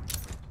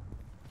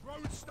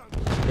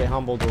 Get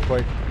humbled real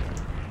quick.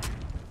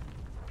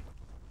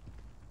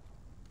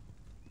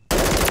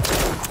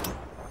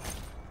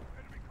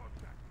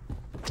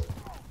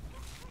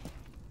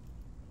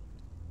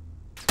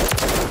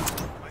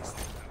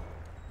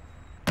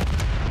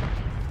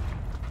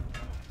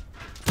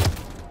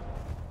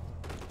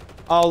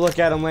 Oh, look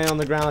at him laying on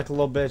the ground like a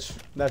little bitch.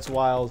 That's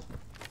wild.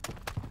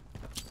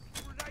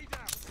 Grenade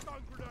out! Stun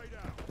grenade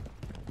out!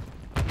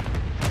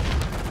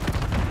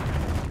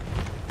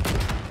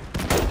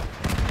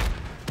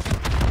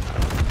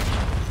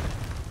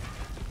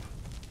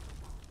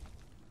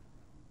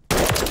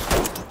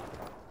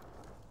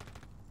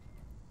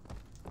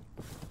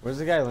 Where's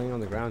the guy laying on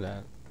the ground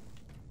at?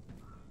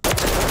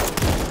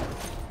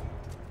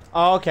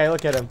 Oh, okay,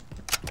 look at him.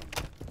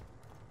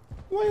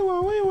 Wee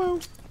woo, wee woo.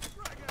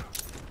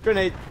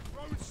 Grenade.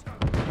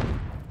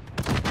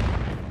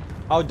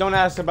 Oh, don't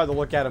ask about the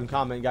look at him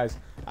comment, guys.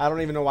 I don't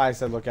even know why I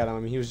said look at him.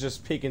 I mean, he was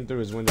just peeking through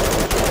his window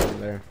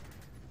there.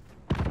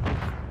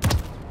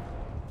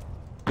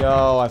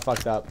 Yo, I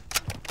fucked up.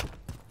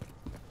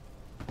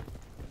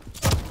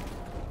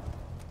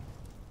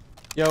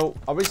 Yo,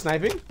 are we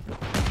sniping?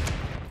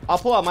 I'll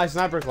pull out my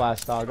sniper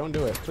class, dog. Don't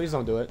do it. Please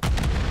don't do it.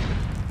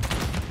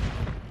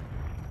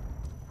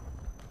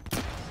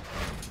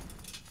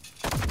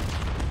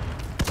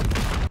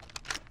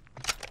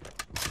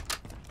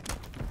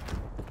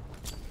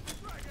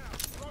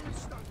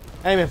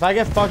 Hey man, if I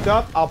get fucked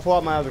up, I'll pull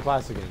out my other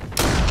class again.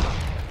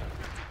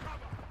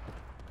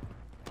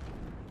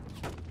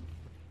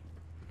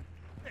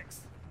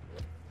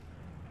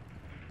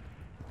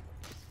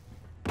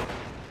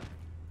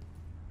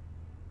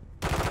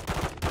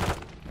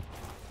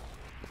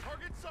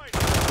 Target sight!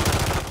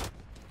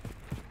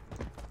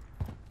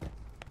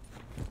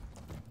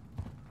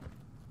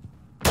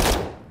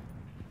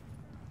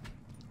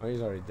 Oh, he's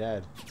already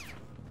dead.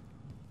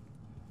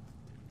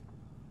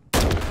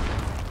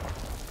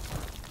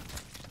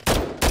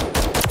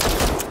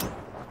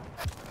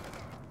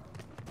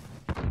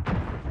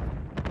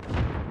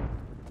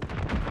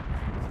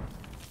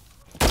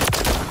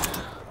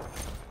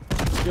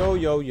 Yo,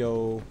 yo,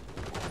 yo.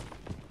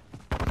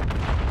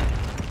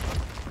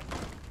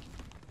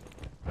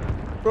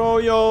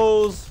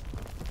 Bro-yos.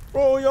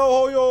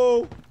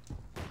 Bro-yo-ho-yo.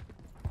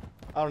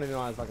 I don't even know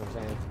what the fuck I'm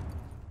saying.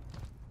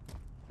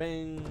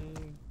 Bing.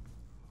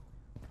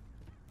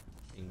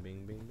 Bing,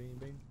 bing, bing, bing,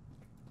 bing.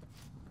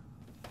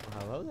 Oh,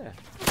 hello there.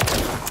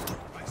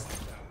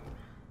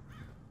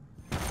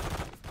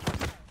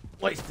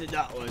 Wasted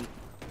that one.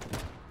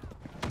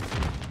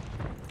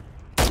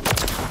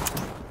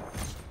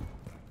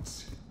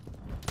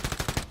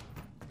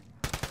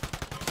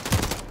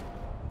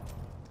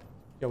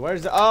 Yo,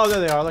 where's the... Oh, there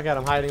they are. Look at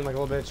them hiding like a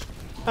little bitch.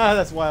 Ah,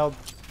 that's wild.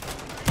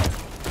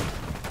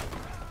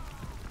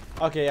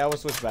 Okay, I will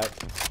switch back.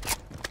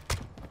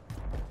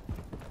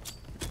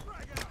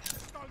 Frag out!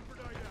 Stun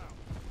grenade out!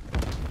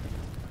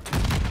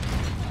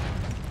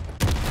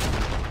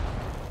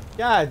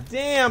 God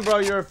damn, bro,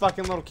 you're a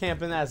fucking little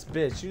camping ass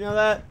bitch. You know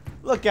that?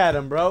 Look at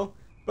him, bro.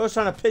 Bro's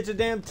trying to pitch a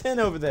damn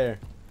tent over there.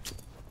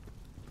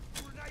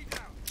 Grenade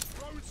out!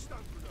 Throwing stun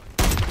grenade!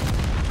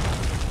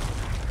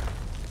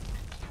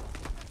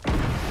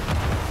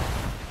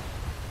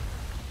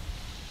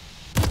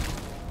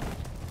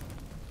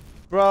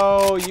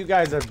 Bro, you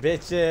guys are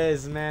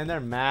bitches, man. They're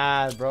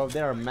mad, bro.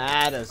 They're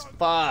mad as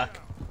fuck.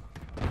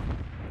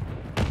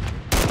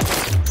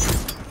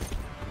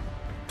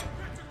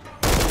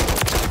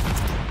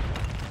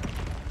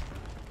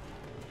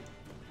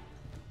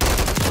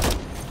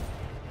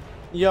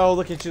 Yo,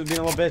 look at you being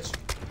a little bitch.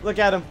 Look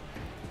at him.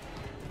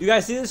 You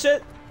guys see this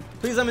shit?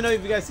 Please let me know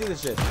if you guys see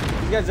this shit.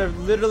 You guys are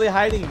literally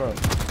hiding, bro.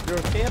 You're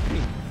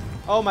camping.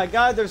 Oh my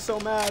god, they're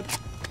so mad.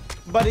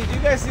 Buddy, do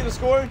you guys see the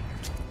score?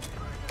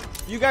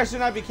 You guys should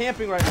not be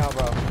camping right now,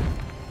 bro.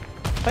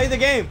 Play the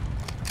game.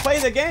 Play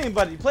the game,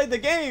 buddy. Play the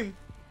game.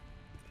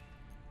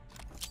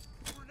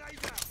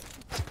 Grenade out!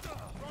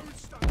 Throwing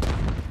stun!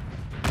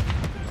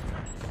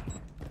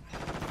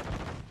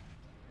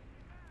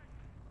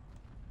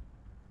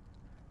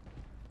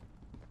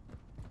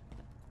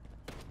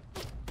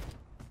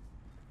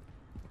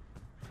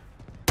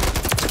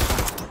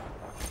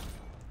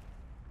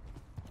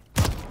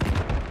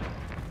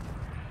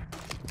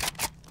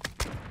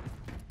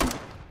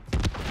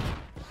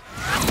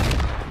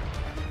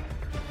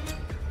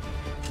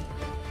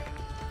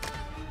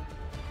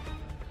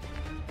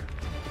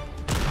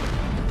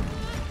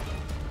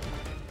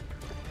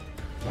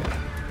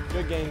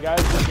 Good game, guys.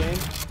 Good game.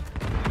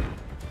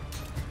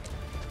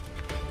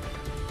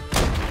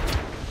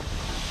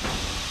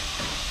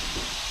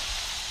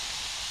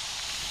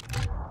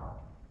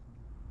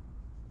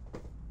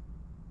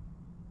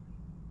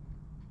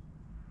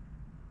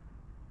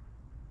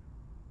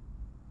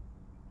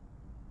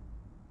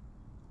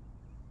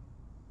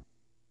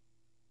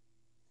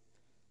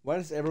 Why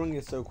does everyone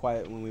get so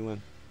quiet when we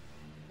win?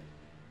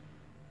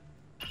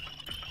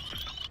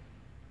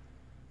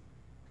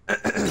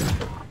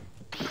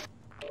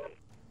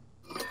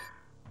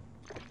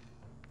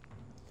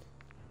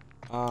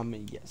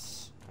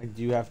 Yes. I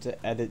do have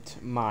to edit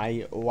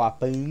my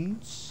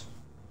weapons.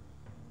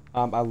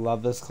 I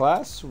love this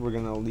class. We're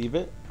gonna leave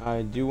it.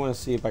 I do want to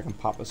see if I can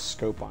pop a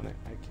scope on it.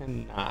 I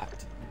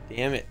cannot.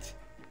 Damn it.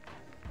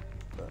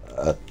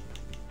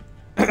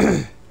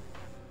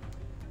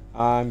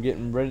 I'm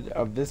getting rid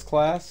of this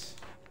class.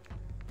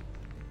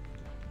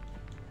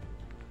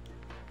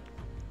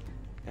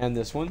 And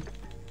this one.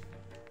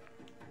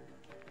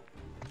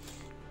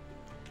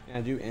 Can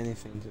I do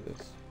anything to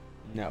this?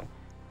 No.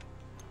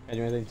 Can I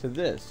do anything to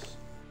this?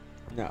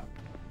 No.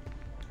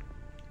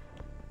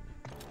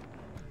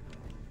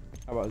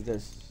 How about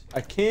this? I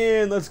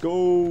can! Let's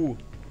go!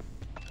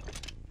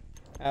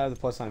 The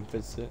plus sign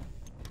fits it.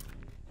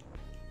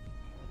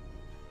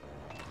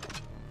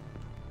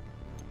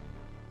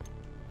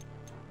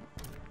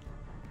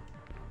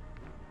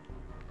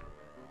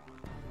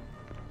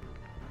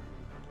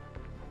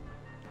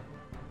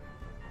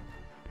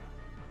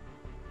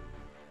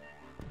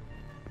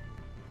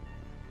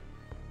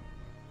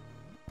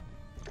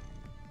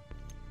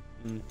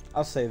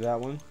 I'll save that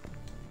one.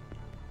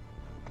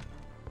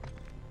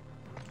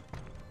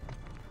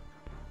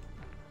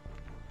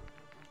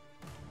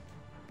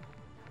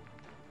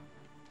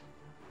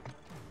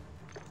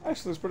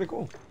 Actually, looks pretty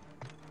cool.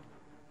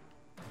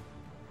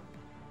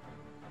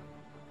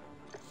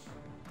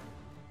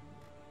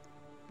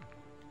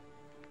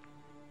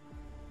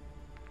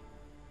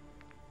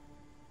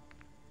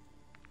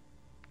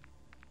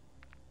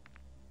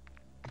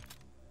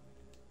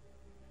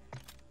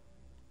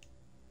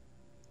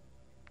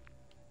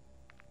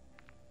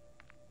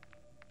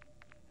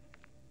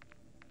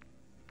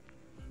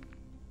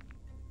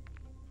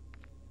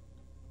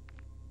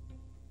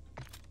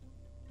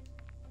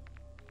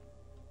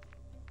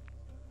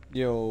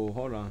 Yo,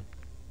 hold on.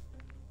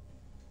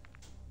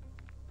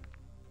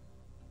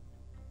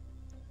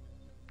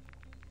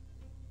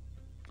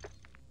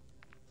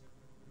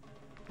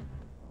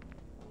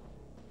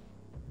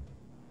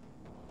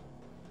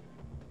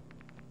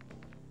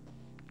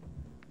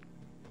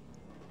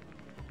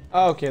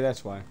 Oh, okay,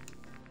 that's why.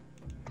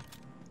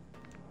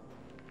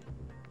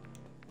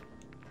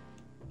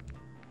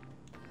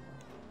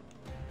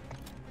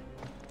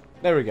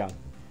 There we go.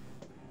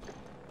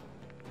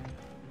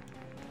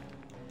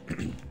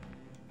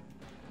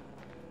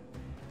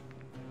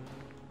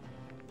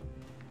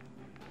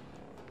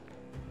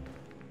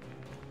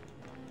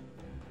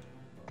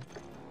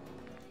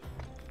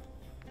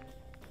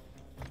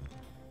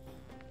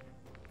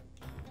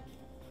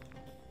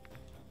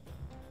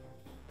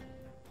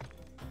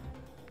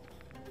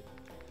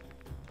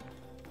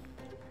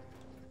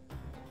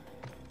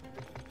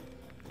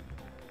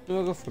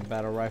 We'll go for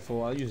battle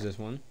rifle. I'll use this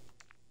one.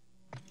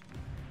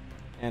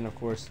 And of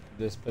course,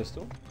 this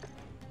pistol.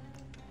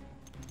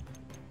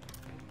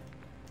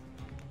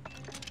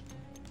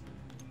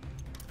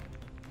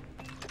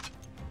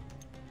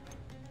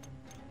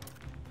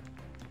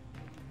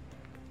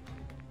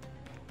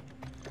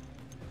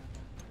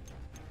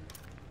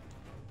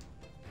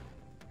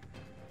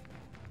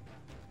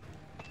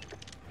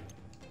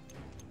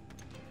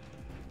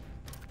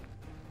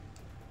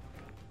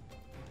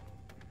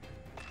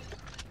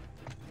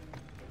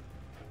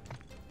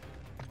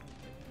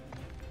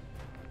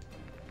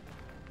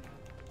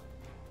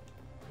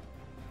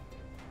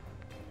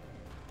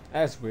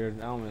 That's weird.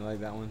 I don't really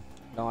like that one.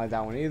 Don't like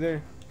that one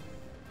either.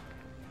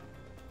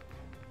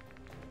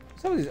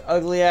 Some of these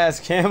ugly ass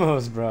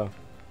camos, bro.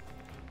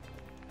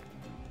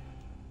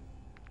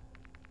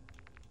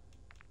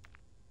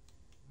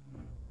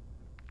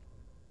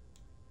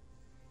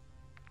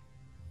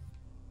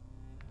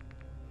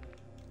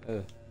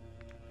 Ugh.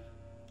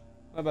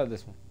 What about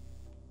this one?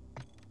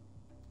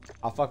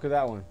 I'll fuck with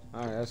that one.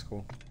 Alright, that's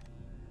cool.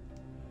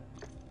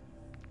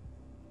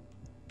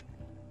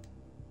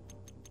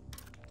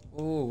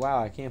 Oh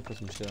wow, I can put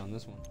some shit on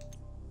this one.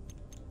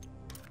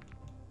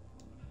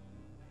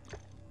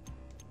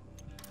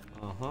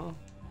 Uh-huh.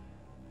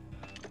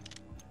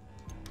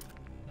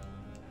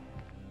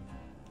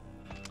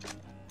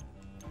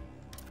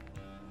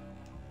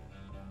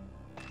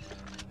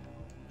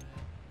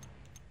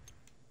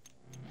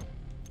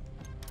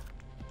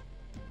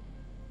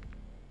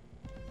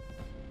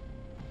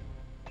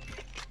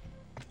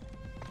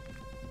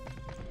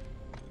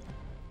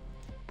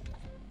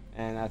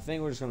 And I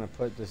think we're just gonna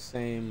put the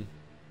same.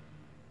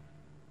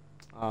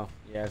 Oh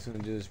yeah, it's gonna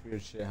do this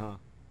weird shit, huh?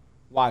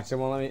 Watch, it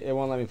won't let me. It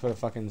won't let me put a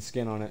fucking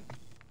skin on it.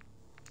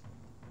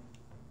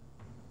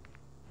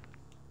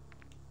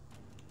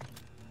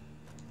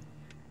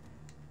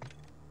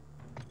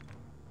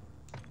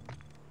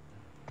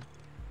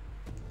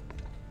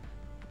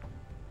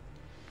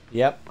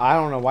 Yep, I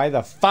don't know why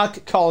the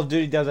fuck Call of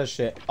Duty does that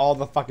shit all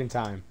the fucking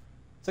time.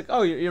 It's like,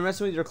 oh, you're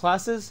messing with your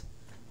classes?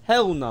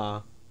 Hell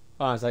nah.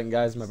 Hold on a second,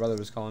 guys. My brother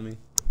was calling me.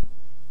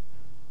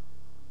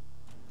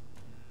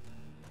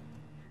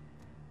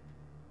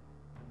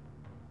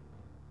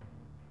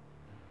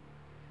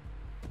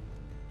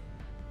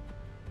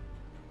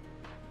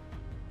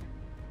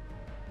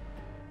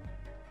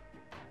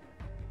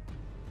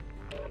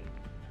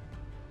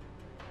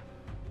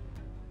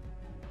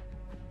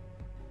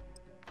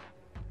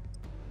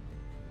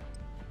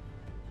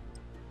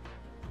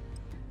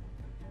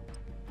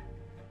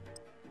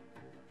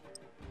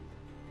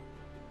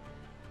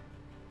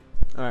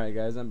 Alright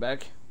guys, I'm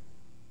back.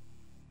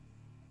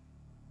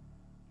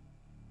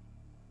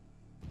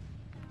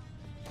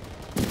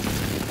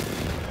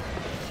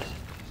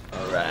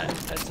 Alright,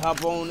 let's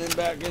hop on and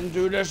back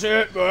into the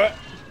shit, but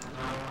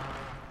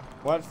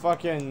what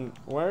fucking,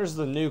 where's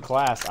the new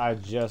class I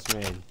just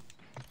made?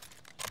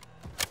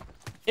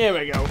 Here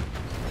we go.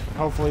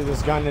 Hopefully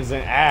this gun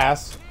isn't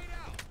ass.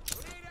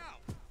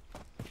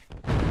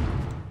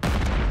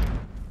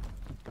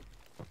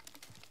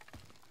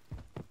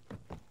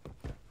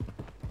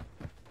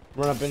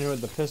 Run up in here with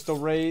the pistol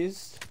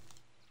raised.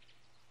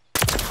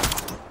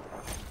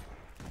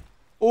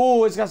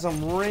 Oh, it's got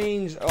some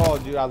range. Oh,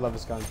 dude, I love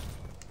this gun.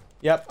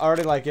 Yep, I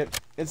already like it.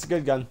 It's a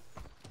good gun.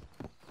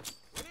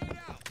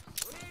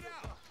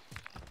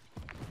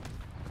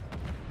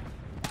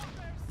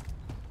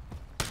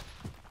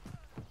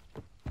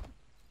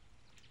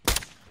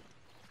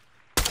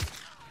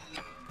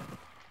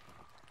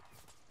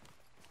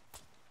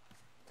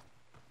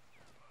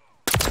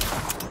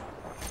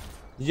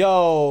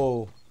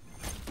 Yo.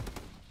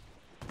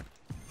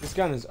 This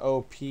gun is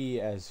OP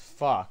as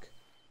fuck.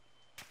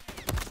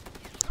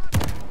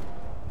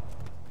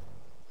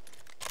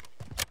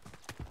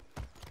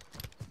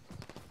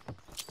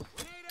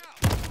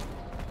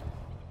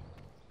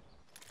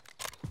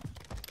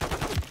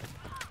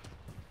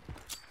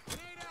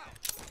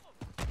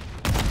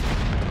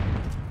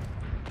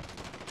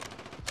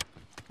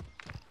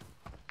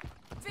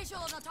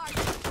 Visual on the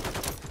target.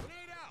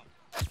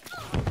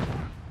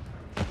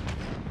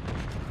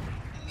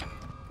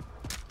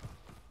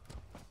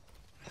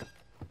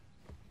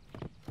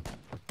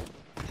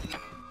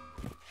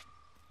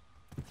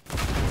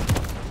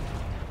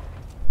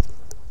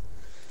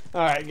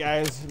 Alright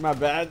guys, my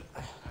bad.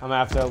 I'm gonna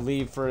have to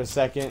leave for a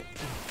second.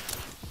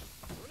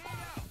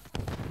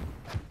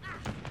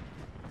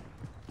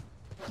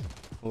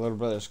 My little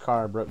brother's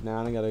car broke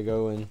down. I gotta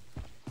go and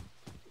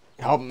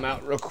help him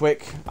out real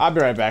quick. I'll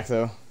be right back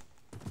though.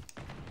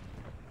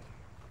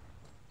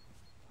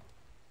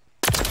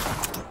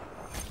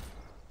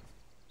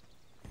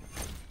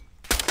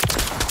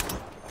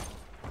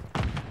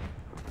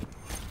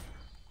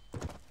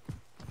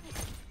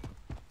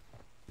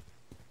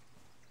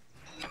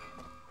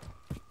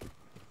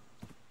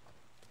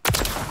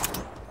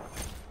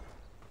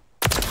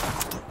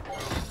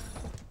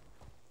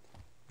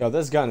 Yo,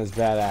 this gun is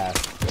badass.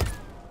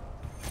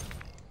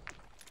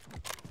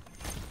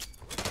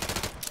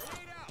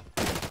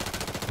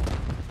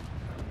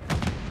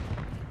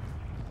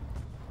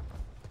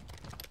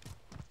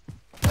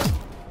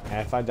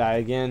 And if I die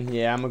again,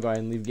 yeah, I'm gonna go ahead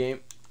and leave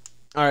game.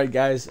 Alright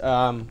guys,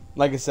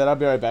 like I said, I'll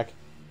be right back.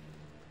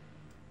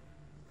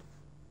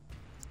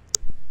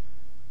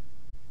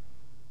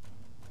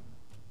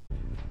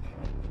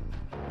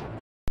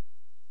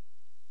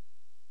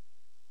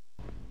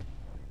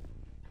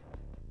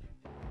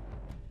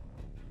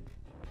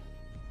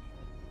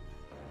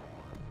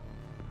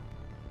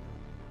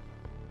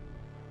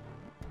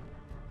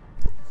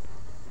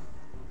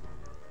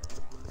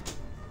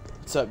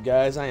 What's up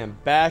guys, I am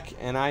back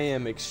and I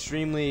am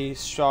extremely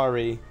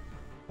sorry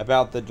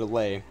about the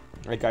delay.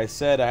 Like I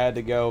said, I had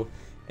to go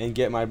and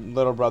get my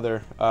little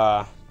brother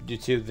due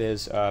to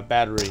his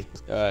battery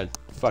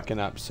fucking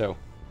up. So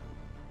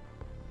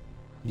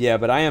yeah,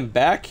 but I am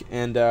back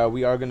and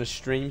we are gonna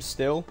stream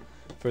still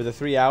for the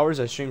 3 hours.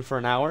 I streamed for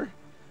an hour,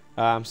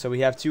 so we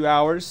have 2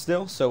 hours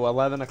still, so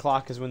 11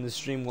 o'clock is when the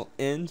stream will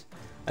end.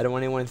 I don't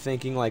want anyone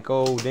thinking like,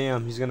 oh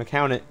damn, he's gonna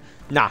count it.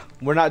 Nah,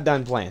 we're not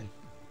done playing.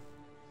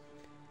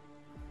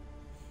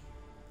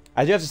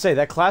 I do have to say,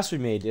 that class we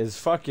made is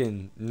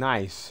fucking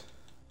nice.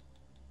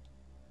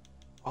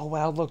 Oh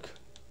wow, look.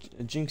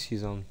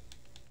 Jinxie's on.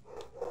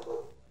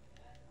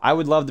 I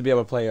would love to be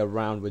able to play a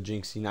round with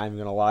Jinxie, not even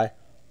gonna lie.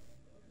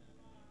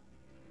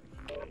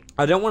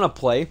 I don't want to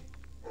play,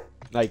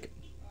 like,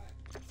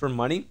 for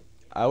money.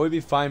 I would be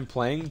fine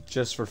playing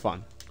just for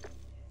fun.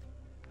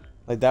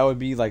 Like, that would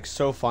be, like,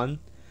 so fun.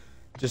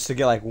 Just to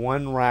get, like,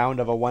 one round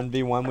of a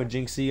 1v1 with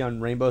Jinxie on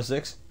Rainbow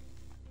Six.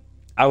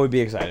 I would be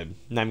excited,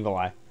 not even gonna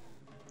lie.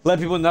 Let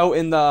people know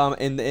in the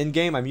end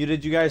game. I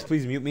muted you guys.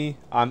 Please mute me.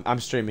 I'm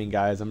streaming,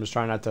 guys. I'm just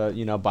trying not to,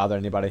 you know, bother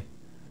anybody.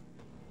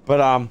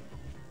 But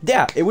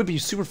yeah, it would be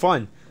super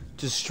fun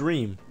to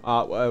stream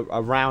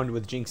a round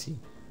with Jinxie.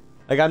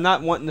 Like, I'm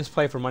not wanting this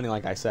play for money,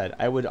 like I said.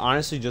 I would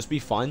honestly just be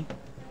fun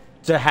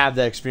to have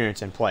that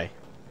experience and play.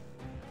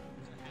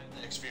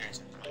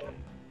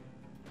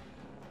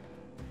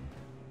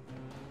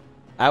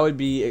 I would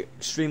be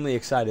extremely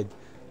excited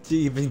to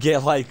even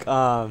get like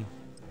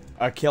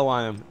a kill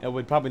on him. It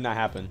would probably not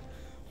happen,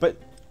 but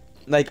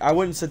like I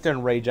wouldn't sit there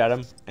and rage at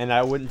him, and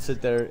I wouldn't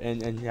sit there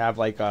and have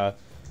like a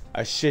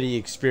shitty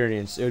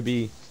experience. It would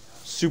be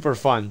super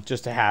fun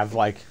just to have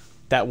like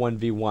that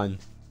 1v1.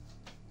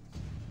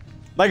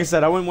 Like I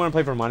said, I wouldn't want to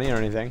play for money or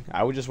anything.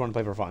 I would just want to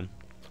play for fun.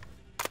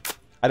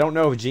 I don't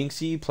know if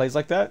Jinxie plays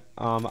like that.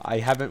 I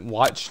haven't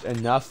watched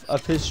enough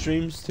of his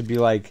streams to be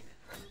like,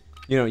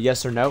 you know,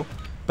 yes or no.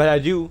 But I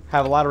do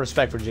have a lot of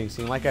respect for Jinxie.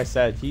 And like I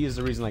said, he is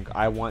the reason like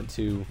I want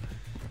to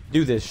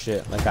do this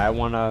shit. Like I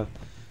want to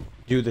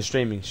do the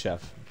streaming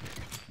chef.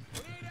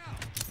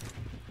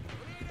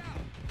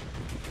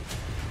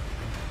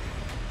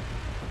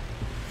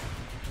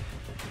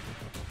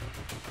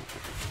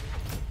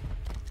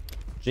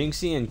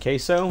 Jinxie and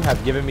Queso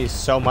have given me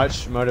so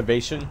much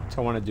motivation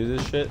to want to do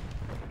this shit.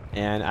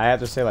 And I have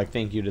to say, like,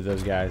 thank you to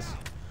those guys.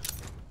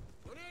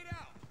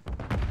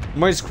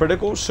 Moist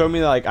Critical showed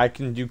me that, like, I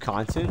can do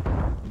content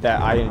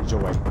that I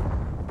enjoy.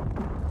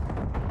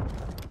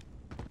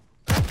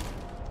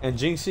 And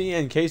Jinxie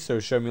and Queso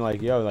showed me,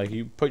 like, yo, like,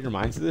 you put your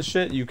mind to this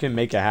shit, you can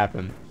make it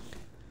happen.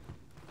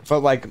 But,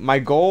 like, my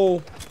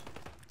goal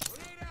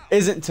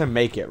isn't to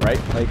make it, right?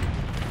 Like,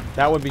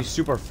 that would be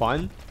super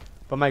fun.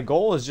 But my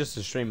goal is just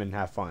to stream and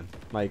have fun.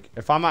 Like,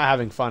 if I'm not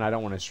having fun, I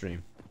don't want to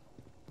stream.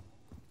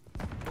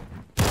 I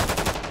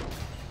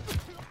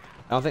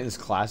don't think this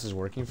class is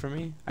working for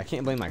me. I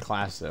can't blame my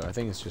class, though. I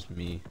think it's just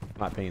me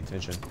not paying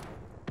attention.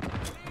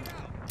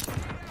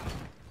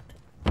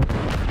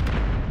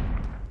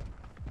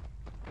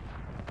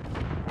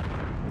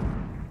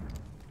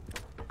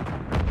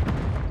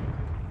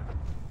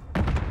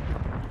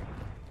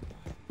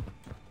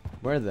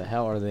 Where the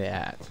hell are they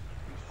at?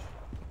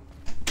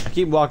 I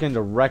keep walking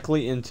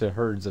directly into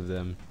herds of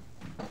them.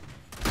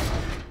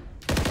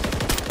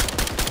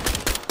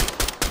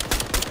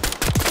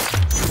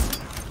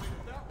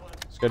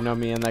 It's good to know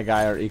me and that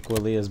guy are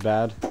equally as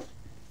bad.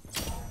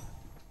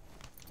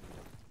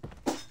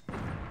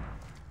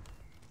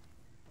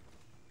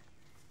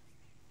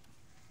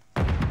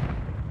 I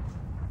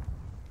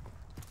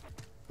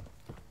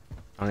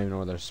don't even know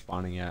where they're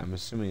spawning at. I'm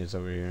assuming it's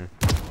over here.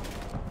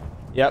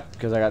 Yep,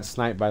 because I got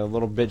sniped by the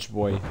little bitch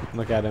boy.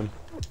 Look at him.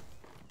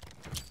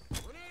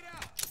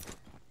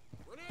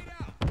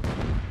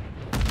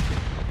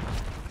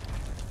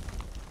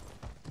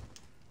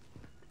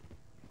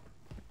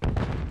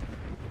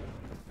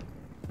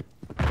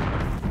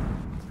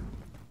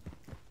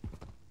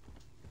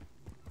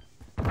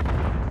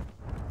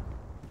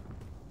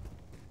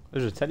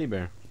 There's a teddy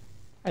bear.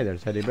 Hey there,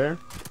 teddy bear.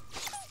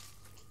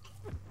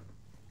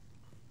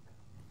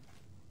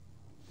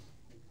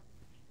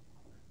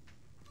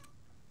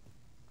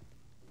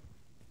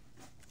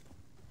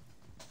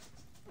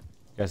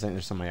 You guys think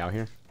there's somebody out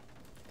here?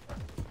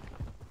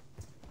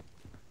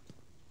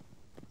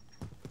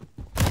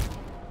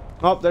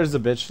 Oh, there's the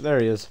bitch. There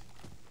he is.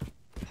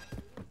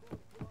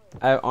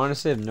 I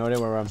honestly have no idea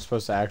where I'm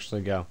supposed to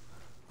actually go.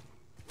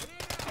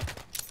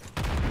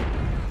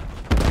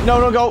 No,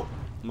 don't go!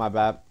 My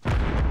bad.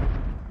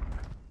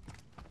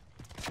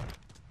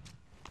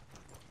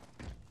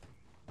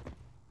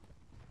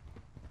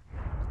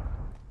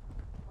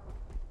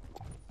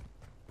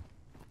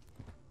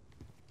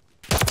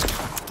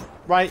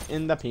 Right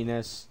in the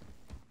penis.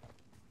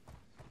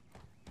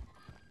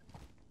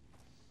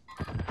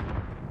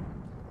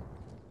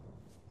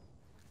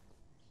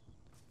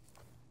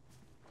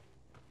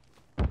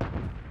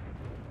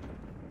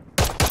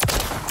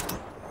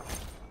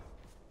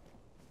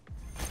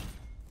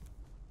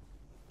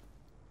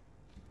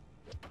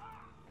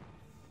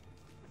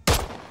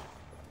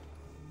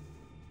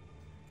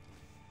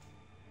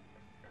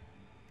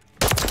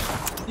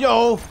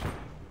 Yo!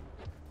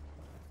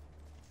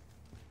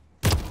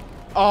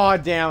 Oh,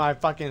 damn, I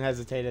fucking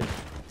hesitated.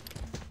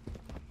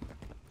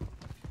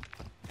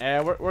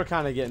 We're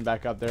kind of getting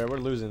back up there. We're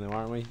losing them,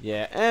 aren't we?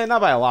 Yeah,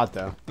 not by a lot,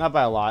 though. Not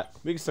by a lot.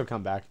 We can still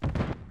come back. And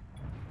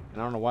I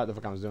don't know what the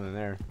fuck I was doing in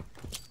there.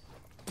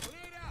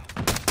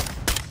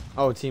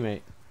 Oh,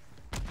 teammate.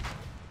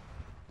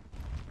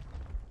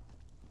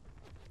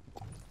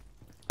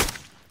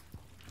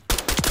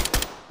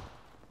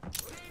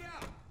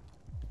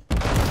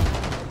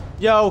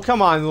 Yo,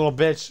 come on, little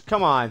bitch.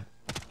 Come on.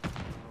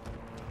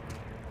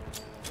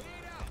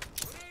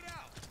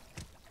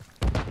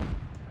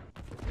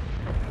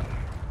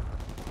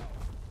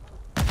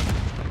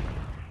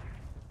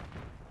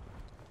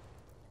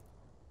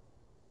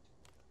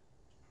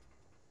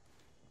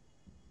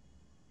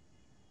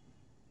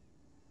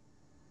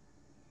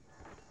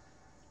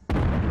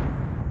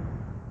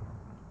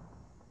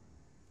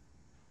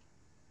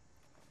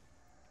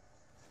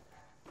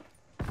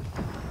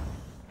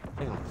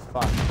 Damn,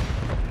 fuck.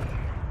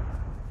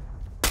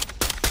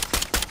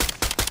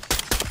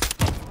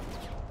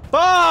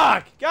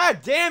 Fuck! God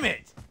damn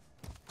it!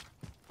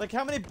 Like,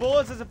 how many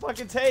bullets does it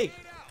fucking take?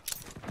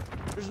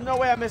 There's no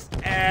way I missed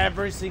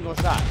every single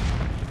shot.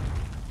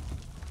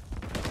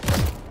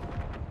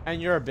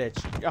 And you're a bitch.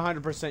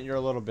 100% you're a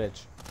little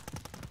bitch.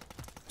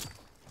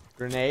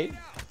 Grenade?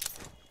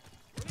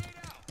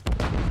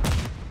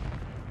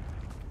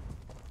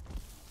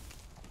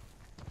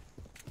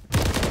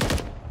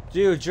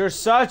 Dude, you're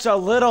such a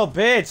little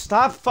bitch.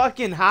 Stop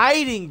fucking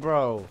hiding,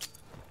 bro.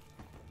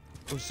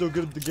 I'm so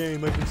good at the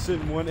game, I can sit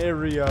in one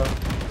area.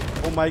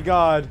 Oh my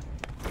god.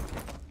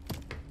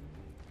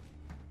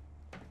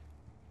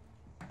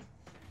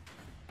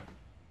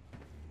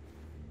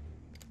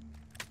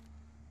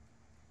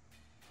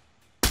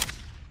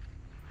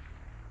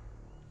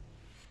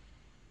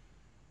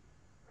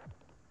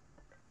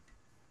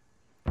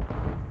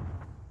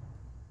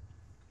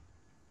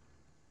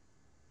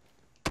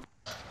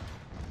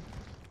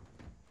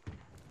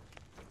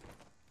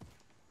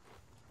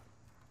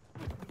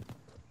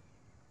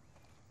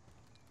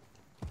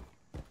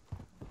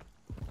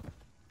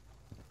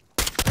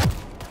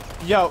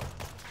 Yo,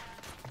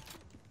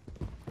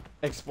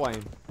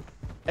 Explain.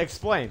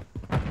 Explain.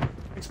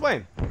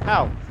 Explain.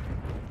 How?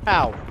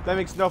 How? That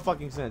makes no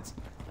fucking sense.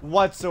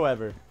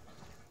 Whatsoever.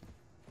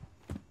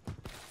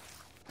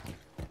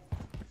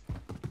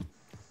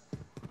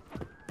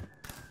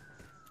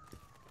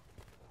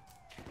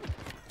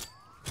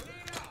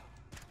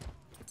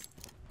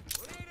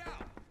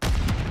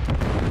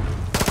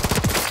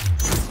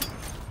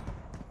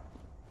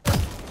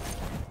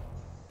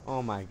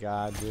 Oh my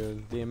god,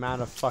 dude. The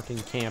amount of fucking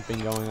camping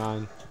going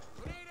on.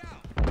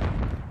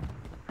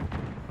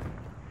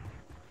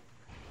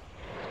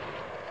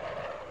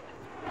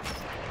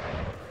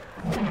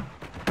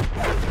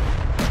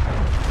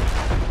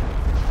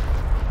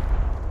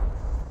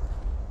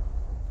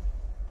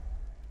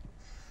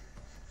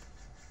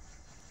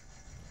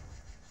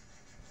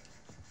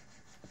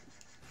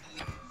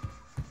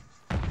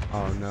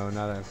 Oh no,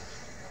 not that.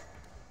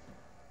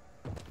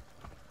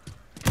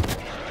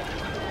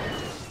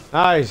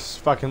 Nice,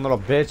 fucking little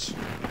bitch.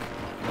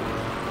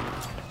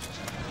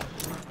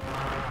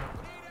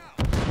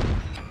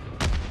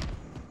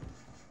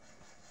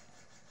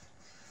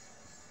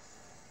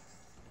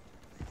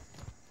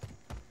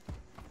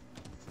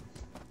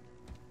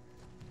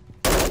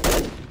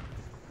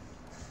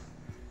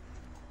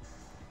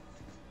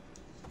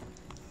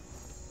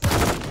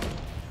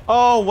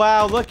 Oh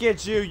wow, look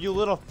at you, you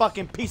little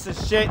fucking piece of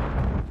shit.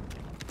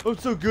 I'm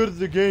so good at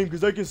the game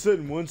because I can sit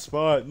in one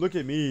spot. Look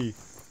at me.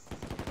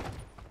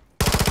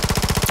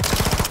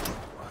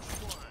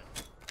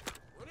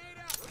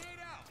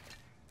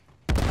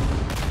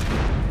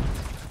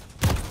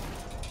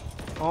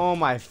 Oh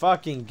my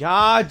fucking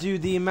god,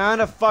 dude, the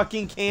amount of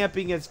fucking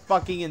camping is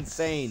fucking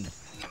insane.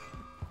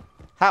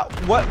 How,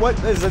 what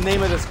is the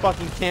name of this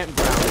fucking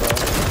campground, bro?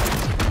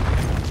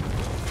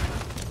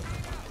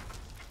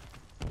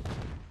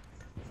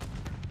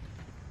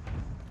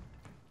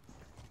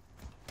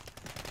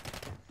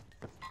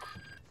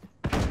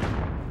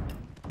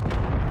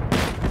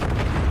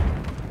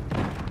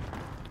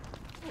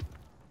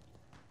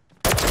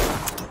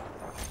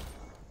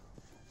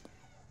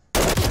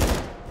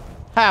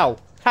 How?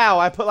 How?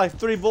 I put like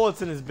 3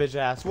 bullets in his bitch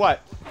ass.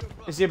 What?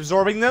 Is he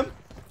absorbing them?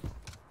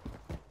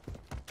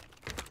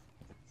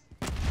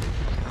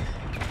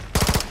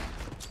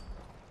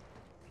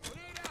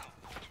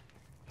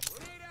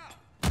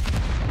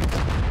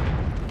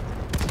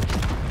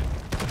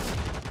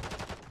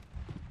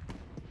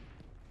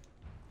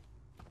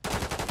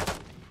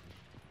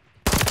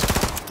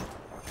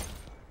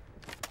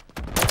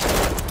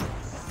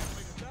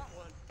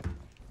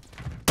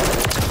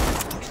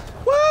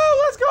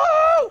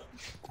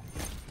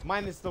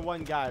 Minus the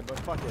one guy, but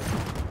fuck it.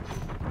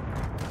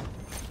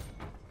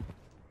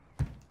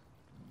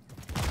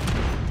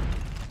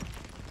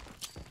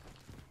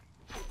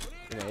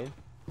 Grenade.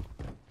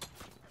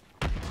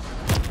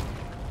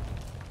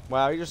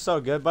 Wow, you're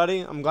so good, buddy.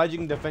 I'm glad you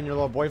can defend your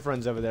little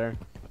boyfriends over there.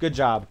 Good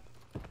job.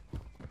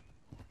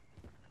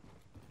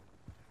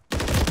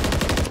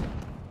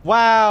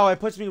 Wow, it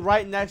puts me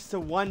right next to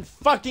one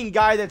fucking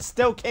guy that's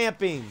still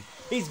camping.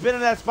 He's been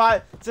in that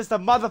spot since the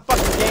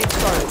motherfucking game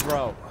started,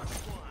 bro.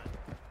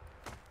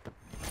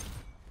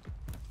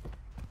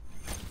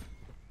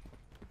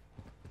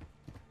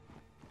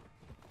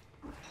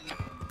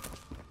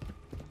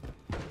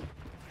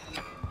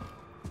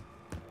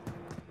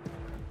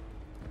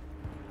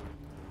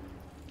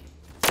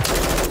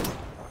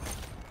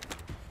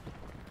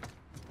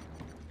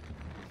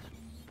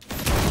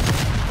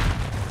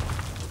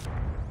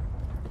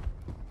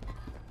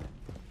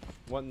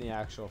 What in the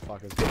actual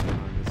fuck is going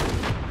on this game?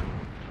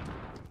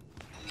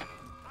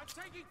 I'm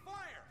taking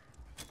fire.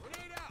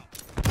 Grenade out.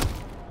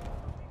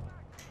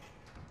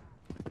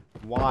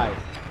 Why?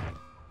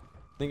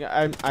 I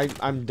think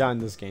I'm done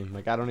this game.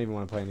 Like I don't even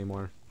want to play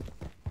anymore.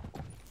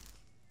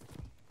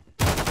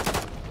 You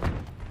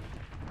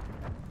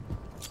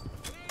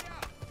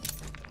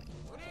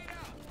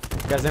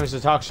guys think we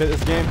should talk shit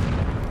this game?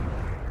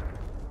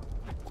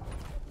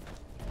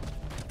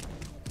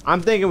 I'm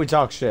thinking we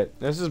talk shit.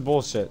 This is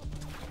bullshit.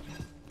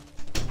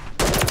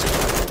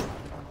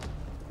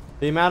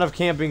 The amount of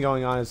camping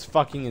going on is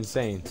fucking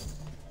insane.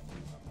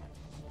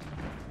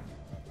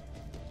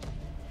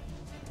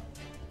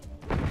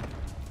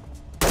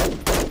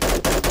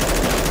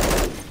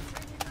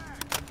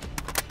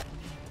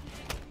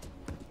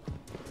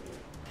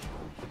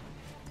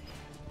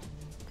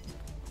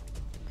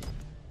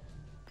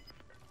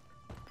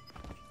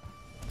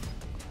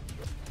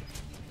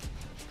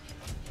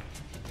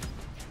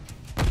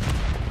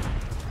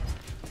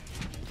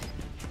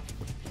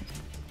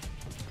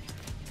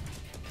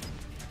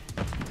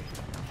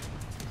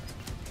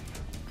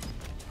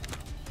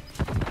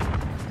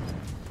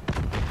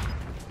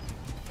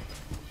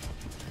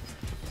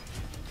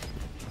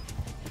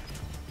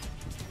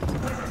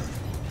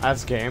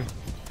 That's game.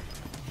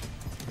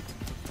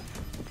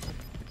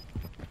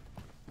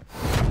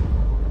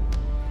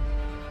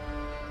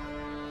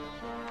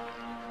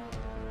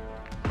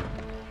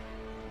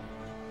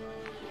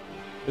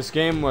 This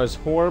game was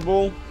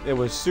horrible. It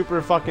was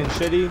super fucking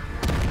shitty.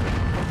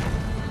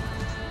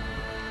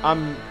 I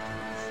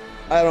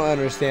don't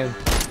understand.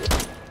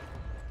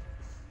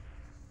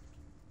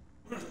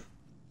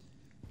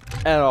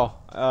 At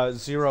all.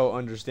 Zero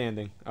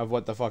understanding of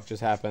what the fuck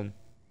just happened.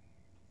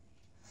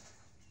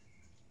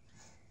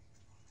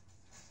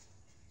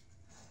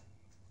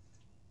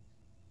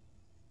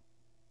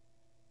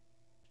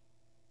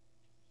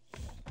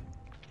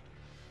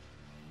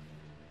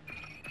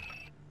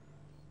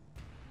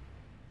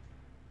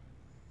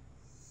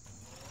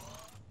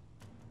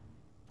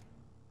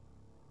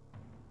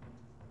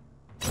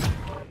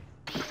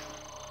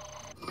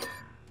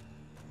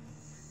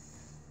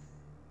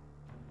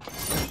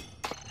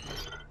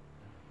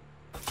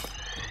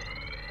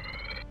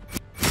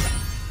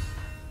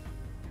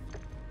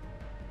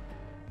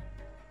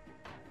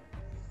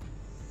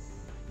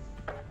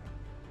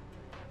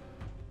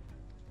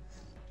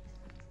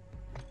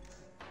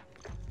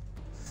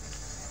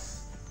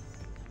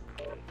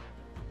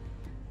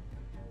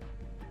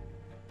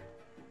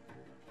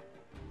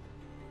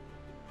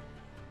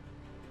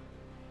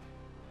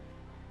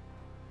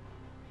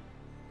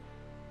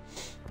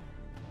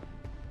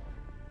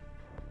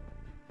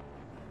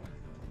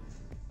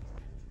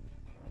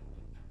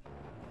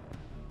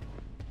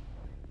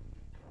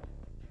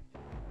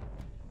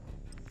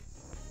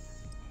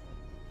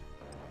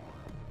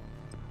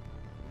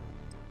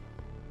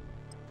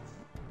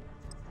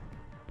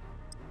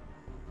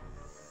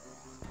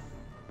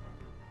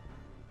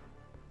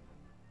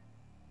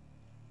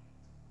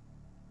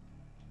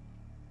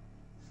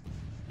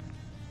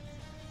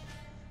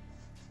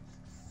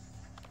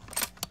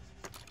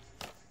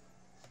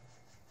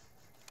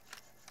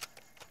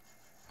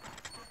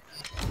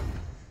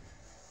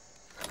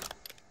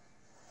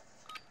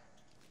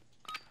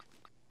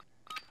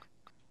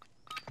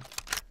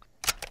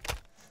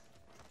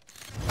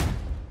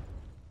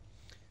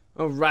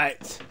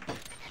 Alright.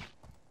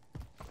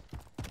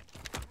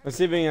 Let's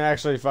see if we can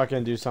actually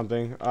fucking do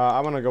something.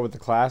 I'm gonna go with the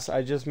class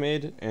I just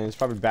made, and it's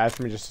probably bad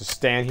for me just to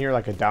stand here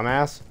like a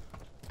dumbass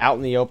out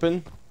in the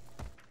open.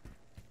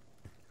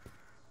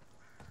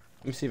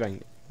 Let me see if I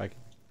can.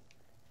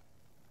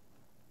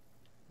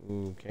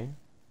 Okay.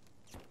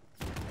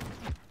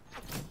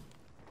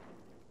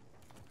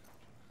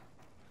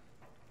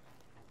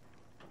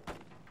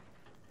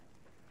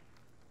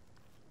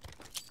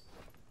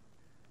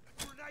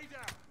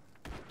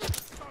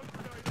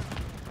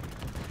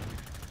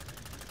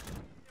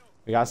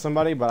 We got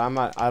somebody, but I'm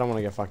not. I don't want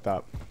to get fucked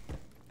up.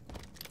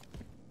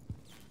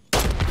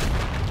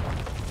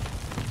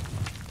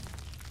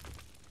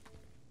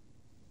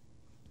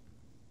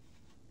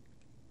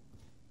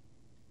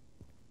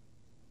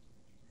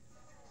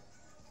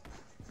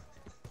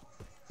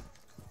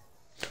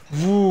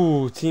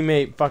 Woo,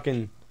 teammate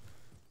fucking.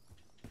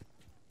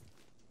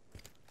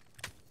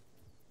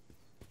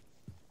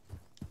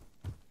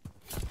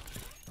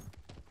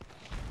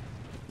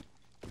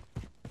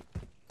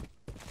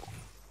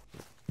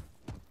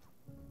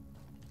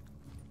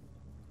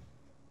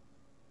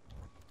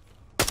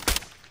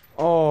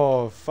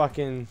 Oh,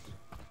 fucking.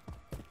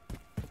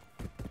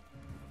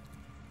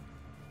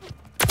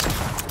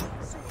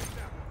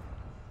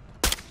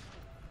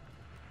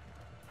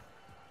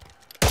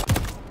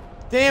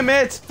 Damn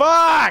it! Fuck!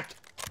 I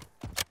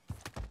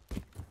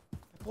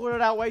pulled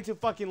it out way too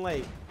fucking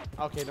late.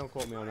 Okay, don't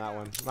quote me on that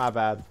one. My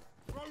bad.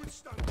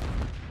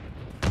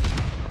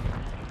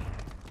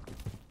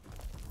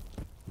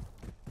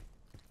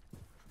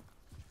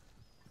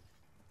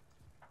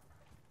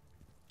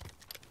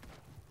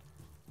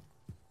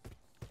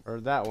 Or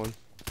that one.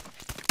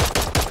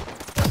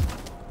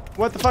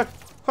 What the fuck?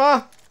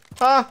 Huh?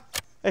 Huh?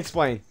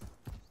 Explain.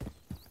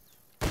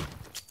 Grenade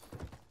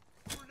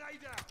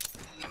out!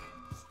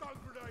 Stun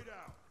grenade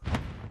out!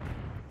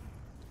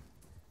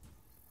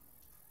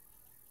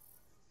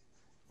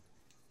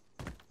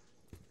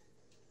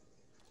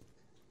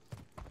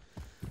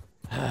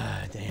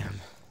 Ah,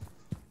 damn.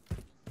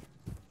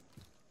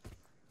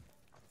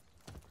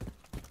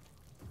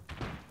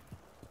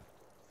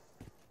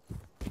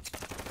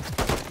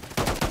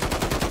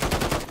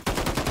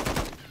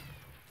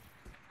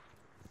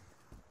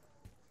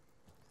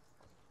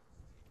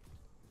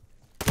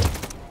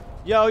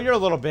 Yo, you're a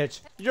little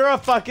bitch. You're a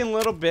fucking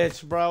little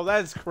bitch, bro.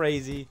 That's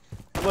crazy.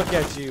 Look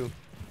at you.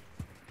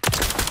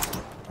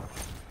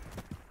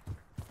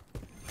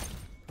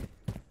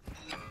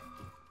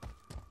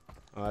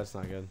 Oh, that's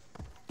not good.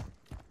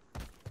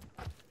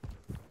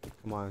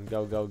 Come on,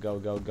 go, go, go,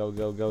 go, go,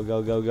 go, go,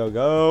 go, go, go,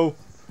 go.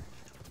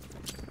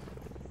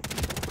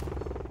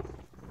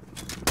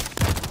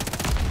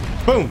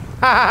 Boom!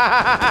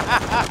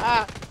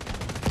 What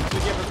you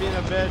get for being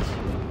a bitch?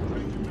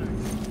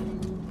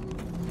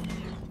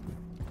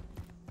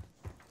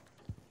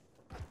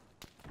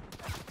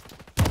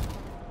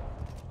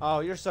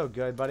 Oh, you're so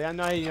good, buddy. I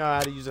know you know how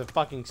to use a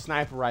fucking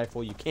sniper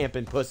rifle, you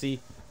camping pussy.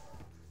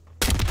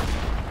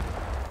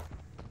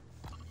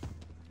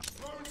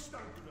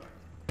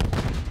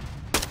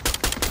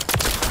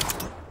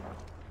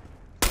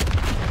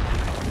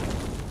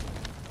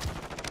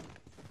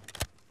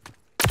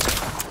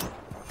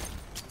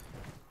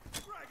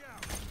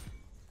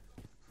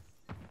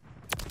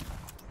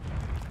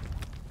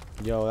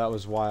 Yo, that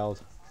was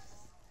wild.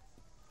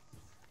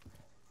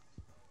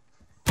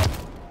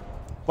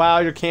 Wow,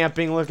 you're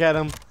camping. Look at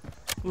him.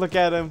 Look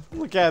at him.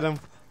 Look at him.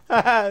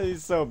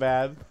 He's so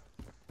bad.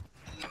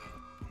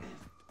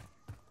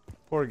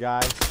 Poor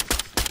guy.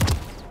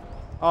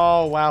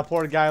 Oh, wow.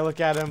 Poor guy. Look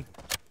at him.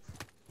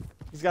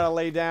 He's got to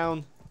lay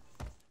down.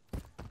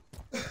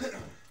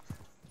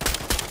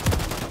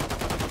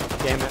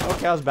 Damn it.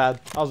 Okay, that was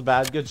bad. That was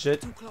bad. Good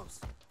shit. Too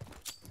close.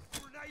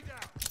 Grenade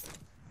out.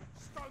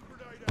 Stun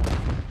grenade out.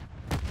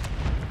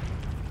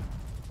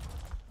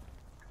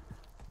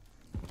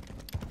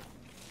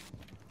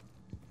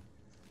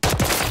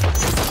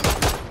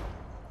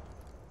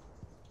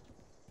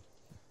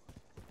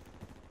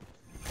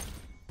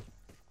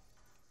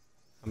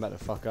 I'm about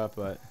to fuck up,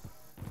 but...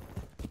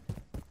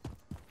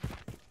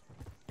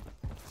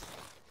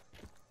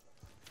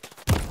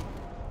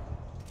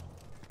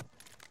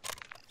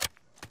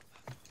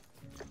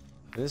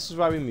 This is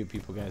why we meet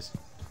people, guys.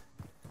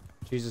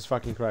 Jesus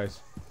fucking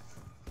Christ.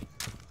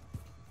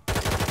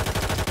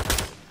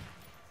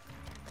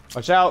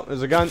 Watch out,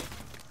 there's a gun.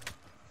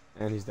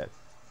 And he's dead.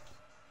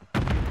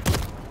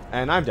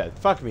 And I'm dead.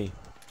 Fuck me.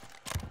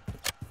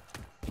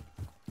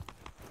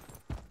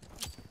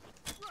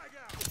 Frag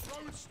out.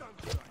 Throwing stun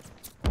grenade.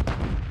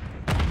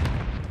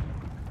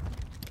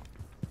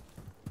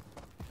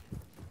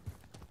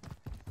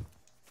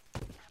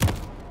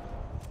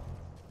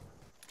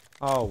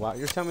 Oh, wow.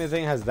 You're telling me the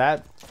thing has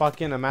that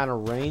fucking amount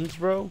of range,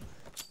 bro?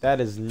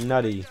 That is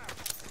nutty.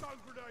 Stun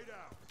grenade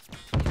out.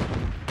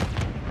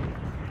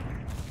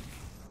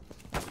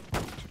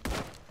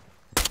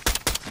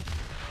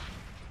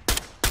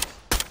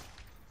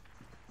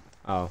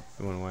 Oh,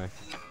 it went away.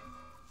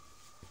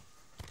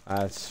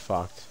 That's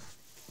fucked.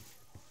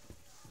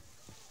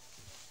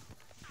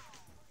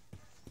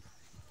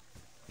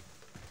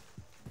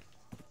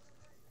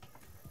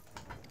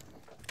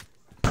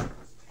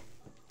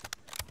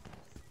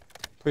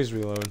 Please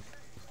reload.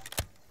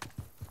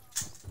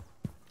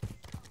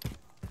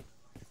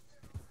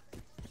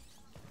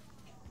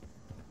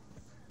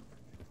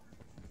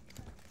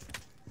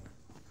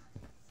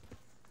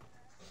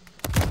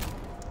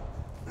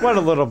 What a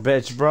little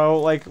bitch,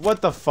 bro. Like,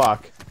 what the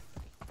fuck?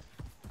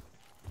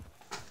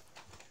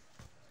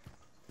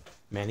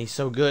 Man, he's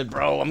so good,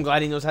 bro. I'm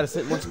glad he knows how to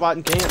sit in one spot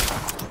and camp.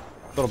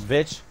 Little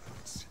bitch.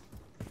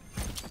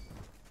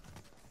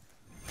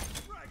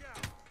 Frag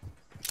out.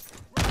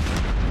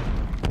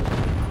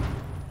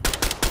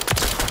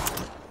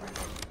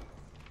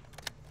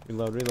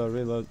 Reload, reload,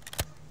 reload.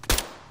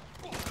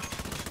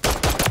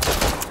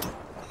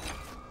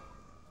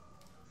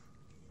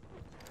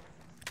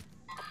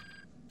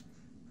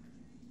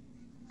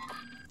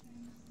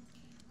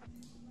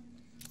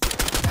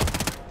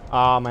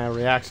 Oh, my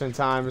reaction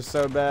time is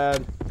so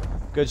bad.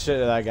 Good shit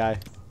to that guy.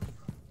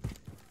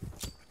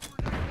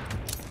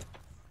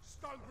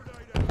 Stun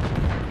grenade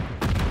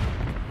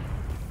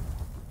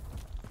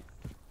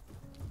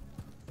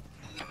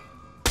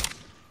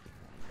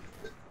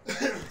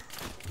out.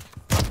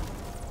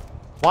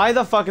 Why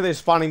the fuck are they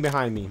spawning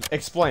behind me?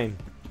 Explain.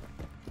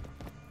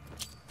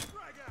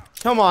 Frag out.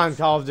 Come on,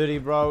 Call of Duty,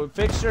 bro.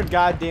 Fix your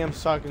goddamn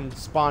fucking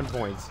spawn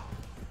points.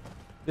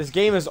 This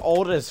game is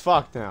old as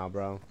fuck now,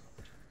 bro.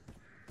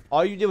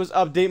 All you did was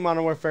update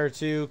Modern Warfare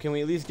 2. Can we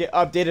at least get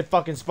updated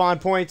fucking spawn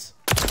points?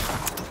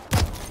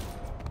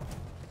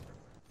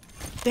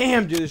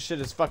 Damn, dude, this shit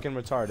is fucking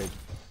retarded.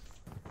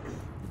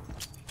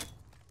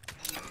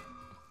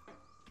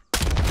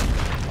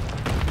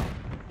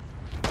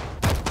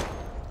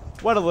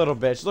 What a little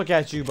bitch. Look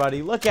at you,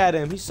 buddy. Look at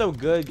him. He's so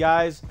good,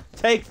 guys.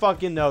 Take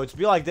fucking notes.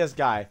 Be like this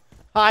guy.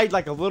 Hide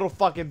like a little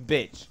fucking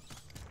bitch.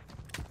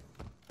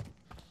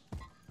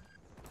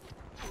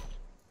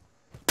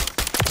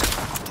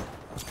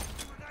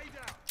 Grenade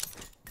out.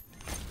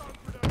 Stun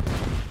grenade.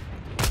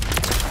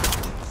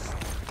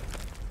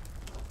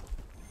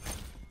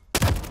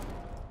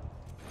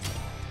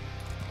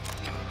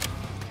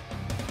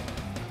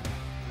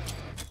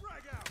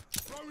 Frag out.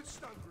 Throwing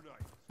stun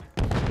grenade.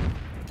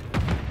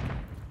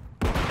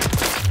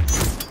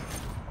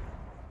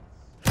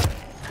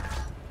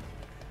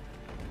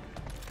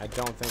 I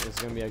don't think this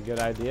is going to be a good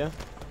idea.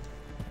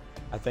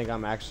 I think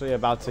I'm actually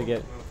about to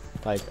get,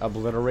 like,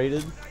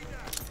 obliterated.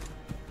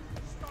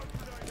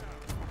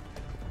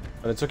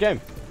 But it's okay.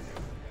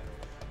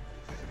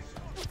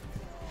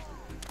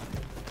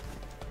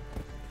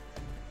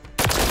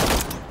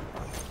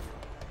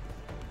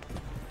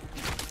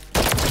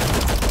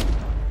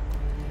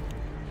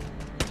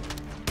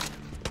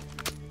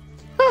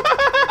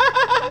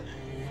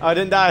 Oh, I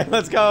didn't die.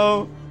 Let's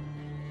go.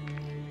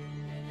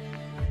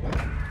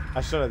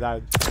 I should have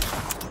died.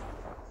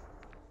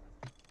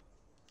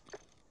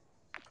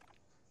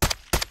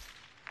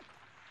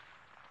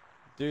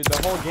 Dude,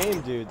 the whole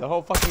game, dude. The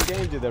whole fucking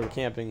game, dude, they were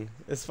camping.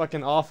 It's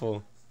fucking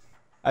awful.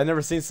 I've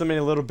never seen so many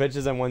little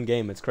bitches in one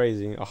game. It's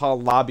crazy. A whole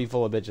lobby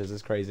full of bitches.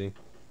 It's crazy.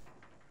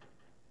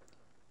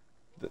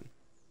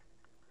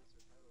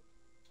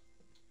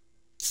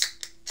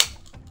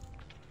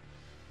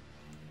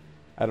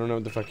 I don't know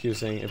what the fuck you're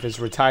saying. If it's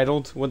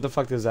retitled, what the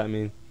fuck does that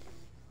mean?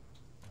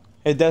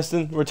 Hey,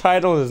 Destin,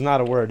 retitled is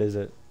not a word, is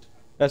it?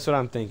 That's what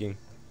I'm thinking.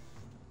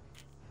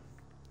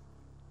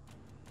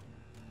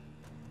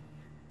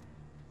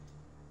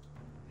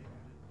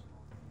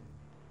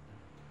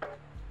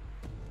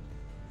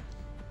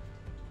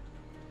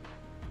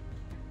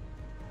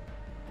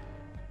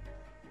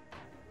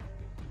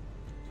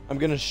 I'm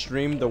gonna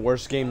stream the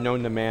worst game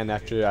known to man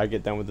after I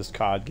get done with this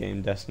COD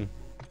game, Destin.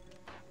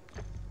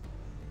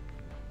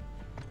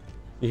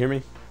 You hear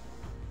me?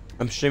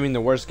 I'm streaming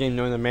the worst game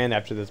known to man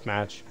after this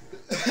match.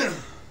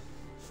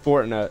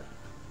 Fortnite.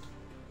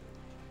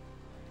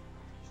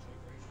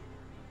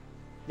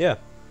 Yeah.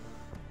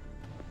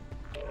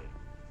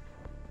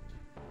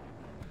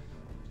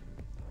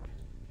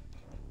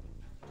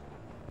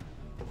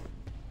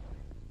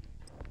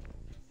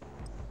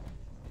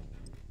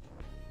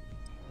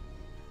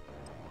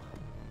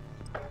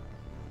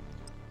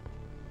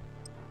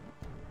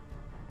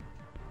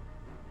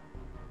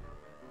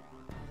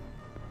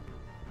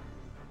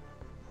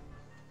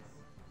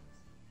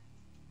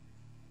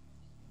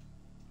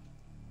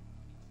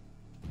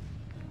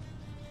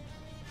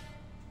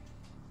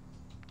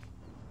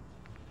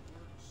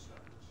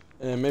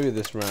 And maybe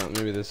this round,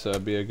 maybe this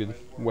be a good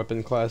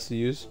weapon class to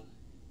use.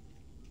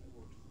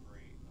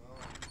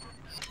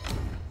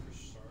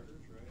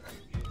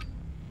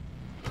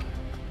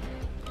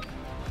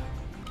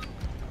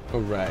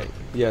 Alright,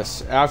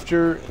 yes,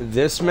 after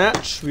this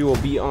match, we will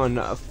be on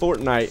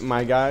Fortnite,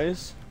 my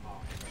guys.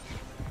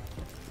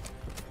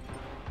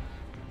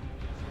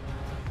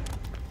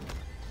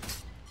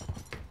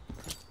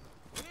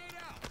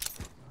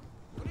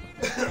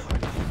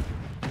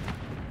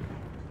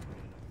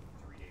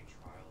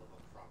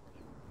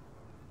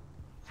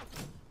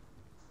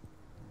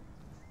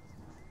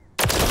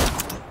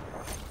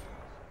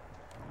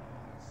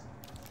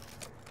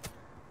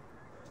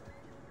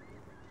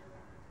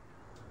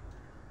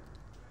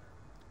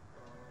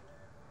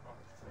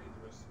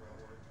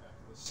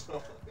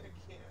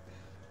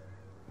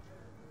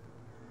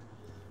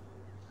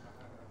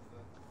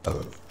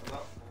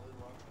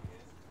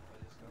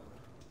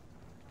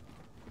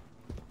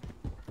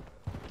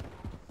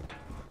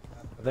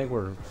 I think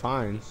we're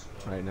fine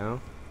right now.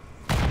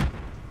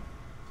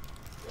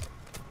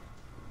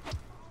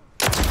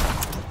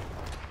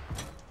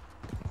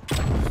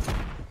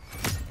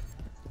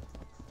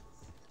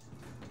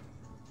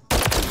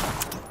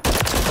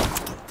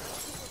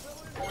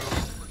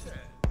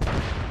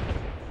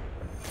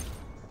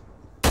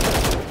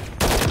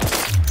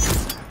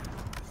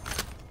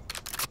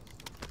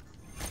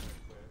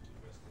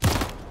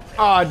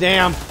 Aw,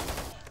 damn.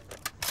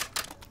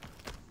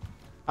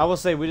 I will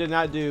say we did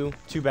not do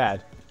too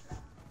bad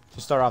to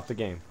start off the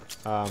game.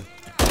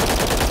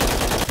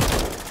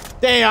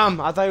 Damn!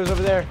 I thought he was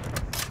over there.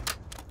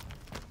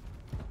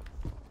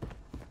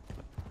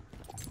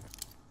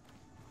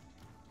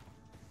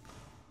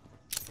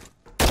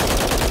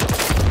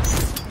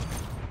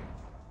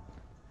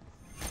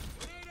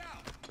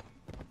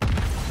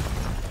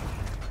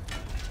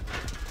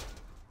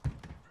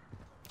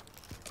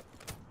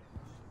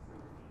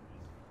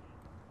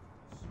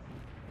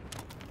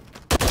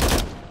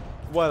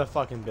 What a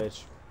fucking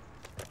bitch.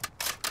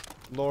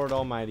 Lord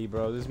almighty,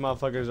 bro. These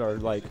motherfuckers are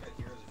like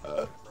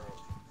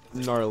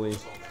gnarly.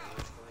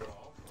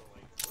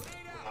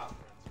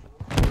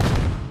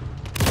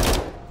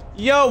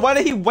 Yo, why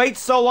did he wait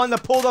so long to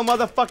pull the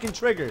motherfucking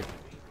trigger?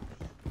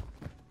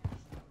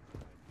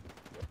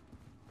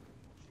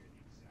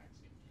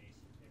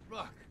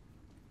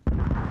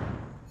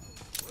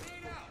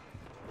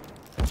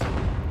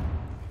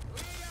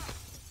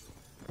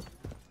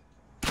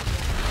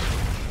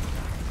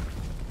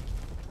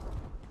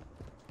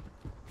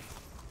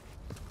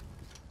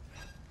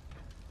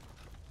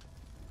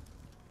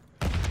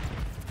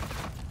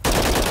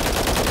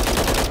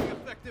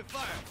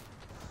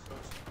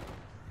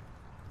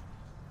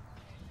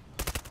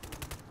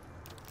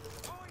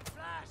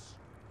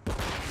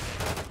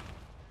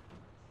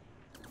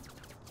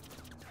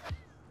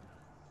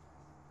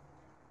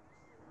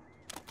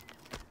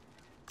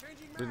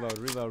 Reload,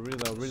 reload,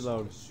 reload,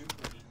 reload.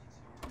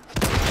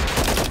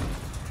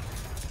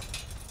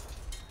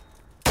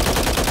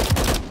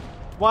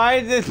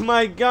 Why did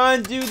my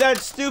gun do that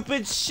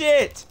stupid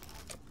shit?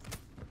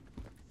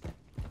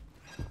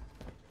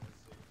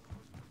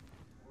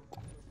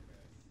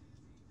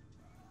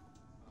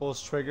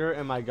 Pulls trigger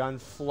and my gun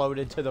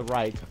floated to the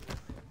right.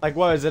 Like,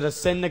 what, is it a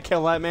sin to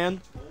kill that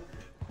man?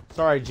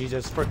 Sorry,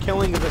 Jesus, for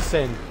killing is a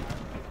sin.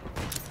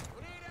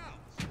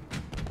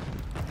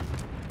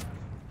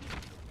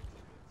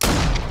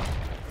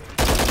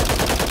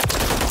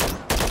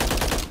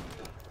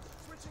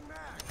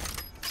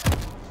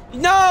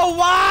 No,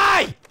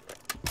 why?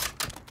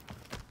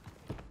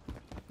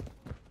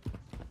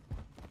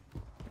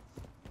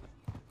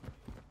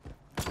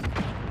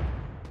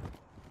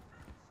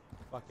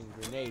 Fucking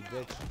grenade,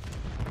 bitch.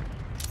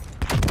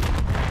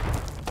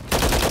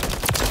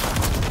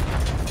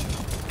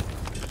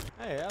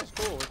 Hey, that was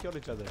cool. We killed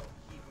each other.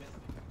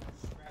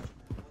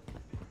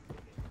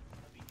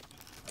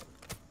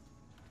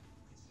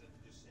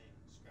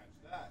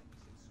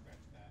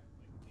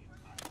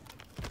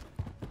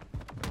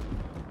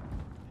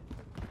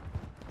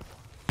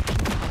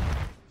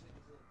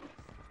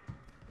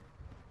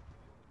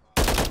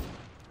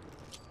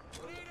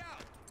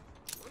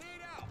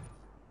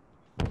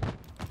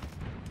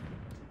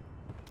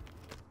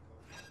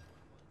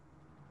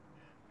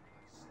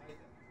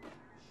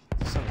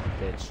 Son of a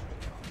bitch.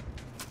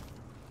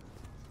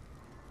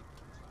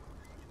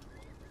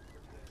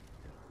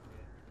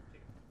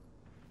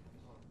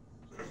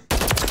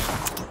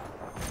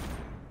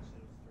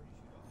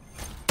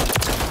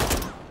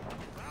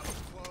 That was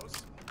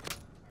close.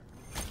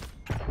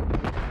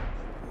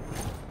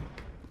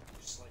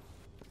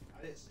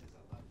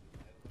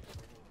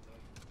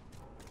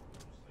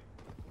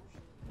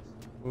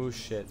 Oh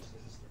shit.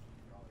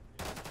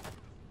 I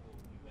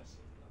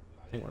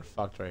think we're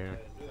fucked right here.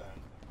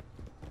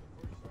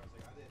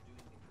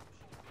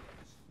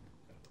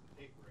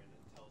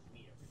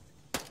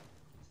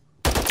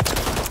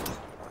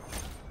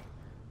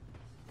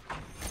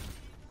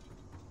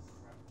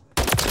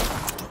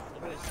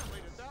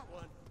 Violated that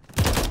one.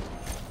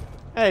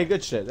 Hey,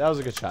 good shit. That was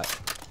a good shot.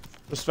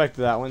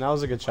 Respected that one. That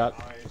was a good shot.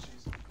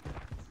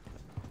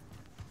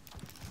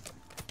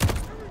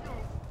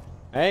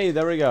 Hey,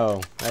 there we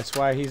go. That's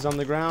why he's on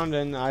the ground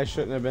and I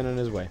shouldn't have been in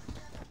his way.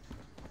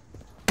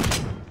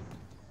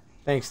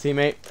 Thanks,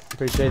 teammate.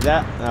 Appreciate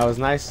that. That was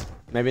nice.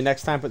 Maybe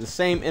next time put the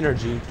same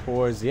energy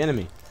towards the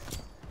enemy.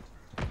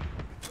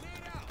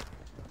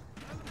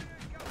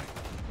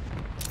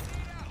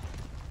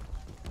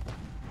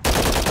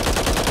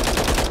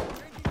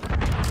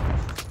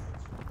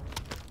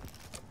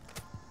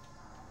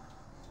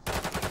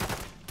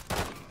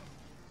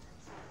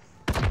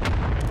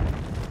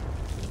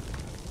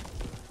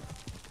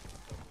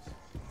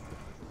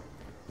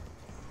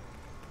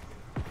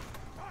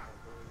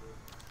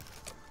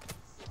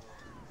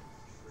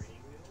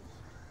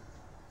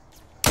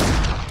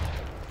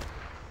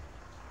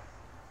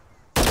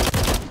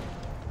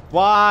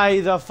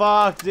 Why the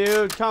fuck,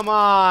 dude? Come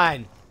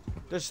on.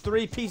 There's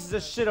 3 pieces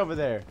of shit over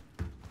there.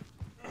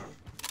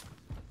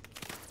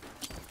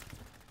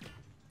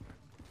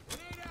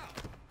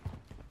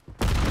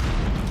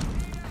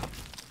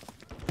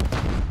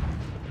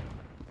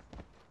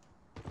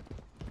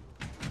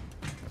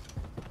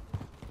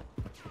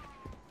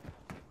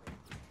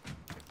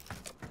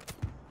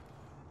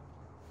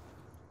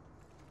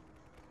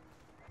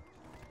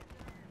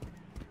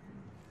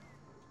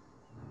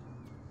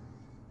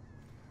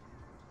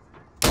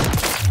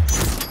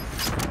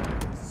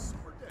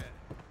 We're dead.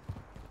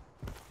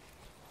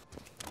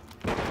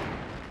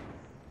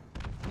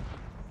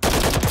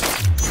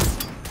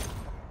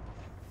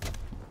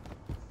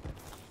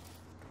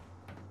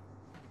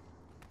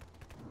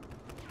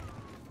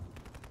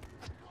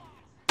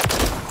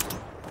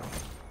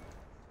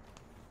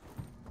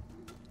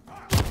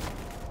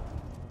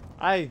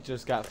 I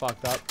just got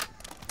fucked up.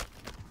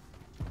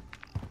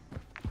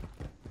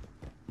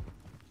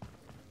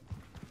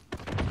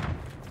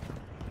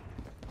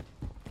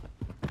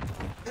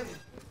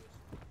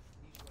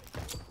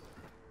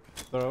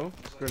 Throw,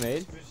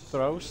 grenade,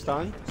 throw,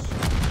 stun.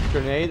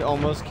 Grenade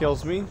almost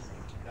kills me.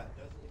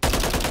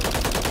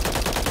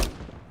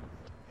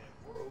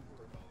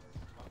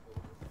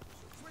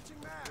 Switching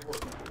mags.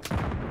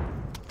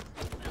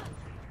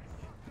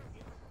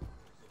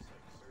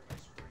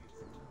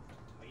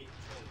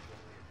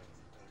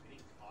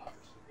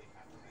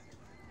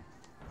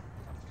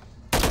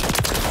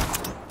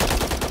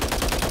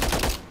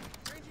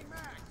 Changing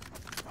mags.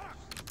 Fuck.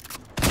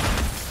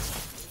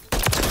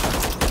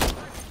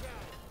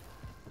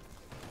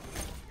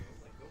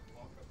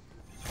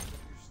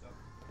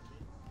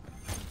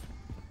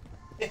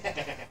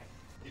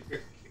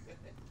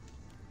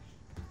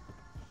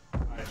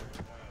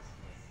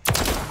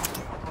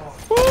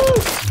 Woo!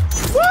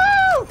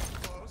 Woo!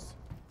 Close.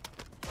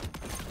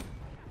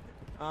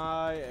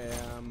 I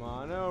am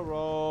on a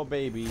roll,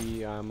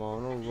 baby. I'm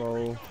on a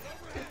roll.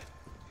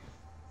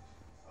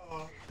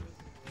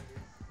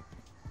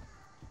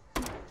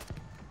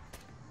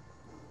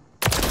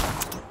 That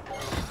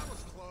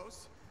was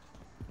close.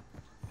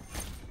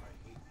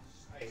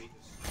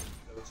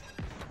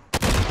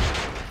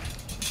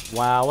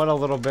 Wow, what a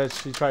little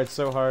bitch. She tried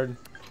so hard.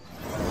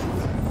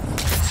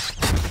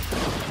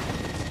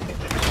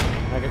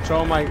 I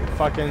control my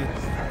fucking...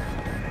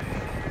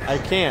 I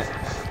can't.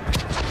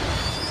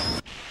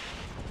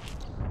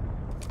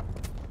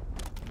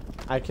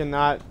 I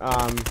cannot,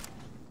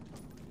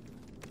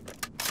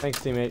 Thanks,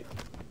 teammate.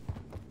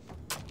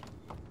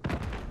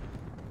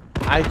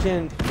 I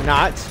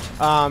cannot,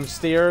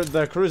 steer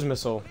the cruise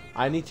missile.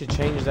 I need to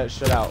change that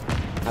shit out.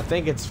 I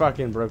think it's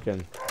fucking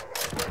broken.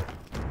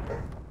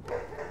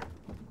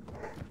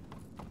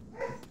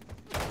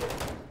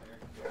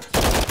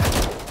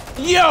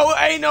 Yo,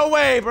 ain't no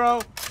way,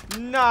 bro.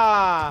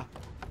 Nah.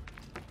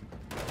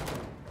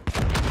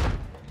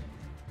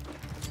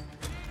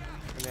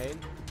 Grenade.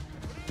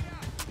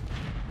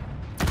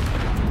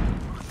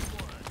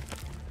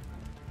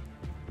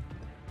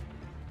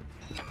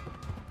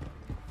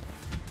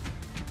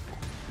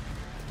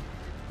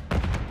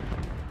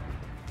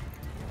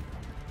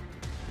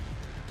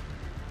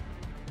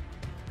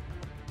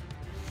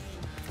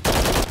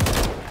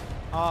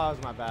 Oh, that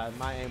was my bad.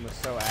 My aim was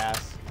so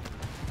ass.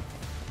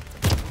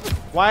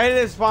 Why did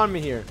it spawn me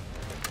here?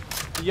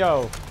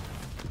 Yo.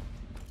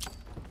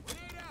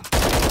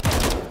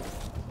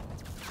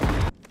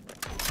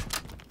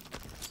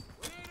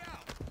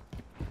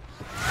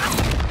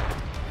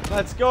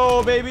 Let's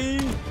go, baby.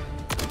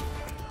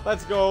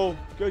 Let's go.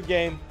 Good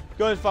game.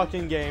 Good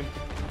fucking game.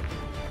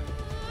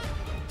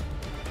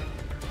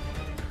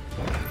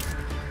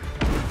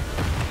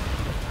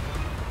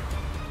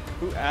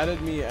 Who added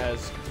me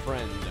as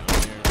friend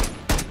down here?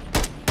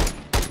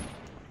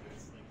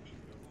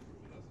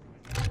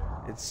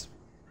 It's...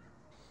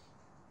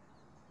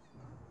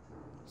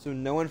 So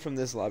no one from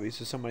this lobby,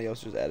 so somebody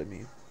else just added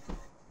me.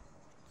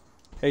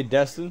 Hey,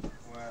 Destin.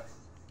 What?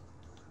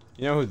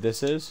 You know who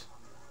this is?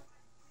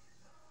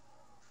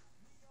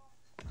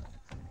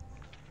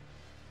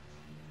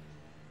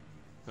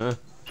 Huh?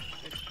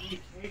 It's me,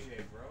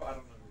 KJ, bro. I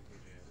don't know who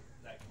KJ is.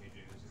 That KJ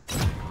is.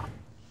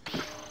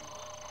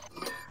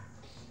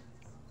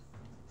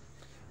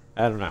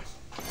 I don't know.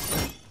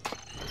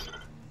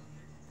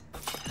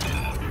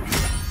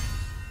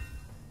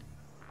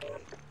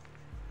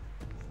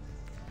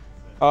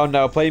 Oh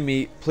no, play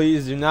me.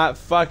 Please do not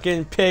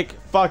fucking pick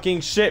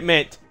fucking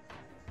shipment.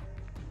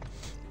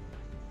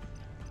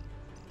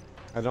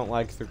 I don't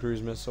like the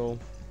cruise missile.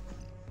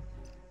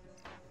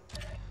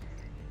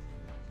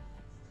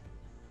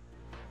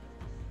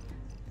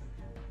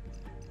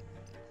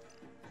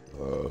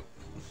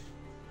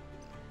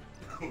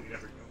 We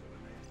never go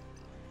with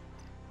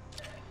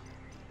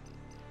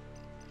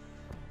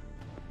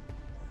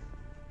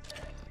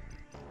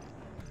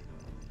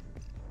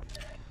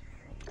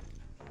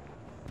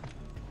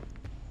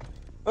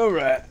it.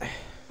 Alright.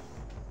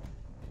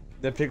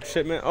 The pick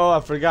shipment. Oh, I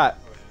forgot.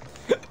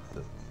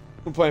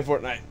 We're playing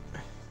Fortnite.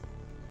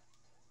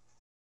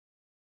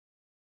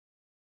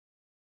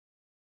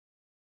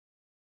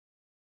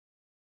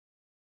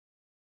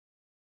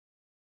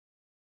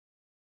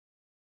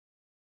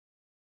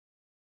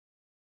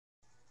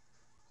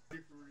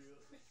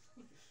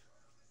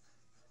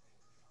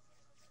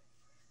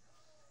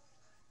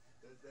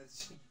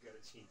 That's you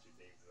gotta change your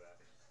name to that.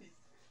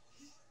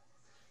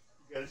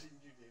 You gotta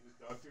change your name to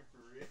Dr.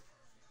 For real.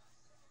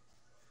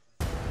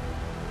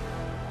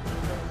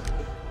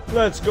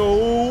 Let's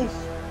go.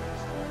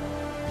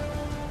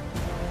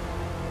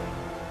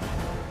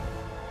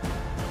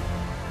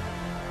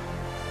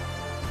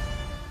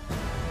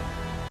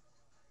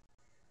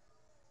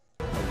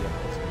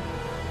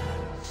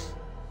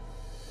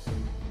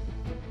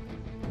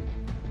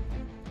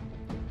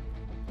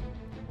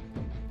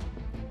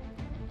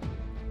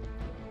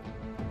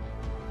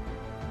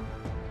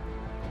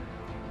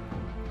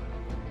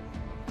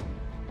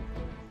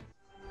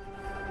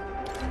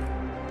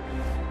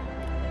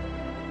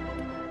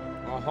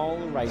 All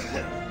right.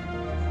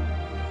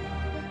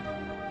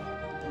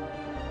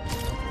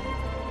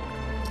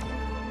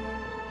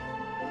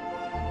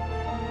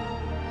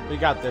 We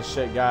got this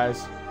shit,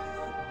 guys.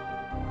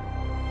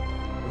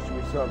 Should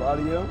we start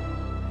audio?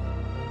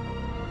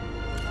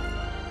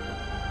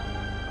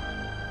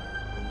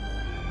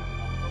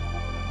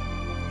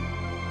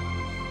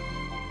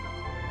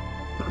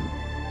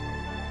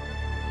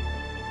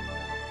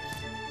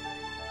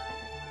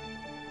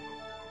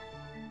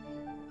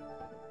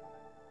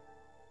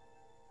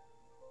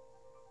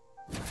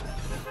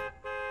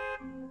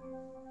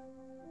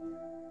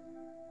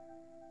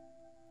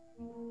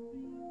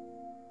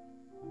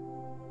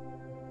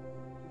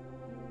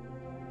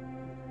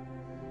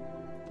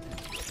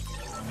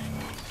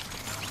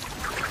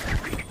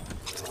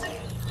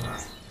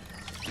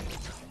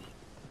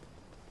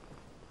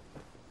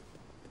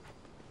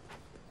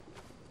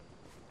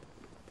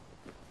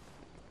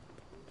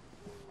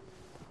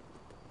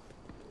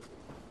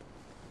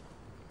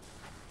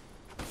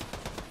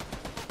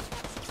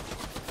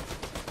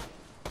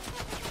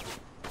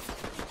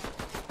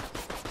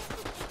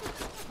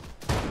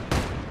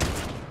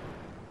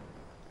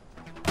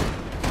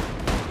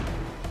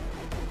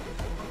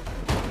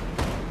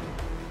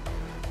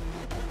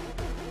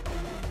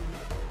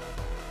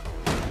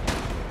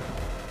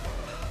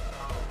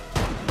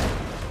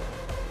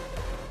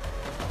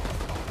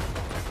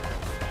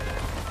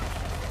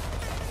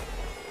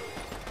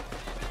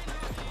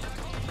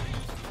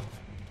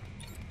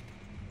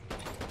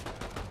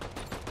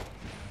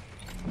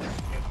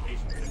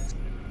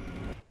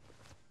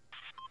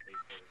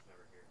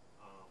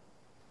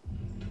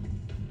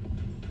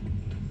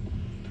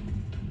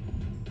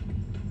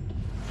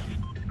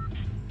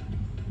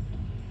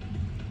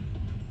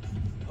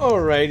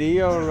 Alrighty,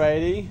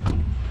 alrighty.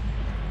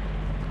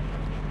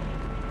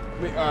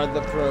 We are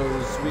the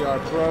pros. We are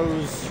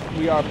pros.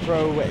 We are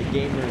pro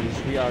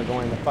gamers. We are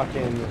going to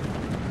fucking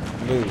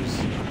lose.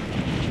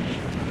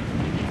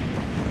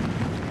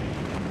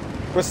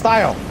 With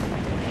style.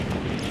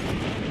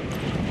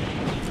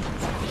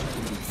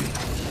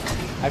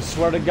 I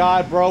swear to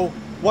God, bro.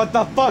 What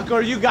the fuck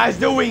are you guys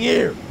doing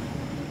here?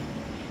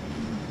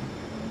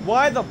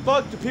 Why the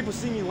fuck do people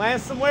see me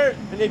land somewhere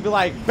and they'd be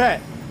like, bet,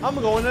 I'm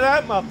gonna go into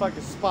that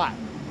motherfucking spot.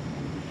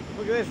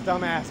 Look at this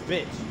dumbass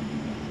bitch.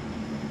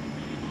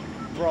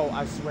 Bro,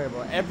 I swear,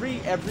 bro.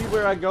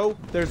 Everywhere I go,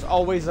 there's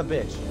always a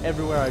bitch.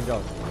 Everywhere I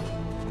go.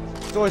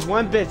 There's always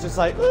one bitch that's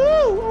like,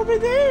 ooh, over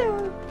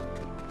there.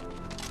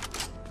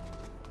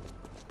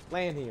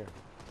 Land here.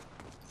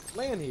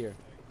 Land here.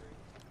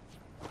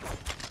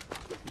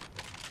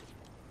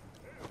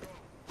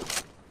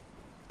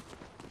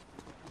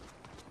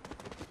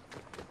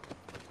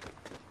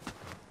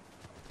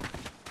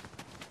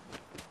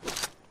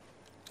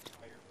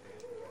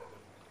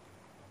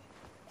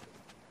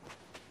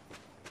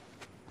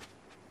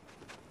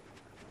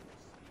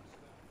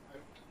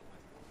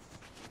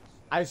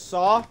 I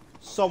saw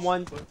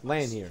someone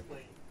land here.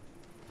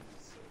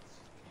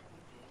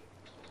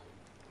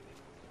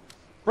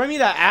 Bring me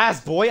that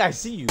ass, boy. I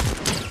see you.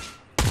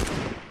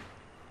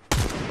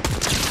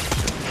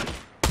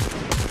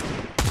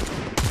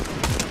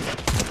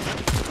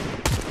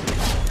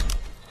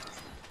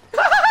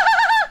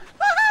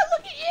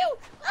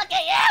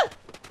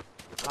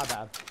 My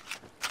bad.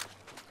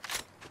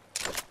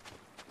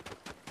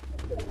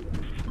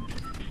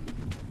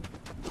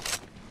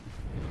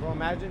 Bro,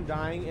 imagine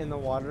dying in the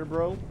water,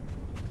 bro.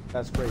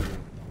 That's crazy.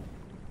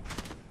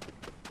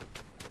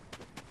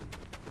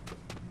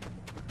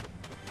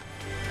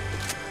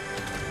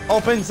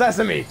 Open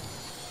sesame!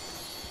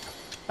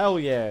 Hell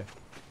yeah.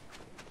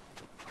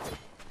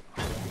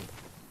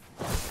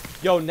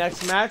 Yo,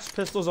 next match,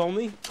 pistols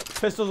only?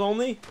 Pistols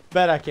only?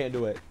 Bet I can't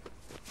do it.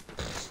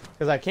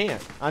 Because I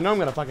can't. I know I'm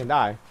gonna fucking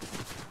die.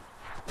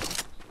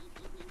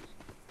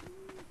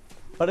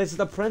 But it's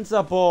the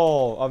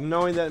principle of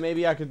knowing that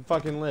maybe I could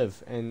fucking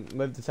live and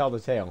live to tell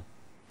the tale.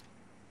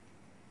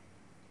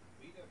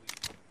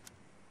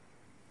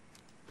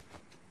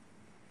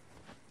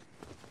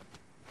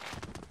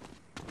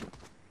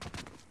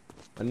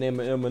 I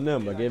named an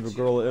M&M. I gave a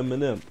girl an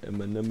M&M.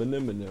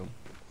 M&M.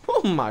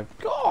 Oh my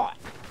god!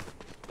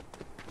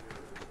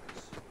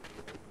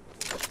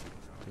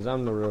 Cause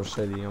I'm the real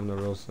shady. I'm the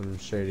real Slim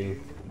Shady.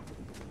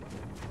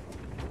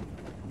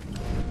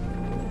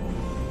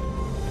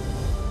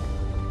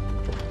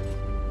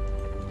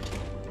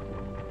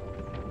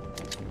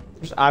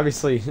 There's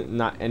obviously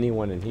not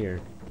anyone in here.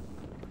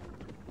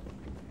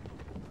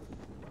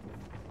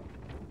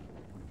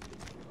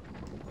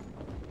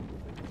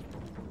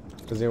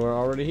 Because they were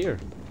already here.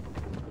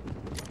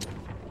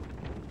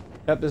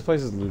 Yep, this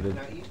place is looted.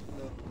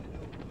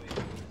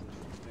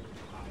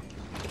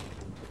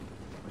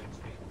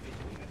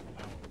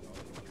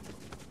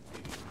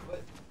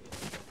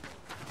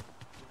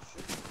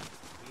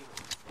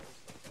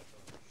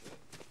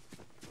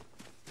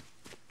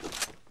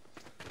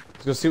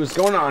 Let's go see what's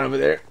going on over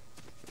there.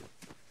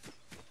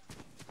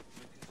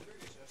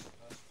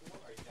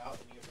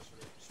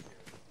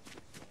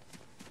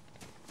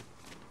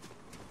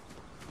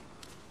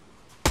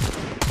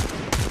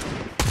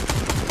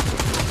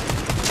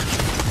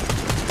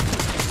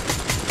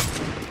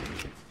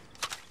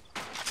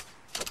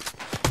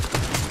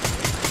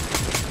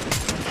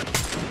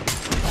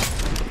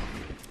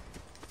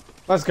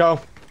 Let's go.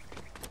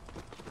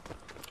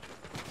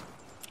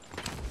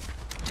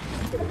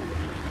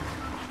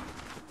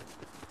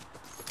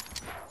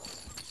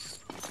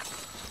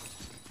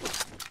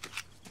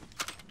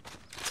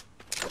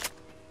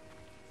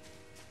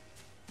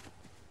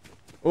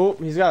 Oh,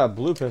 he's got a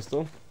blue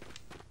pistol.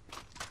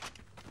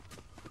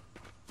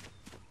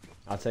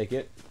 I'll take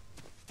it.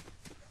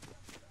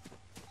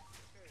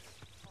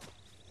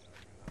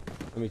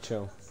 Let me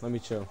chill. Let me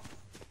chill.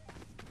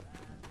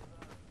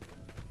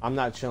 I'm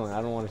not chilling.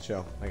 I don't want to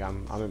chill. Like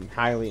I'm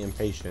highly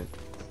impatient.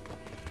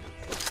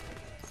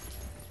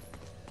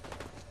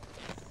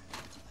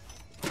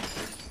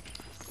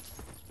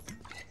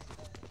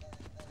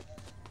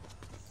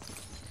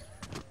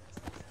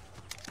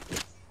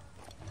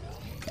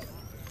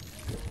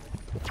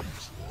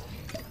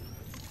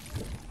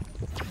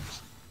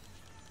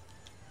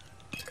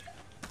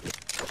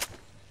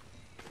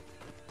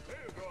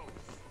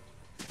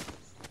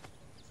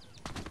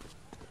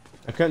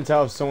 I couldn't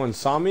tell if someone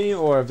saw me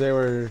or if they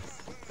were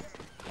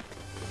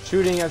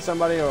shooting at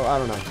somebody, or I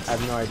don't know. I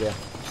have no idea.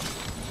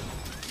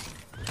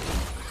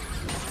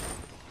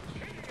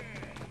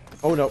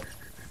 Oh no.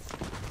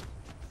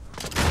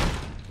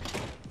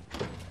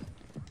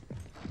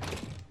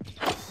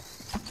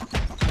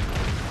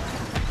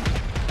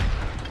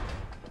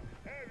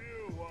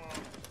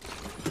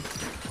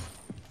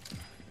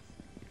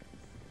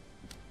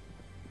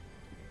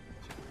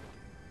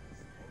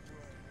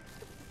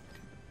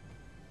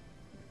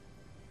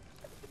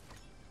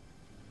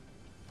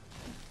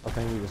 I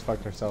think we just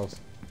fucked ourselves.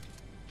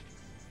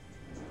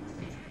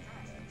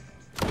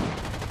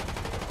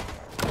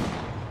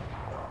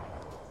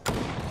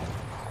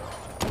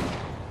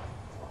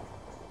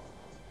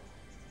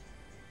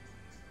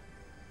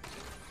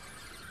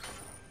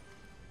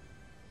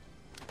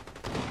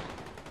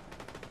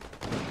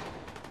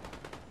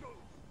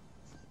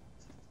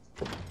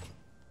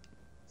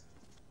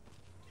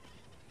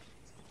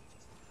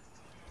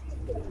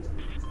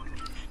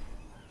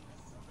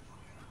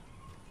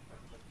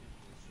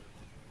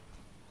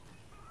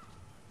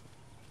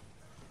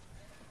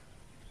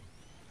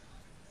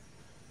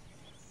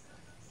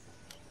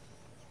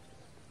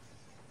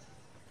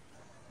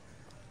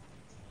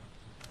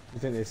 You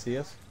think they see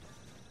us?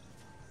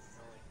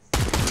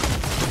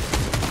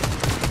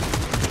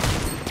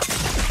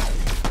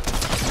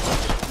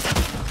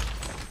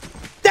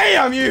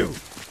 Damn you!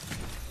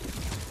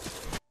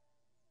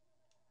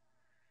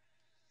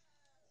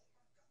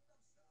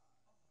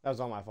 That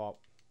was all my fault.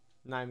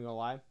 Not even gonna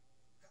lie.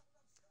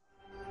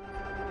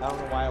 I don't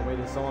know why I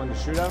waited so long to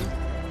shoot him.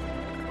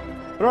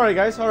 But alright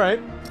guys,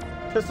 alright.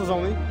 Pistols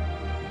only.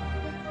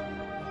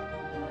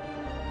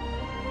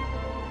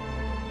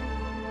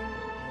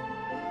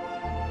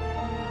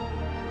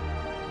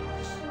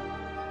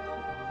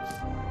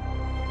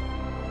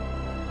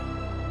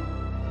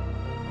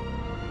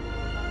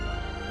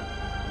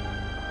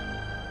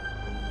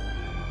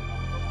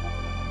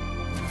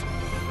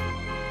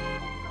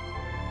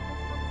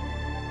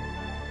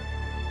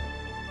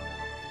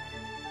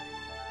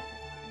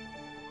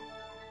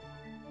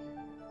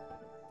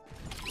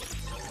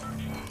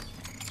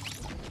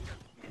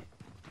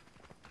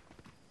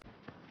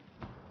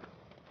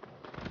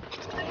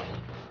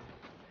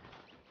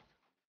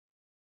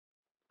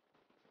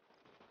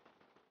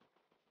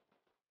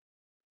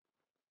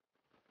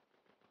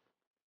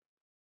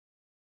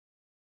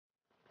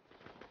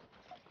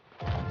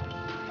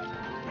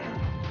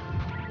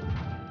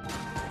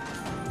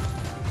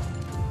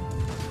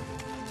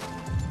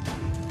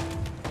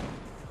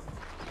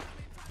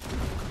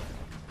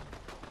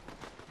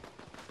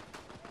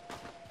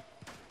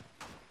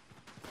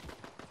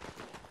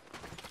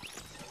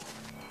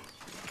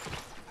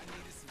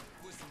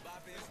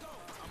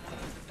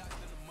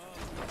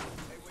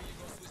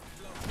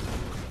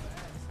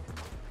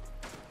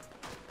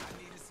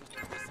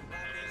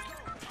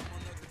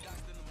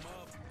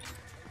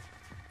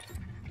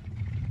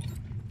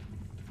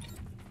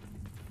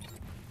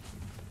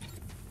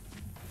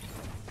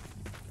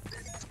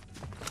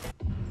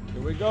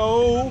 we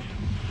go.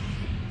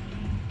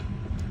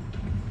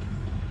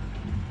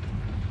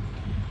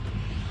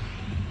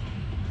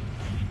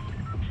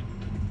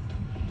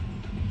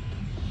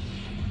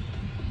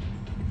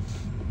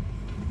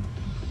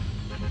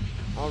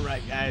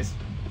 Alright, guys.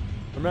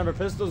 Remember,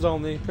 pistols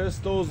only.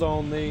 Pistols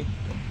only.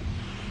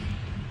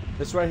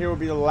 This right here will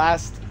be the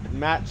last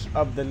match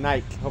of the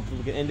night. Hopefully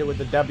we can end it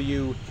with a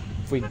W.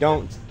 If we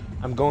don't,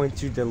 I'm going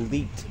to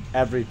delete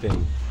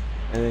everything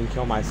and then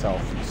kill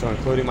myself. So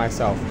including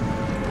myself.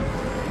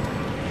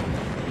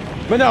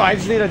 But no, I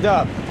just need a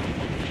dub.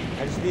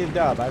 I just need a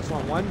dub. I just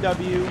want one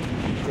W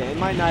to end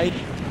my night.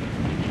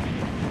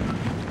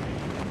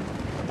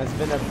 It's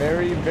been a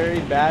very, very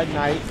bad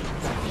night.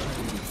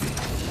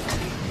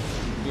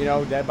 You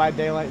know, Dead by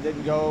Daylight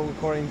didn't go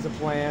according to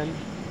plan.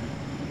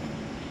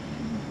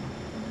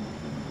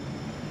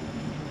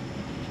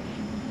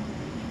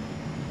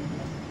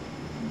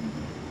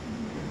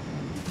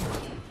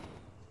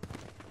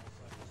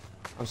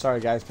 I'm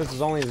sorry, guys.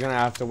 Pistols Only is gonna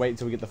have to wait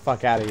until we get the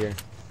fuck out of here.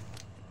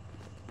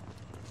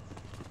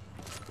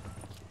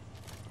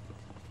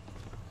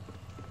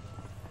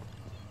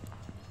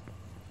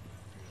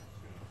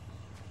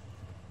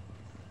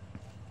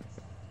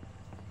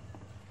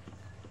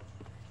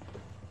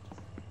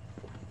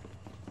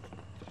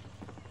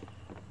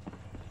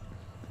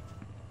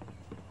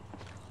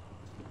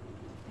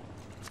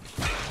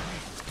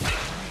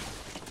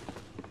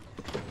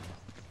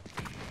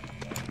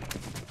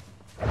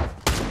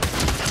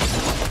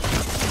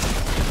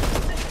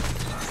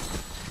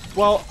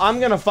 Well, I'm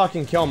gonna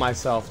fucking kill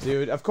myself,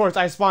 dude. Of course,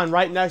 I spawned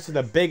right next to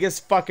the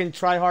biggest fucking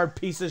tryhard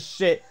piece of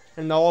shit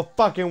in the whole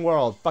fucking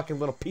world. Fucking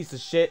little piece of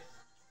shit.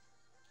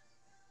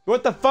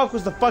 What the fuck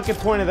was the fucking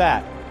point of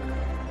that?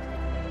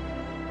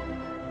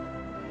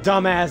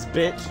 Dumbass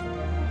bitch.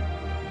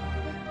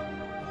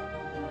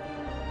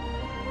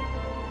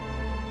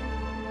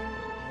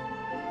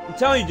 I'm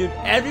telling you, dude,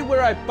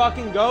 everywhere I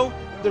fucking go,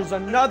 there's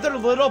another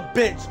little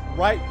bitch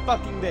right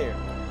fucking there.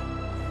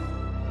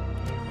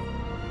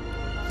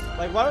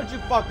 Like, why don't you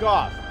fuck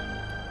off?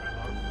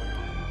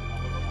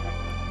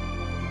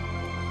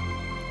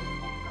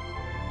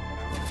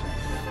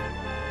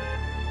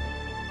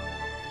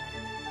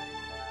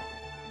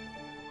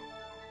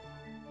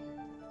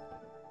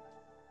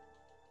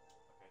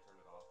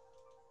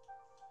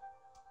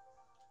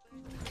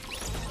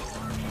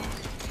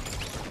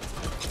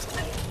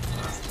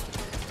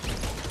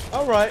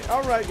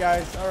 Alright,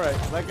 guys.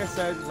 Alright. Like I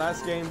said,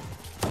 last game.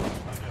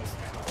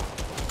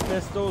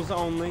 Pistols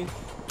only.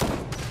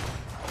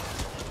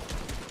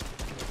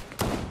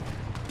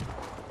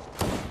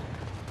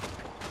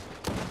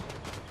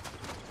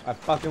 I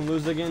fucking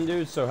lose again,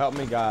 dude, so help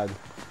me God.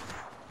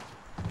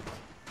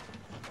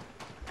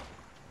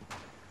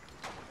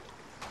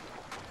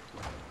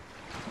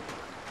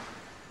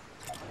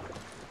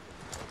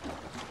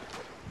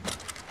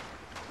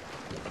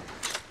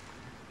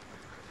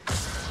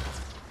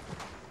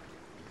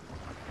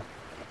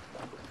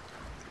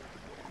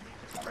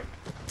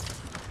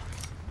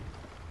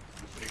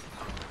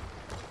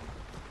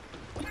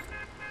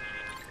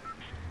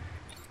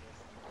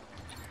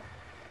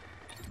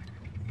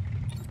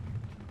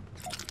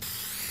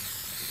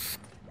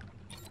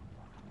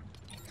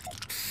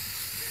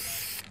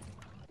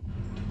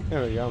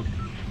 There we go.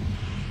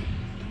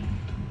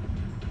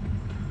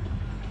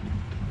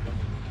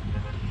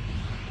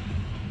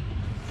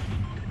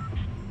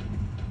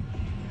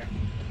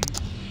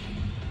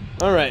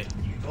 All right.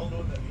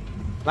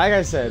 Like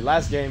I said,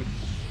 last game.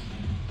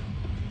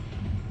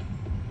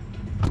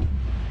 We're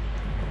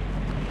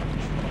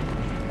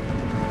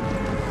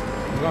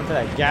going for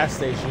that gas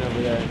station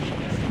over there.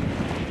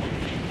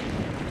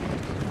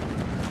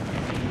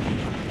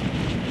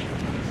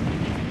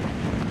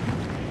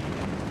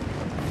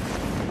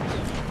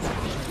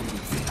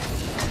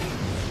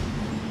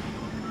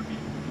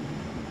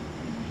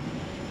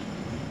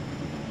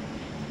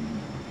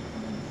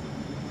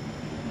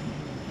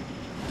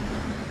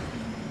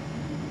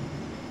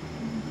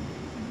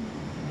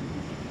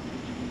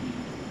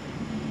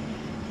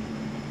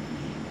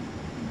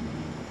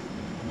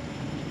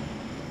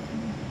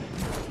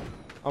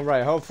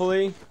 Alright,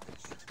 hopefully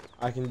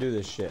I can do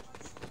this shit.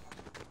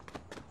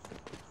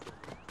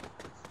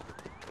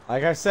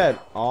 Like I said,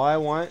 all I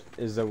want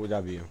is a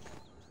W.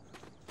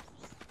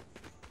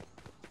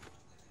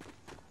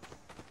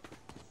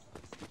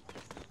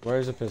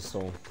 Where's a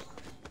pistol?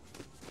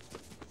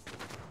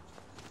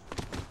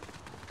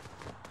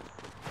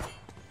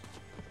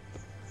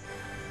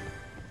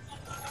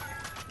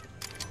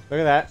 Look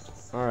at that.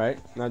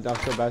 Alright, not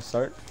off to a bad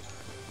start.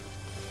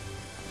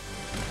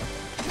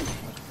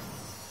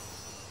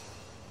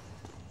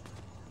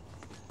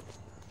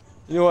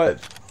 You know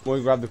what?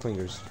 We'll grab the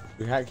clingers.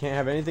 We can't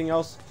have anything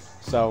else,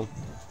 so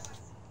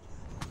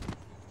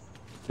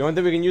the only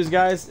thing we can use,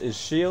 guys, is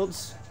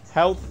shields,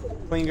 health,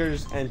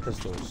 clingers, and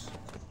pistols.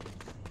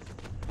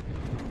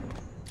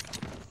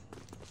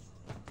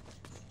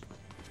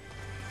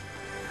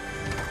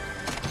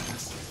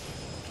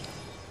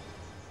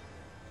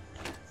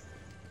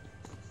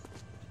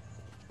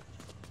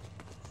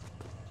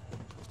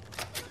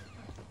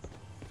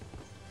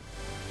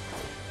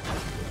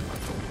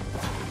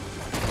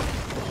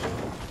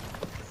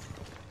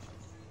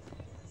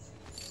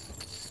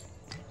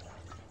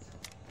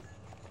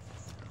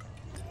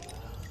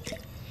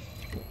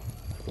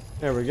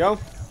 There we go.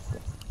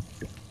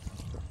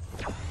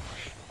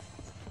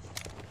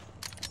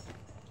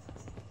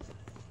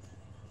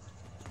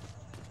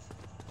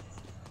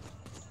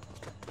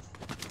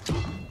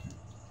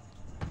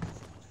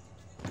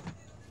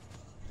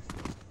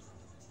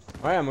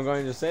 Alright, I'm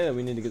going to say that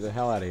we need to get the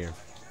hell out of here.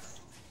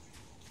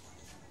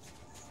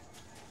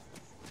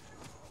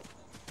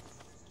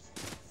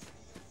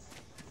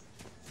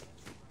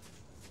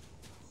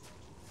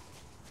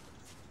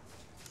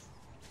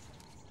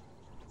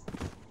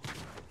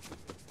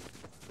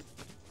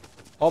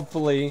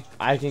 Hopefully,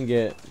 I can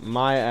get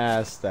my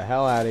ass the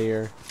hell out of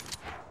here.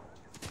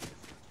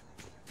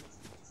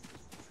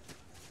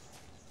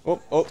 Oh,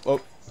 oh,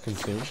 oh.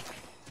 Consume.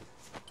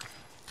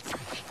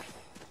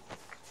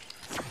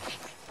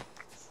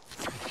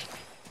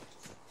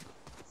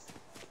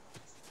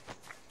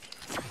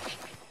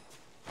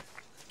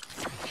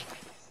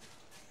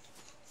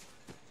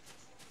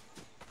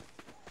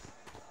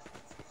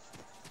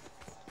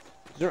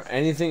 Is there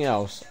anything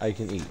else I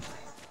can eat?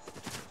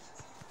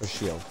 Or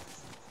shield?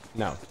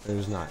 No,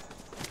 there's not.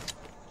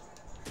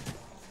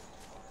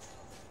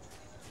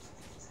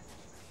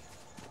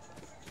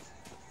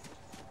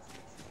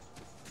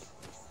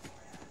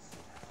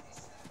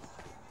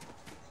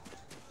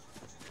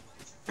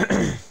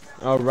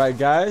 Alright,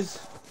 guys.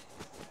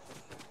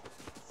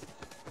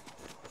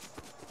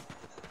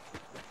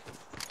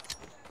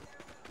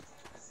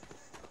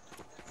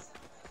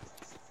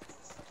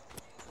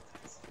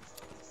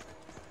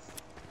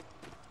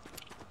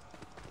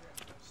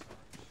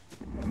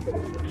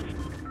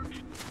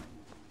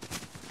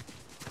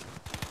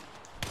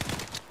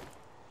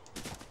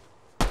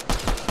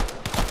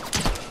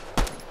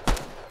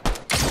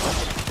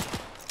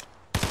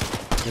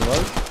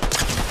 Reload.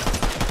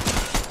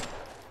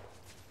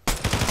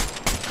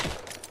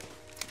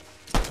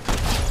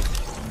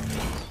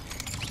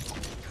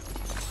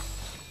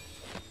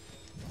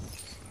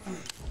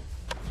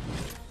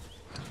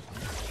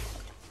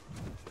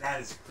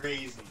 That is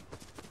crazy.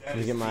 That Let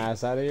me is get my the-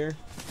 ass out of here.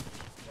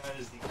 That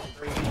is the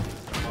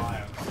craziest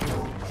mile.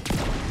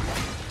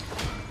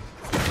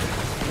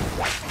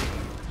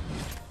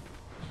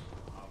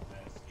 Oh,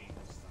 that's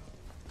dangerous stuff.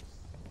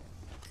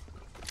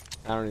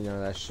 I don't even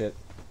know that shit.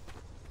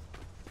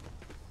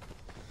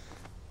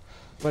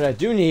 What I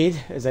do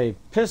need is a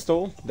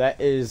pistol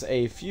that is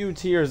a few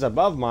tiers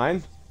above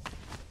mine.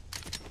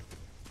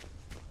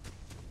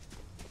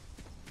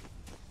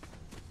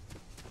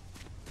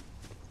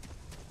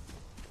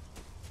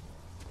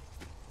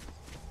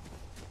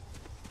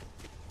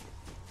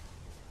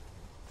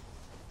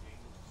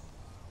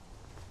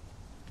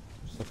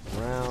 Just look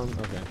around.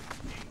 Okay.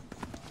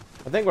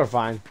 I think we're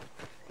fine.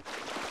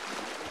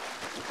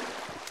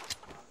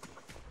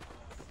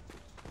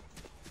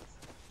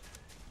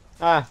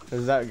 Ah,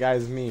 there's that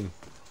guy's meme.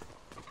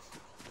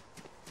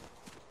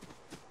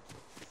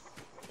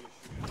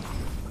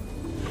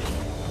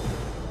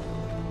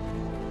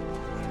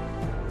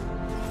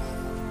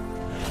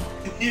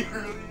 He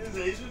really is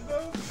Asian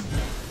though?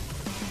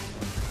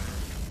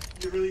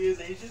 He really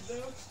is Asian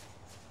though?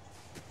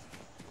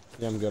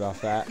 Yeah, I'm good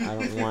off that. I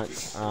don't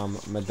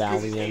want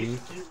medallion. He really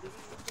is.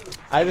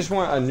 I just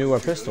want a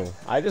newer pistol.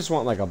 I just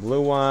want like a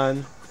blue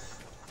one.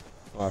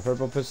 Or a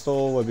purple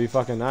pistol would be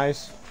fucking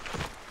nice.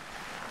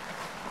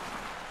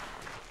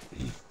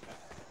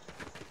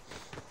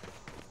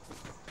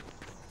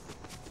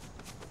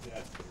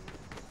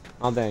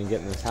 I don't think I can get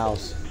in this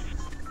house.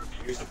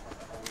 Here's the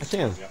I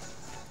can. Yeah.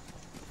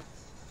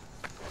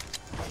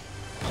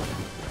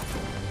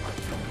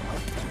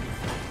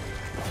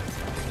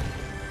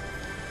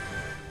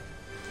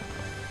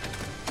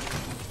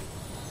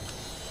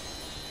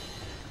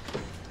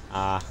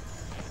 Ah.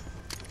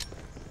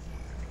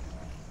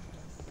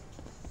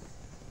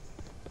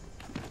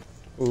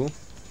 Ooh.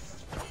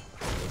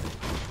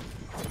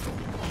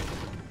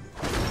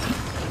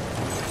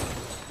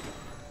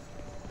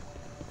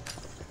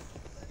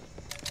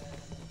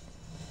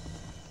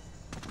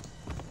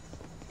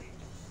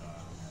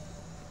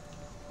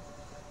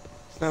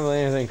 It's not really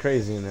anything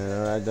crazy in there,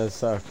 though. That does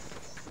suck.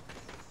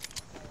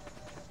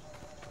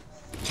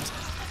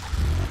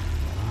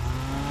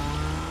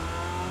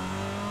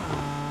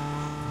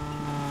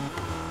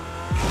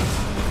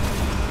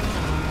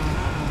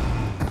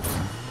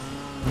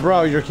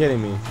 Bro, you're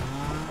kidding me.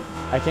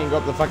 I can't go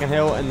up the fucking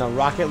hill in the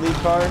Rocket League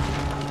car?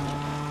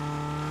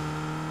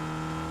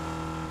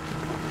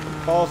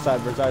 False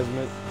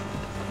advertisement.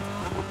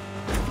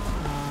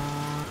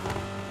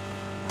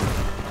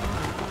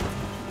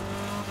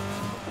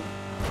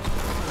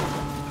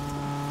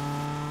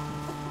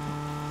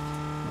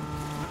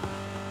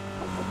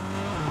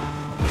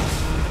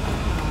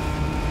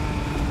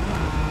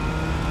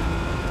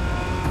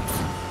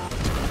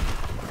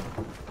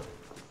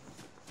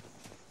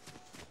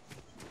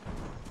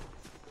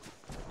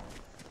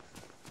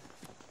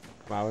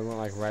 Wow, we went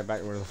like right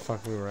back where the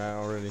fuck we were at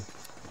already.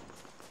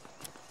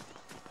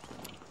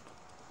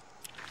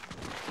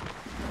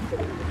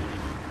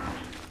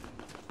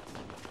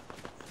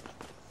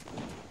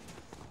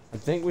 I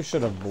think we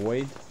should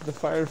avoid the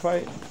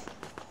firefight.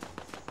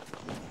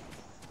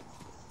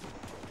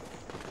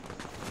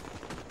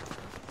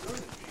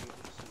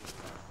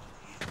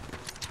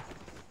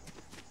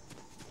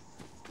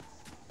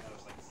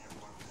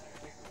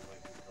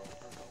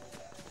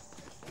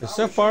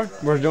 So far,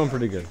 we're doing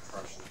pretty good.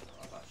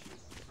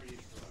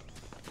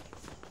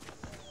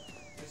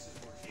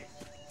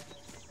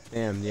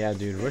 Damn, yeah,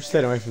 dude. We're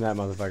staying away from that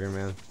motherfucker,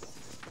 man.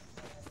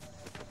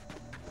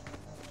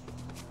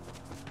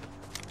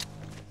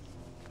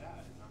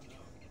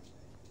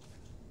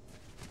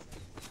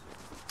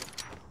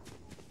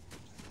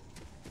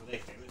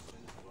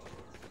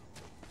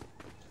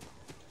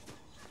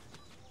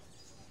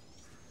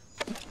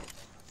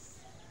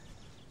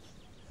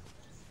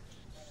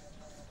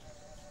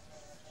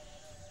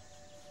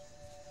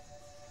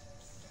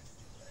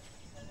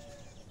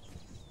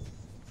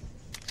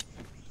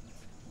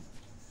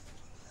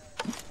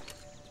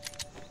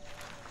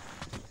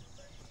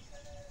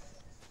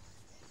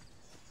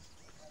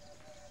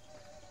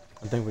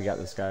 I think we got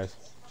this, guys.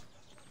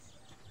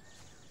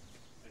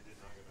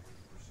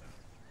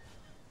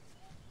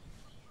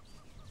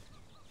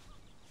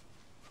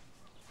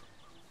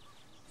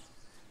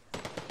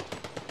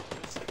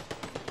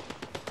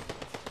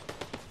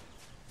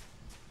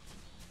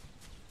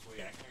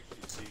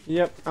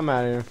 Yep, I'm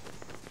out of here.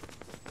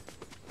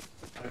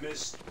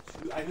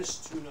 I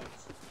missed 2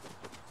 notes.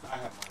 I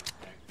have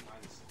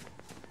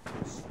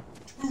minus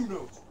 2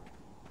 notes.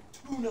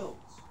 2 notes.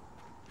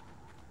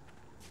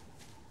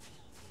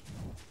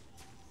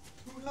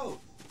 2 notes.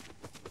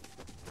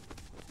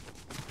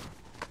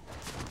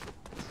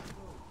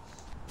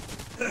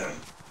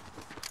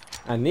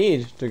 I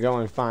need to go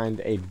and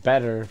find a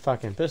better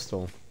fucking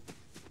pistol.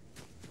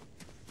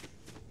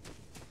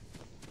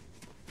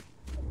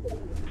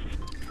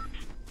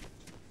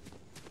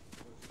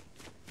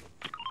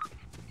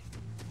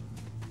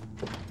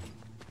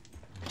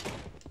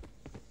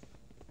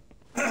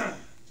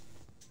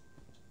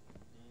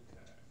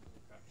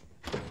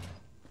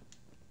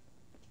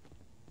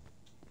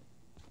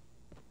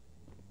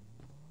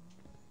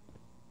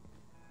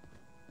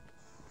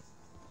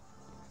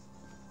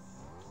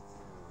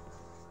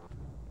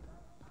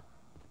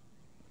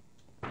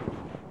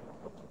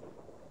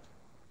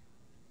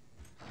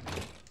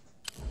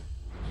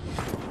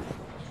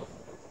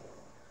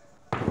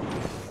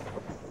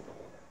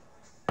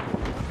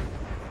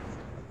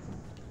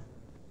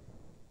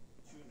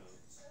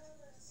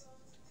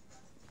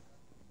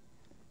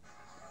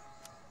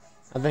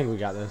 I think we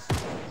got this.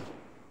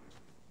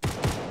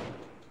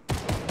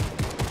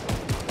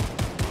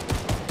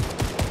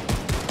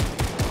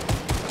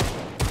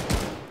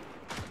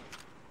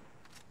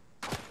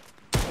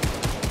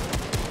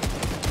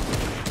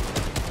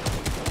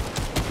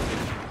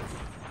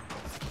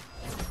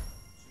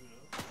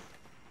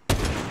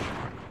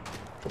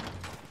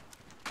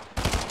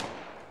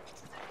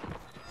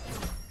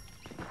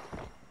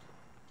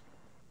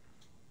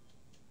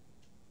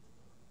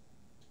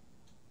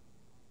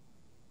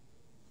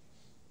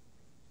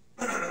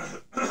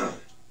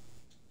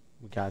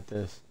 Got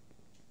this.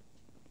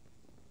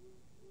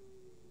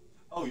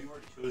 Oh, you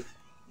already chose.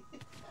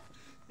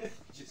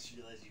 Just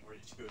realized you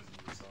already chosen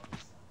your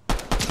songs.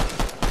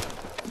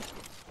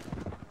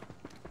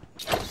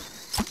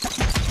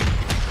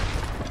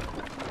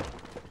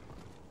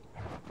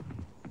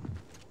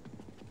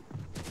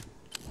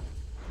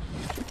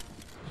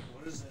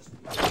 What is this?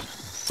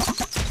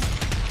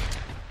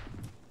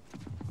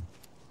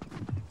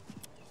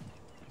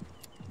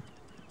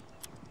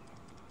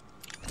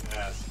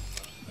 Yes.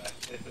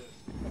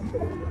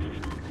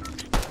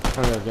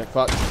 I'm gonna get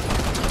fucked.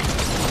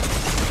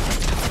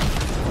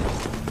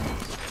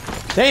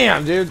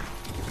 Damn, dude.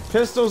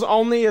 Pistols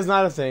only is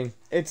not a thing.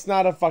 It's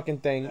not a fucking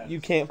thing.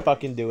 You can't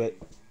fucking do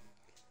it.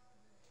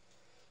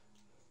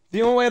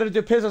 The only way to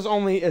do pistols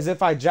only is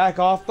if I jack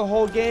off the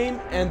whole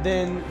game and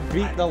then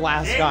beat the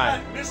last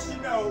guy.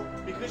 Mr. No,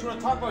 because we're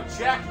gonna talk about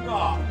jacking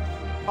off.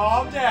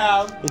 Calm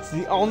down. It's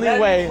the only Let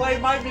way. me play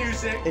my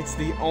music. It's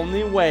the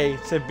only way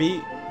to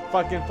beat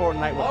fucking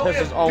Fortnite with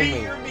pistols only.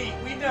 Beat your meat,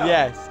 we know.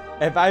 Yes.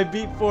 If I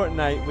beat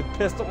Fortnite with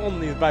pistol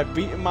only, is by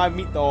beating my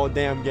meat the whole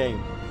damn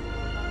game.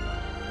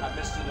 I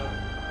missed a note.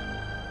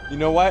 You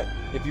know what?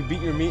 If you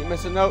beat your meat,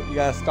 Mr. Note, you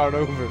gotta start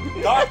over.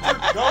 Dr.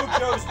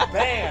 Gojo's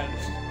band.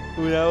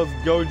 Who the hell's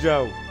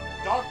Gojo?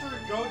 Dr.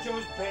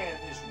 Gojo's band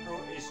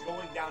is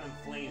going down in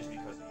flames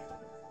because of you.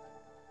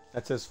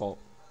 That's his fault.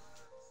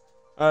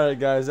 Alright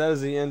guys, that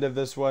is the end of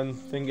this one.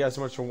 Thank you guys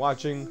so much for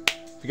watching.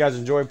 If you guys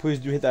enjoyed, please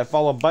do hit that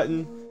follow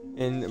button.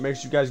 And make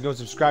sure you guys go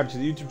subscribe to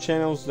the YouTube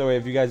channel. So that way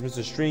if you guys miss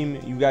a stream,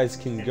 you guys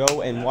can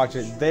go and watch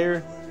it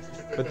there.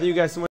 But thank you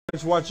guys so much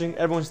for watching.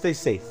 Everyone stay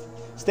safe.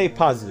 Stay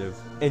positive.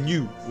 And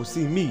you will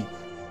see me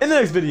in the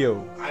next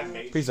video.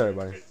 Peace out,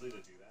 everybody.